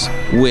years,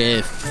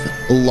 with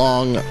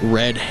long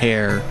red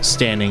hair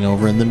standing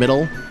over in the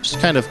middle, just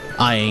kind of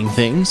eyeing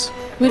things.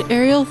 Would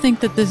Ariel think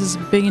that this is a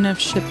big enough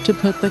ship to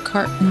put the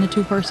cart and the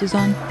 2 horses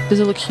on?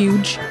 Does it look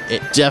huge?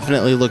 It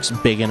definitely looks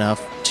big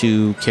enough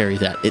to carry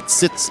that. It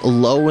sits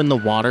low in the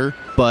water,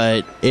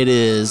 but it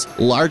is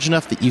large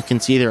enough that you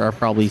can see there are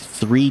probably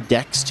 3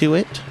 decks to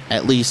it,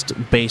 at least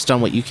based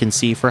on what you can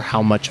see for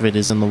how much of it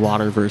is in the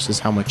water versus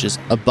how much is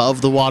above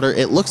the water.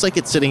 It looks like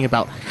it's sitting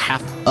about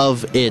half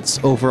of its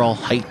overall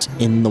height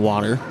in the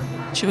water.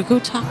 Should we go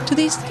talk to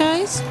these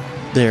guys?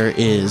 There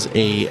is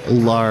a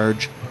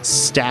large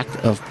stack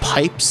of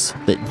pipes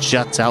that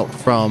juts out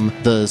from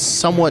the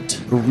somewhat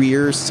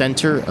rear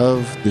center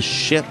of the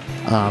ship.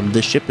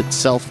 The ship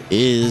itself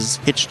is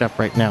hitched up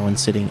right now and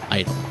sitting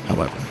idle,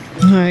 however.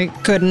 It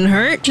couldn't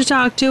hurt to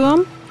talk to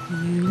him.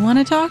 You want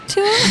to talk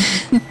to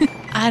him?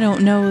 I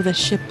don't know the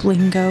ship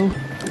lingo.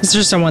 Is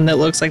there someone that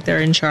looks like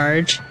they're in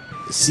charge?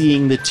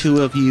 Seeing the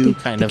two of you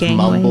kind of gangways.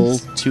 mumble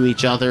to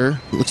each other,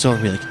 looks over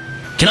and be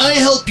like, "Can I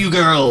help you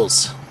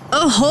girls?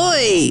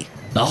 Ahoy!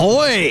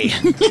 Ahoy!"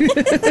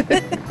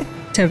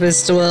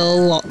 Tempest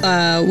will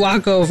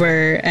walk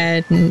over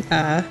and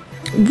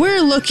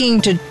We're looking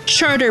to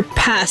charter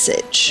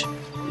passage.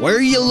 Where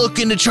are you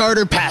looking to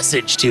charter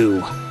passage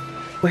to?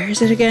 where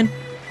is it again?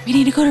 We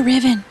need to go to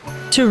Riven.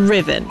 To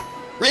Riven.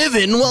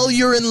 Riven? Well,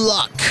 you're in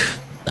luck.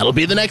 That'll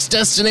be the next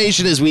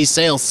destination as we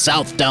sail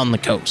south down the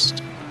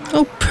coast.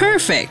 Oh,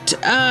 perfect.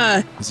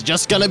 It's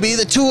just gonna be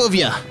the two of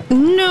you.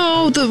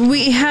 No,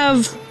 we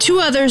have 2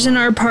 others in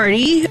our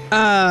party,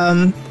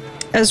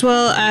 as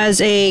well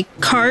as a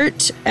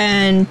cart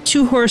and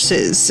 2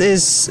 horses.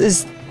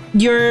 Is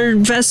your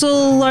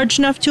vessel large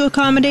enough to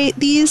accommodate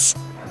these?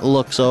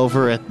 Looks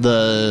over at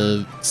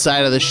the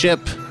side of the ship.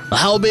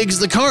 How big's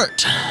the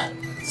cart?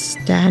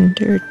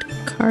 Standard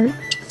cart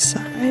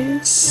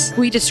size.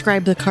 We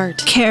describe the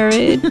cart.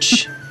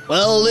 Carriage.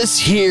 Well, this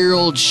here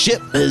old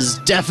ship is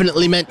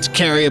definitely meant to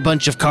carry a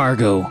bunch of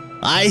cargo.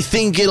 I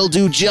think it'll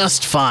do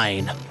just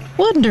fine.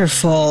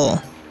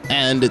 Wonderful.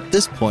 And at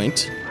this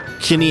point,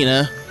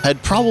 Kanina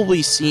had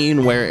probably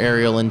seen where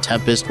Ariel and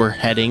Tempest were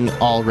heading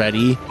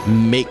already,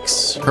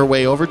 makes her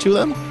way over to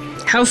them.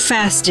 How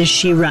fast is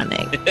she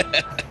running?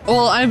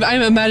 Well, I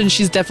imagine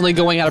she's definitely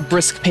going at a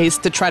brisk pace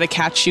to try to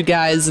catch you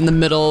guys in the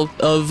middle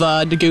of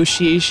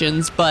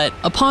negotiations, but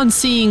upon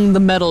seeing the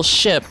metal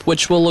ship,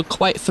 which will look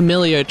quite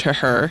familiar to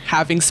her,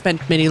 having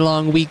spent many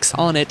long weeks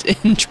on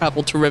it in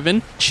travel to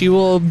Riven, she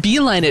will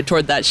beeline it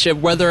toward that ship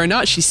whether or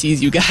not she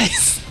sees you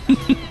guys.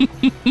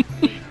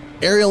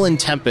 Ariel and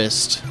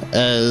Tempest,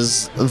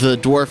 as the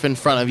dwarf in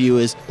front of you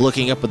is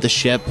looking up at the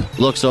ship,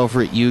 looks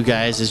over at you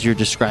guys as you're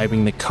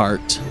describing the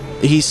cart.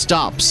 He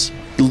stops,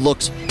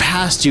 looks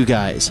past you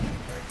guys.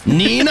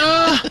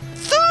 Nina!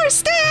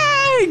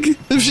 Thorstag!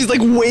 She's like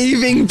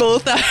waving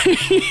both at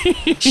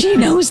She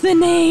knows the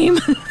name.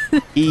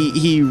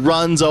 He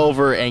runs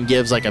over and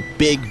gives like a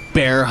big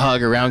bear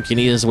hug around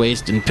Kanina's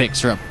waist and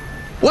picks her up.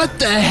 What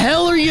the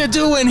hell are you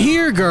doing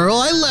here, girl?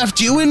 I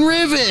left you in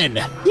Riven.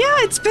 Yeah,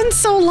 it's been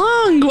so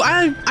long.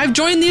 I've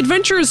joined the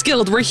Adventurers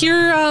Guild. We're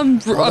here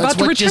That's about to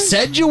what return. you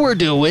said you were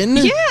doing.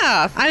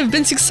 Yeah, I've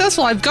been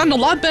successful. I've gotten a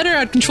lot better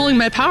at controlling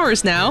my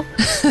powers now.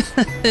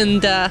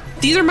 And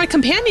these are my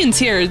companions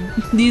here,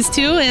 these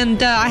 2.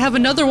 And I have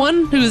another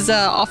one who's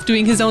off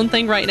doing his own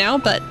thing right now,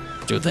 but...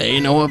 Do they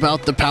know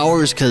about the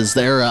powers? Because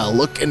they're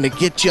looking to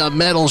get you a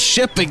metal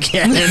ship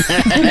again.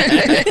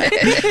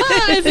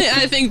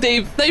 I think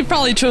they've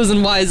probably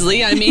chosen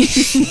wisely. I mean...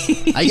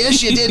 I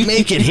guess you did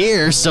make it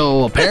here,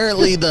 so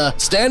apparently the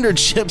standard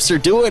ships are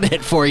doing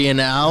it for you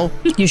now.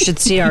 You should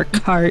see our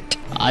cart.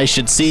 I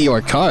should see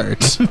your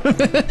cart.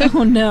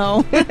 Oh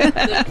no.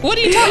 What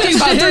are you talking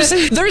about?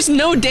 There's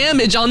no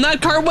damage on that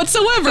cart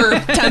whatsoever,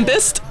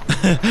 Tempest.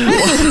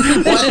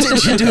 What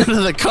did you do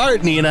to the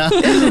cart, Nina?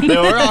 They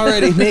were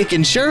already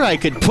making sure I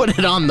could put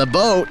it on the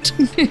boat.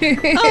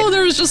 Oh,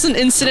 there was just an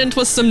incident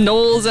with some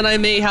gnolls, and I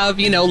may have,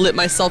 lit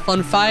myself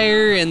on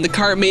fire, and the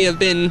cart may have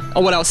been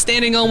what I was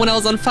standing on when I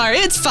was on fire.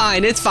 It's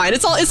fine. It's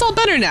all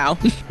better now.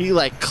 He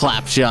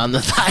claps you on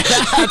the thigh.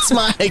 That's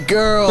my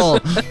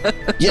girl.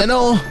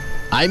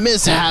 I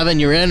miss having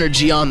your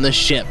energy on the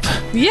ship.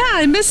 Yeah,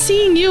 I miss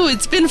seeing you.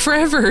 It's been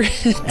forever.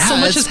 So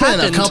much has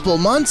happened. It's been a couple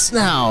months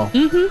now.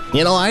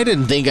 Mm-hmm. I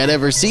didn't think I'd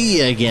ever see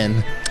you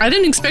again. I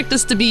didn't expect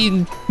us to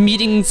be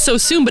meeting so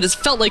soon, but it's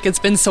felt like it's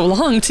been so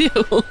long,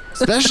 too.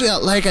 Especially,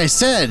 like I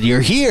said,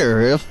 you're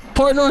here.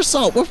 Port North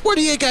Salt, what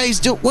do you guys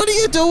do? What are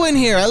you doing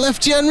here? I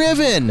left you on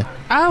Riven.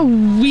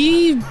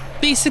 We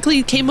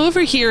basically came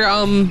over here.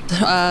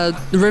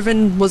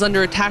 Riven was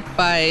under attack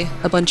by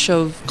a bunch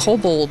of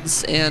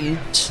kobolds, and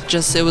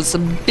it was a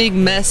big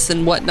mess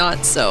and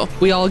whatnot. So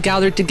we all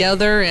gathered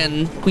together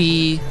and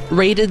we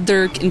raided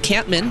their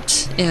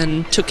encampment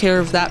and took care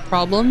of that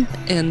problem.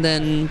 And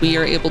then we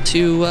are able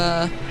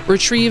to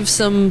retrieve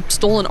some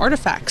stolen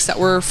artifacts that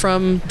were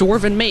from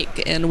Dwarven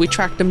Make, and we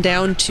tracked them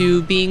down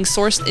to being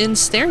sourced in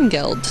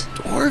Sterngeld.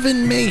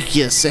 Dwarven Make,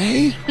 you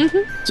say?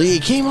 Mm-hmm. So you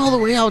came all the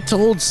way out to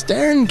old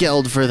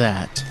Sterngeld for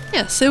that?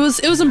 Yes, it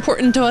was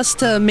important to us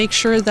to make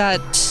sure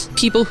that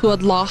people who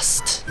had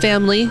lost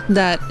family,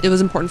 that it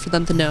was important for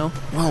them to know.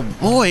 Well,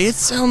 boy, it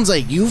sounds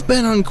like you've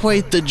been on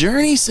quite the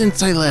journey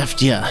since I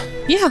left you.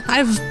 Yeah,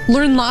 I've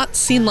learned lots,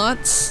 seen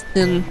lots,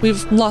 and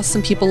we've lost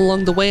some people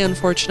along the way,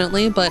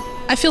 unfortunately, but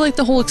I feel like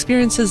the whole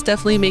experience has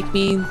definitely made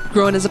me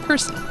grow as a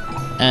person.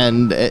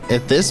 And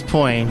at this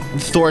point,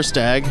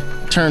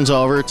 Thorstag turns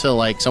over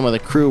to some of the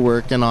crew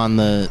working on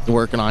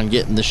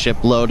getting the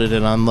ship loaded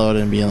and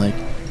unloaded and being like,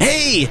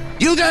 "Hey,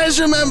 you guys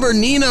remember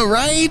Nina,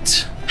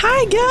 right?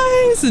 Hi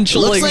guys!" And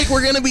looks like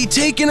we're gonna be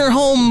taking her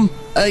home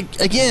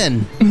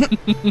again,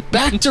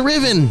 back to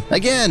Riven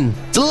again.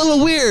 It's a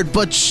little weird,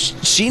 but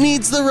she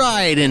needs the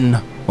ride,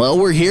 and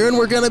we're here and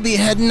we're gonna be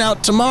heading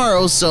out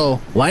tomorrow.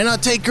 So why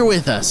not take her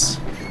with us?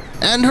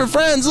 And her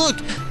friends, look,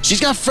 she's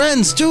got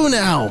friends too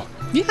now.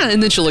 Yeah,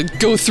 and then she'll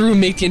go through and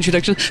make the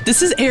introduction.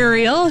 This is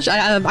Ariel.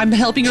 I'm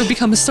helping her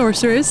become a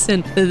sorceress,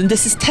 and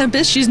this is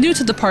Tempest. She's new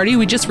to the party.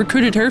 We just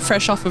recruited her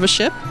fresh off of a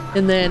ship.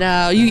 And then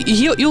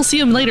you'll see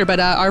him later, but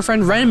our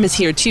friend Rem is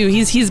here too.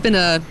 He's been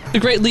a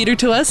great leader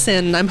to us,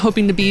 and I'm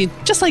hoping to be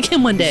just like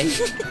him one day.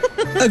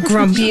 A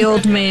grumpy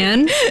old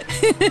man.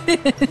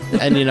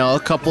 And a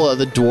couple of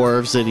the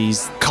dwarves that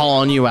he's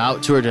calling you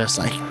out to are just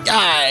like,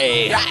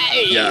 "Aye,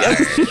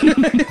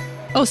 aye."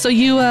 Oh, so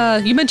you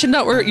mentioned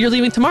that you're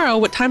leaving tomorrow.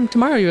 What time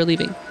tomorrow you're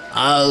leaving?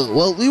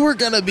 We were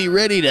gonna be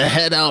ready to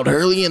head out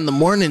early in the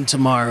morning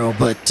tomorrow,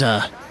 but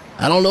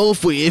I don't know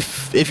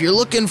if you're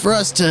looking for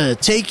us to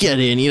take you,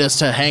 do you need us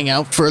to hang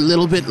out for a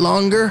little bit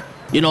longer?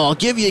 I'll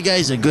give you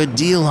guys a good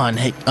deal on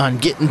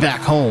getting back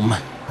home.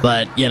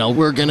 But,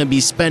 we're going to be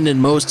spending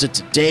most of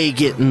today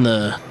getting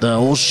the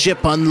whole ship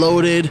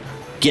unloaded,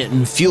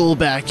 getting fuel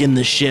back in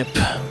the ship,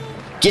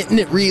 getting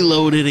it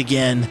reloaded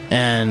again,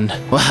 and,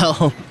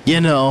 well,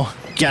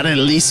 gotta at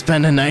least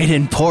spend a night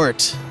in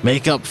port.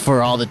 Make up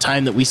for all the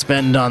time that we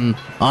spend on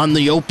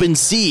the open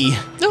sea.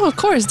 Oh, of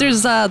course.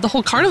 There's the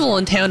whole carnival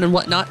in town and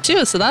whatnot,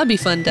 too, so that'd be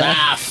fun to...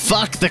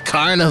 Fuck the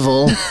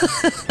carnival.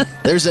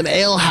 There's an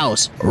ale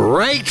house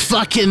right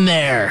fucking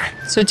there.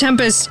 So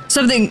Tempest,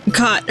 something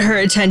caught her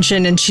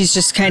attention and she's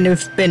just kind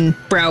of been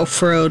brow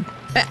furrowed.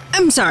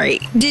 I'm sorry,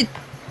 did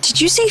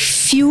you say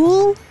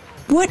fuel?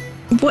 What?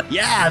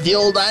 Yeah, the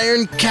old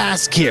iron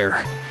cask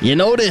here. You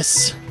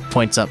notice?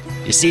 Points up.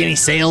 You see any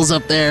sails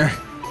up there?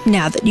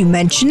 Now that you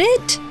mention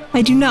it,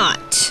 I do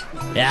not.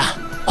 Yeah,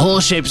 hole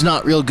shape's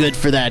not real good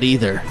for that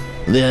either.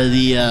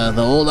 The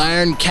old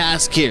iron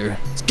cask here,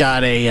 it's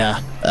got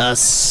a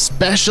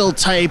special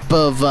type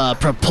of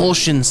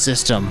propulsion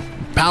system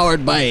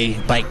powered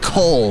by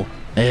coal.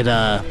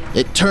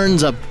 It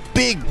turns a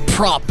big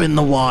prop in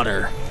the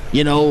water.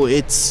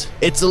 It's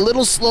a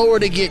little slower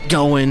to get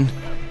going.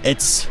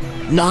 It's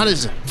not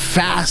as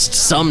fast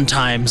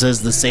sometimes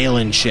as the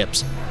sailing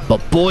ships,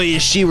 but boy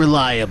is she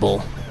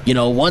reliable.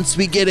 Once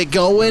we get it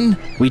going,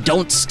 we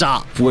don't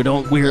stop. We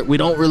don't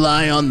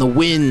rely on the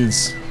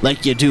winds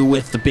like you do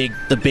with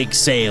the big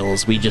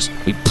sails. We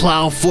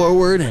plow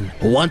forward, and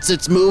once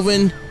it's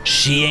moving,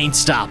 she ain't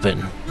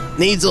stopping.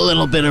 Needs a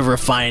little bit of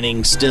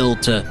refining still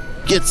to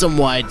get some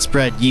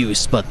widespread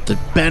use, but the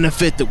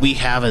benefit that we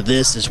have of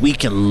this is we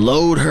can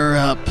load her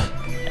up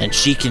and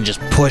she can just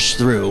push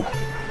through.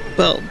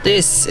 Well,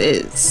 this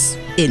is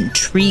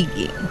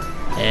intriguing.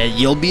 And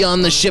you'll be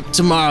on the ship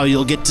tomorrow.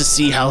 You'll get to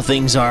see how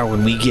things are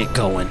when we get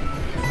going.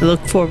 I look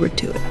forward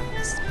to it.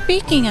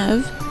 Speaking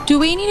of, do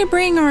we need to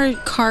bring our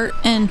cart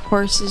and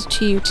horses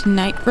to you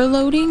tonight for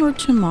loading or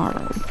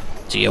tomorrow?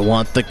 Do you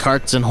want the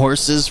carts and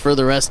horses for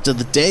the rest of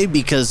the day?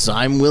 Because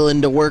I'm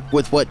willing to work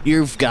with what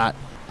you've got.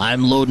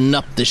 I'm loading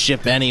up the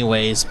ship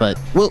anyways, but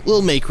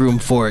we'll make room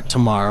for it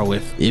tomorrow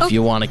if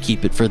you want to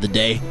keep it for the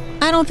day.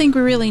 I don't think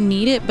we really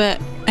need it,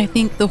 but I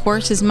think the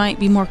horses might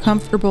be more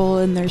comfortable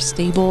in their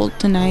stable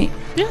tonight.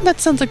 Yeah, that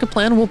sounds like a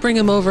plan. We'll bring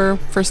them over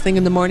first thing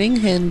in the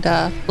morning and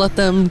let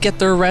them get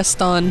their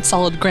rest on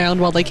solid ground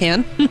while they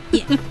can.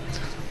 Yeah.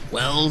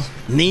 Well,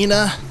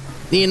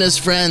 Nina's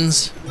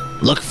friends,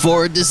 look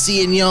forward to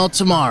seeing y'all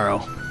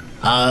tomorrow.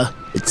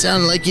 It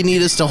sounded like you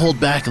need us to hold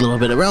back a little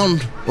bit.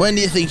 Around when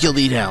do you think you'll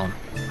be down?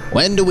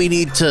 When do we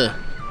need to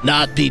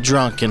not be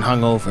drunk and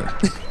hungover?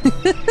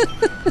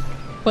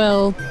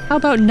 Well, how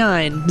about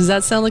 9? Does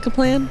that sound like a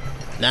plan?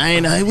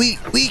 9?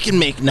 We can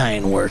make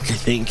 9 work, I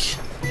think.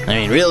 I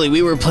mean, really,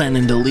 we were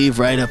planning to leave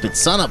right up at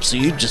sunup, so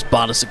you just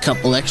bought us a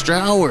couple extra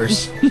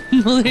hours.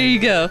 Well, there you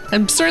go.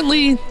 I'm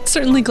certainly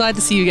glad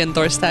to see you again,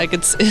 Thorstag.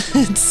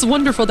 It's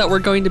wonderful that we're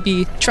going to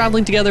be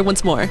traveling together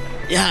once more.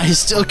 Yeah, I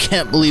still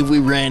can't believe we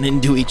ran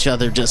into each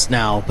other just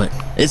now, but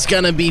it's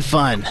gonna be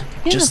fun.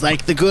 Yeah. Just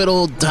like the good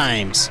old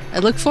times. I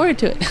look forward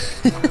to it.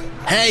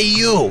 Hey,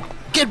 you!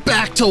 Get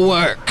back to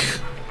work!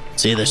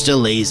 See, they're still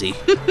lazy.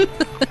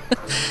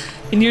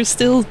 And you're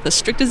still as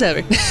strict as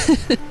ever.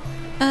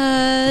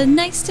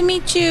 Nice to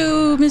meet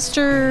you,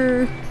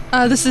 Mr.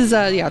 This is,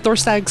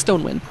 Thorstag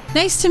Stonewind.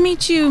 Nice to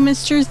meet you,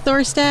 Mr.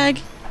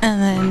 Thorstag.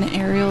 And then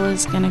Ariel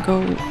is gonna go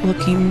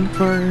looking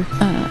for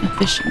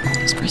fishing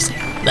poles for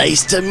sale.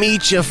 Nice to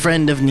meet you,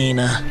 friend of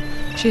Nina.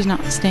 She's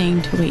not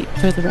staying to wait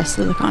for the rest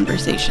of the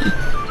conversation.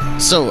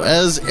 So,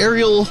 as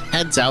Ariel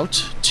heads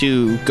out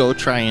to go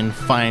try and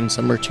find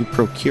somewhere to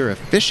procure a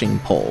fishing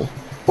pole,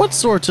 what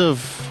sort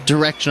of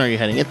direction are you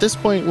heading? At this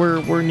point,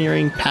 we're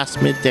nearing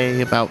past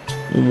midday, about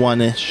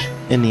 1-ish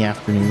in the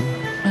afternoon.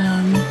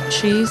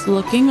 She's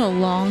looking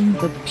along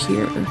the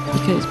pier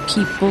because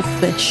people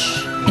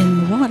fish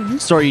in the water.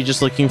 So are you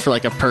just looking for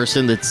like a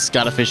person that's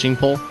got a fishing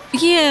pole?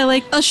 Yeah,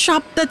 like a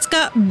shop that's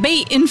got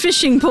bait and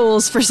fishing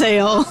poles for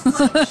sale.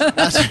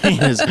 That's what I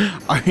mean is,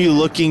 are you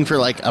looking for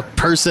like a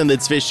person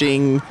that's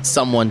fishing,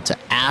 someone to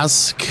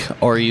ask?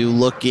 Or are you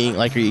looking,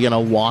 like, are you going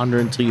to wander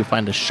until you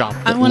find a shop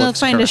that I want to looks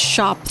find a correct?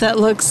 shop that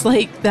looks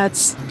like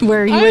that's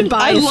where you would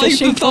buy a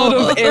fishing pole. I like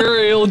the thought of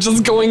Ariel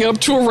just going up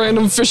to a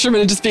random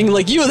fisherman and just being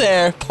like, "You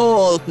there,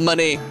 pole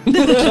money."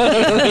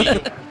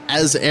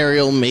 As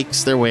Ariel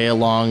makes their way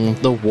along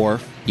the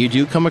wharf, you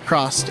do come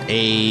across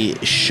a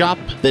shop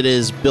that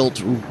is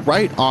built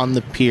right on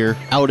the pier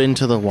out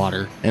into the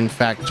water. In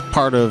fact,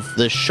 part of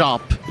the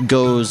shop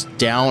goes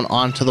down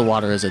onto the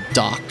water as a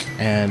dock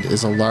and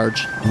is a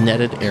large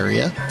netted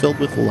area filled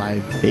with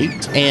live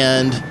bait.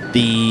 And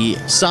the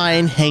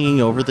sign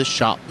hanging over the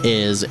shop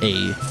is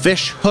a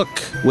fish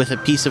hook with a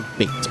piece of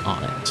bait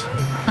on it.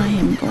 I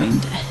am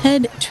going to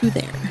head to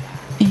there.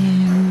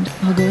 And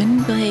I'll go in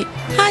and be like,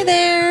 "Hi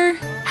there.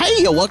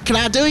 Hey, what can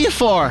I do you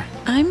for?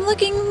 I'm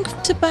looking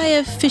to buy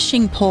a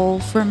fishing pole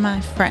for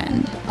my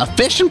friend." A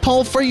fishing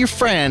pole for your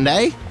friend,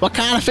 eh? What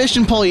kind of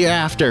fishing pole you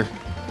after?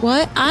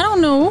 What? I don't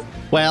know.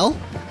 Well,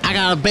 I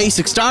got a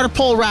basic starter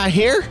pole right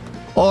here.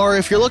 Or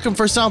if you're looking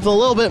for something a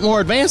little bit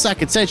more advanced, I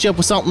could set you up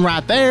with something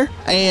right there.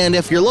 And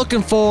if you're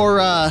looking for,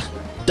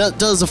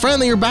 does the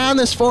friend that you're buying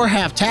this for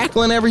have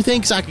tackle and everything?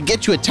 Because I could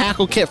get you a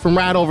tackle kit from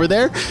right over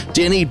there.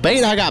 Do you need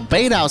bait? I got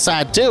bait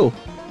outside too.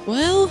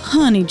 Well,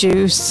 honey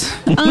juice.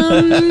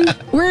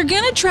 We're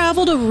gonna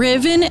travel to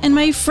Riven, and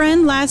my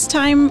friend last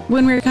time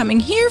when we were coming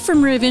here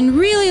from Riven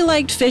really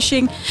liked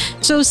fishing.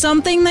 So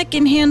something that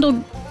can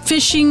handle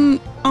fishing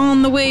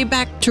on the way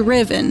back to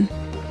Riven.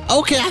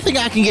 Okay, I think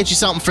I can get you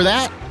something for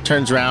that.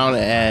 Turns around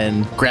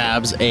and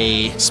grabs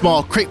a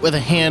small crate with a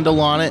handle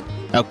on it.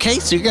 Okay,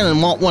 so you're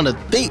gonna want one of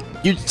these.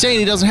 You're saying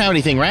he doesn't have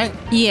anything, right?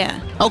 Yeah.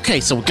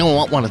 Okay, so we're gonna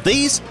want one of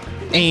these.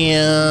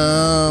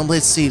 And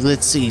let's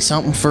see,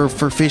 something for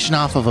fishing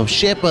off of a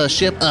ship.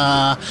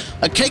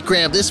 Okay,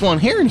 grab this one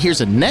here, and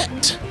here's a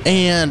net.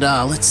 And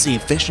let's see,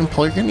 fishing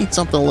pole. You're gonna need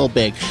something a little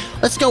big.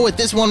 Let's go with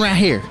this one right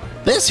here.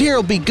 This here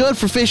will be good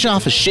for fishing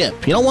off a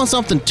ship. You don't want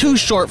something too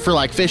short for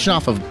like fishing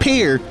off of a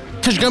pier,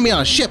 because you're gonna be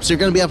on a ship, so you're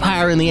gonna be up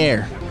higher in the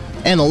air.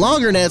 And the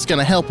longer net's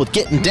gonna help with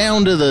getting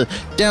down to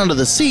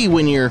the sea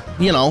when you're,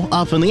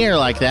 up in the air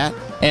like that.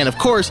 And of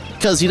course,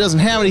 because he doesn't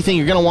have anything,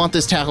 you're gonna want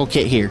this tackle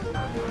kit here.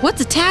 What's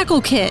a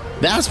tackle kit?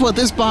 That's what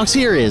this box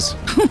here is.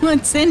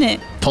 What's in it?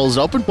 Pulls it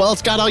open. Well,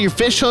 it's got all your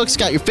fish hooks,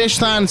 got your fish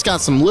line, it's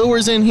got some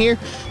lures in here,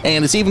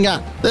 and it's even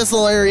got this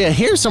little area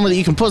here somewhere that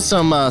you can put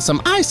some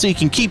ice so you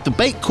can keep the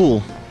bait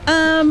cool.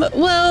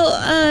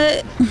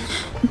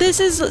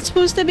 This is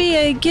supposed to be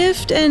a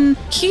gift, and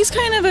he's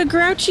kind of a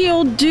grouchy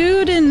old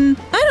dude, and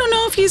I don't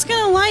know if he's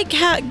gonna like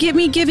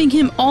me giving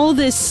him all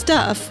this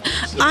stuff.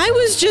 I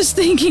was just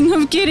thinking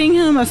of getting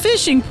him a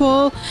fishing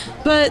pole,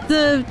 but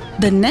the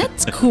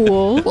net's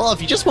cool. Well,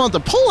 if you just want the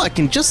pole, I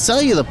can just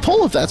sell you the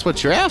pole if that's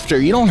what you're after.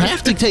 You don't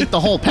have to take the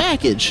whole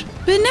package.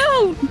 But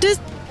no,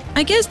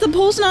 I guess the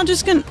pole's not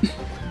just gonna...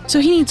 So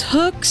he needs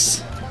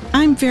hooks?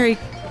 I'm very...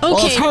 Okay.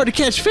 Well, it's hard to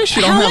catch fish.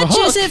 You don't have a hook.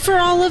 How much is it for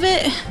all of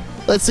it?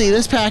 Let's see,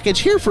 this package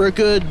here for a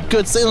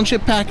good sailing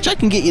ship package, I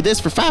can get you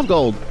this for 5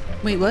 gold.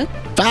 Wait, what?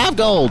 5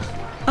 gold.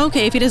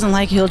 Okay, if he doesn't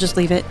like it, he'll just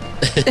leave it.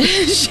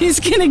 She's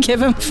gonna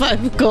give him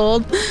 5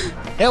 gold.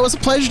 Yeah, it was a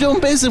pleasure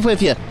doing business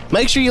with you.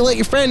 Make sure you let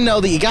your friend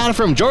know that you got it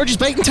from George's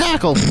Bait and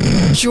Tackle.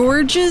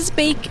 George's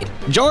Bait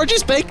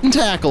and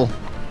Tackle.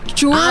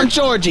 I'm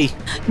Georgie.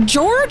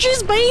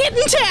 George's Bait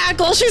and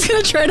Tackle. She's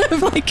gonna try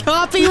to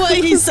copy what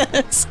he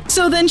says.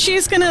 So then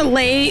she's gonna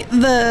lay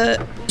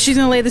the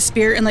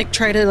spear and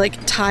try to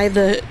tie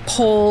the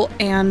pole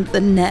and the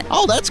net.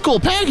 Oh, that's a cool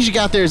package you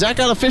got there. Has that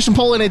got a fishing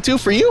pole in it too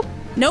for you?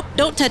 Nope,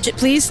 don't touch it,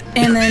 please.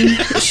 And then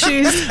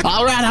she's...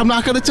 All right, I'm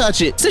not going to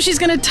touch it. So she's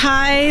going to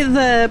tie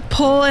the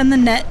pole and the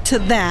net to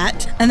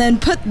that, and then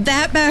put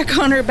that back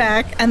on her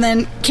back, and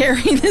then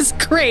carry this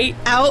crate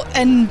out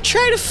and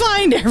try to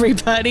find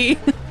everybody.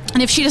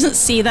 And if she doesn't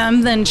see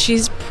them, then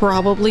she's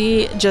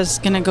probably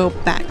just going to go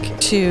back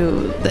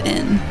to the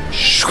inn.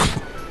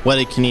 What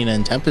did Kanina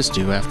and Tempest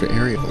do after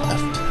Ariel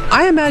left?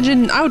 I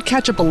imagine I would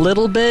catch up a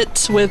little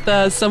bit with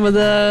some of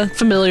the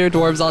familiar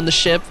dwarves on the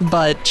ship,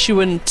 but she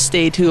wouldn't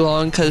stay too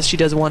long because she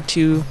does want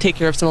to take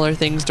care of some other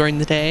things during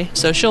the day.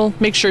 So she'll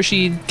make sure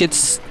she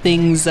gets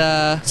things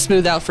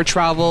smoothed out for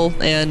travel,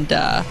 and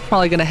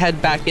probably going to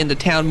head back into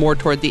town more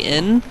toward the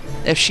inn.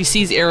 If she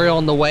sees Ariel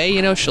on the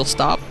way, she'll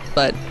stop.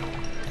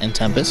 And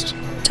Tempest?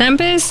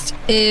 Tempest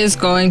is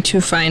going to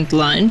find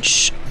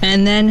lunch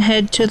and then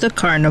head to the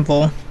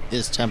carnival.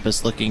 Is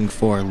Tempest looking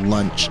for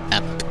lunch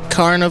at the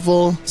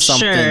carnival?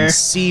 Something Sure.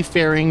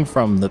 Seafaring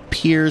from the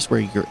piers where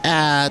you're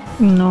at?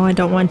 No, I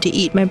don't want to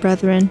eat my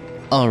brethren.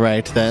 All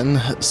right, then.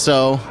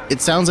 So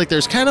it sounds like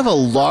there's kind of a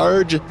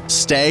large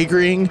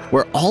staggering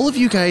where all of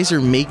you guys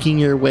are making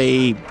your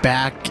way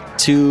back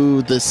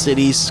to the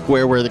city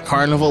square where the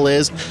carnival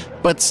is,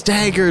 but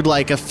staggered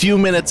a few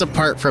minutes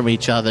apart from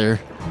each other.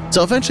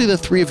 So eventually the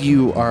three of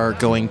you are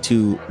going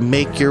to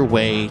make your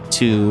way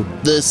to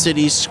the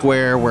city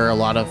square where a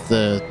lot of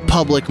the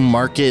public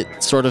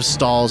market sort of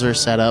stalls are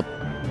set up.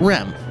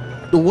 Rem,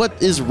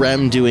 what is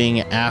Rem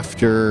doing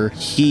after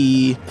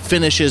he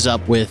finishes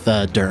up with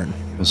Dern?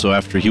 So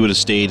after he would have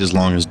stayed as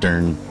long as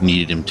Dern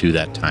needed him to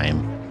that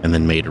time, and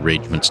then made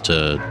arrangements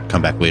to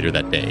come back later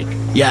that day.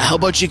 Yeah, how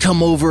about you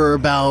come over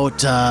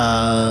about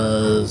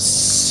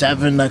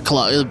 7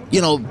 o'clock,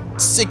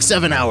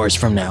 6-7 hours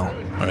from now.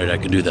 All right, I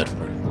can do that for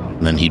you.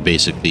 And then he'd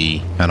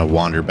basically kind of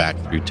wander back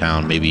through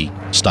town, maybe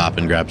stop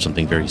and grab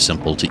something very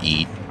simple to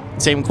eat.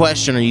 Same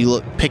question, are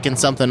you picking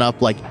something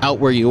up out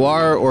where you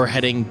are or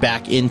heading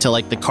back into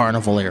the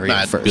carnival area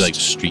It'd first? be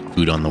street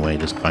food on the way,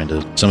 just find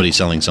somebody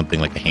selling something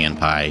like a hand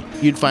pie.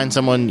 You'd find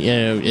someone,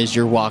 as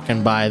you're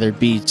walking by, there'd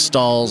be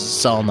stalls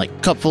selling a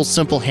couple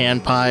simple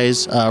hand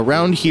pies.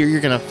 Around here,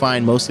 you're going to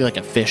find mostly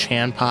a fish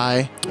hand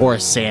pie or a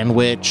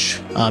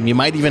sandwich. You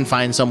might even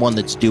find someone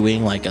that's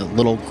doing a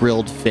little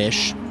grilled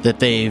fish that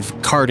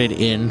they've carted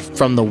in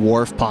from the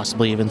wharf,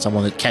 possibly even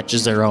someone that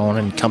catches their own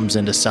and comes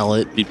in to sell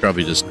it. He'd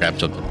probably just grab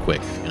something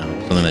quick,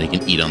 something that he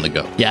can eat on the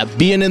go. Yeah,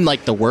 being in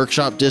like the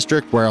workshop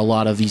district where a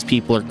lot of these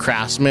people are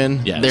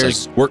craftsmen, Yeah, there's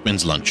it's like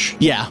workman's lunch.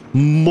 yeah,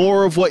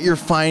 more of what you're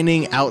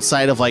finding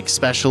outside of like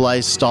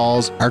specialized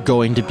stalls are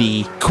going to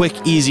be quick,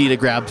 easy to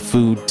grab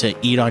food to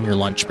eat on your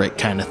lunch break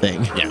kind of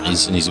thing. Yeah,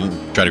 he's going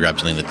to try to grab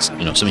something that's,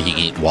 something he can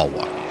eat while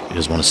walking. He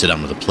doesn't want to sit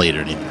down with a plate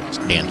or anything. It's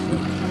canned food.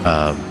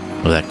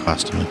 What did that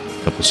cost him?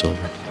 A couple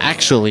silver.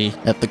 Actually,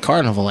 at the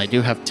carnival, I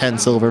do have 10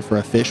 silver for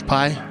a fish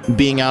pie.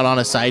 Being out on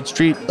a side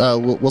street,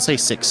 we'll say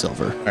 6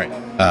 silver. All right.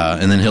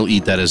 And then he'll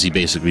eat that as he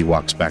basically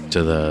walks back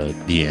to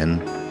the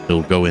inn.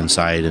 He'll go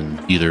inside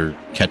and either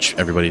catch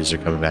everybody as they're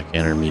coming back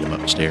in or meet them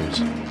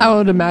upstairs. I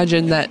would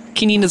imagine that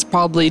Kinina's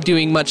probably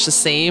doing much the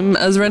same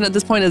as Ren at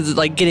this point, as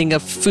like getting a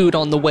food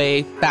on the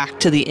way back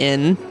to the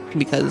inn,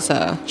 because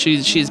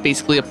she's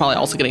basically probably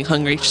also getting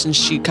hungry since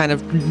she kind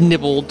of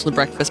nibbled the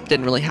breakfast but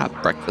didn't really have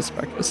breakfast.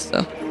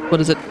 So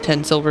what is it,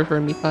 10 silver for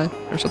a meat pie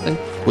or something?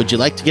 Would you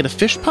like to get a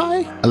fish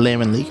pie, a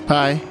lamb and leek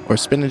pie, or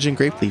spinach and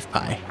grape leaf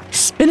pie?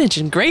 Spinach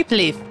and grape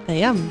leaf.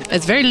 Yum.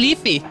 It's very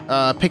leafy.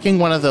 Picking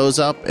one of those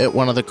up at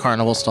one of the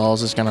carnival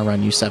stalls is going to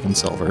run you 7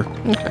 silver.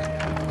 Okay.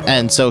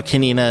 And so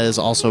Kinina is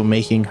also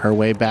making her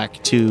way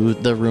back to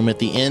the room at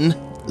the inn.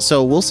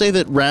 So we'll say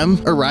that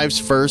Rem arrives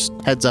first,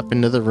 heads up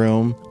into the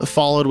room,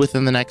 followed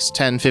within the next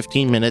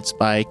 10-15 minutes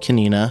by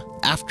Kinina.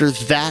 After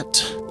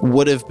that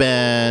would have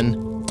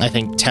been, I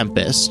think,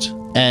 Tempest.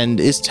 And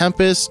is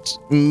Tempest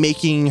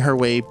making her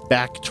way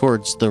back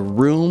towards the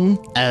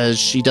room as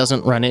she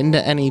doesn't run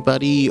into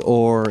anybody,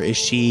 or is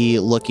she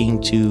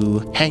looking to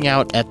hang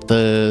out at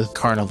the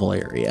carnival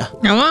area?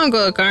 I want to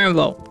go to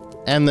carnival.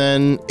 And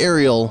then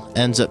Ariel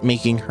ends up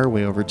making her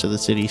way over to the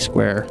city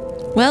square.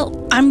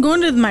 Well, I'm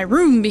going to my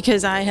room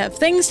because I have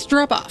things to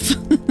drop off.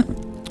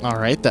 All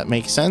right, that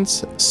makes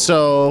sense.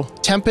 So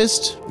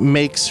Tempest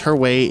makes her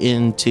way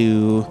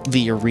into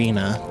the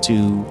arena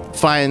to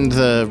find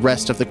the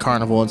rest of the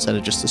carnival instead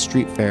of just the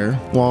street fair,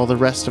 while the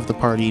rest of the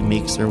party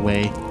makes their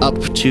way up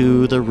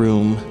to the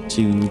room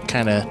to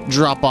kind of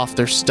drop off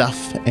their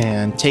stuff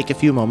and take a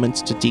few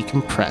moments to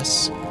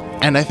decompress.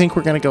 And I think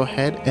we're going to go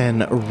ahead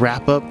and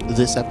wrap up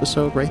this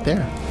episode right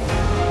there.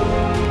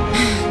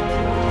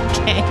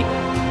 Okay.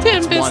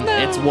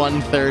 It's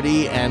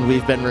 1:30 and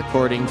we've been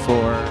recording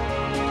for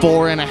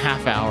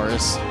 4.5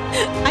 hours.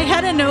 I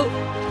had a note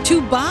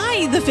to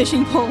buy the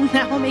fishing pole.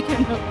 Now I'll make a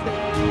note to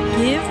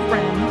give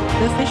Rem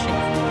the fishing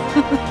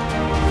pole.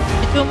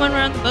 If you want to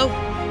run the boat.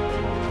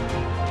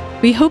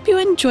 We hope you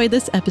enjoyed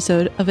this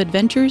episode of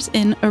Adventures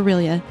in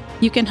Aurelia.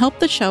 You can help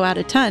the show out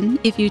a ton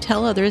if you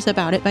tell others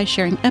about it by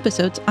sharing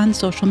episodes on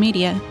social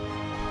media.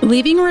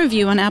 Leaving a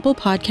review on Apple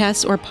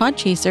Podcasts or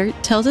Podchaser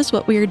tells us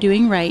what we are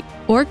doing right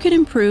or could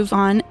improve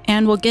on,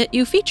 and will get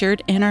you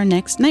featured in our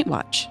next Night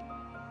Watch.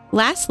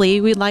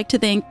 Lastly, we'd like to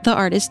thank the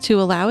artists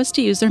who allow us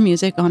to use their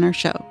music on our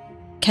show.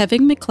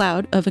 Kevin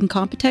McLeod of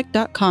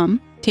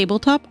Incompetech.com,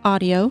 Tabletop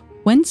Audio,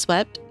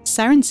 Windswept,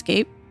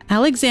 Sirenscape,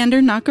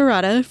 Alexander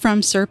Nakarada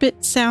from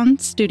Serpent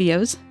Sound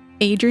Studios,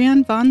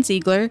 Adrian Von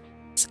Ziegler,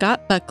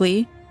 Scott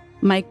Buckley,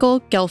 Michael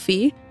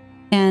Gelfie,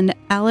 and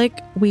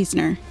Alec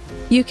Wiesner.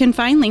 You can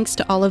find links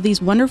to all of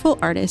these wonderful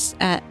artists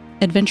at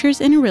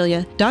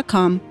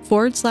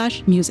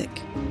adventuresinaurelia.com/music.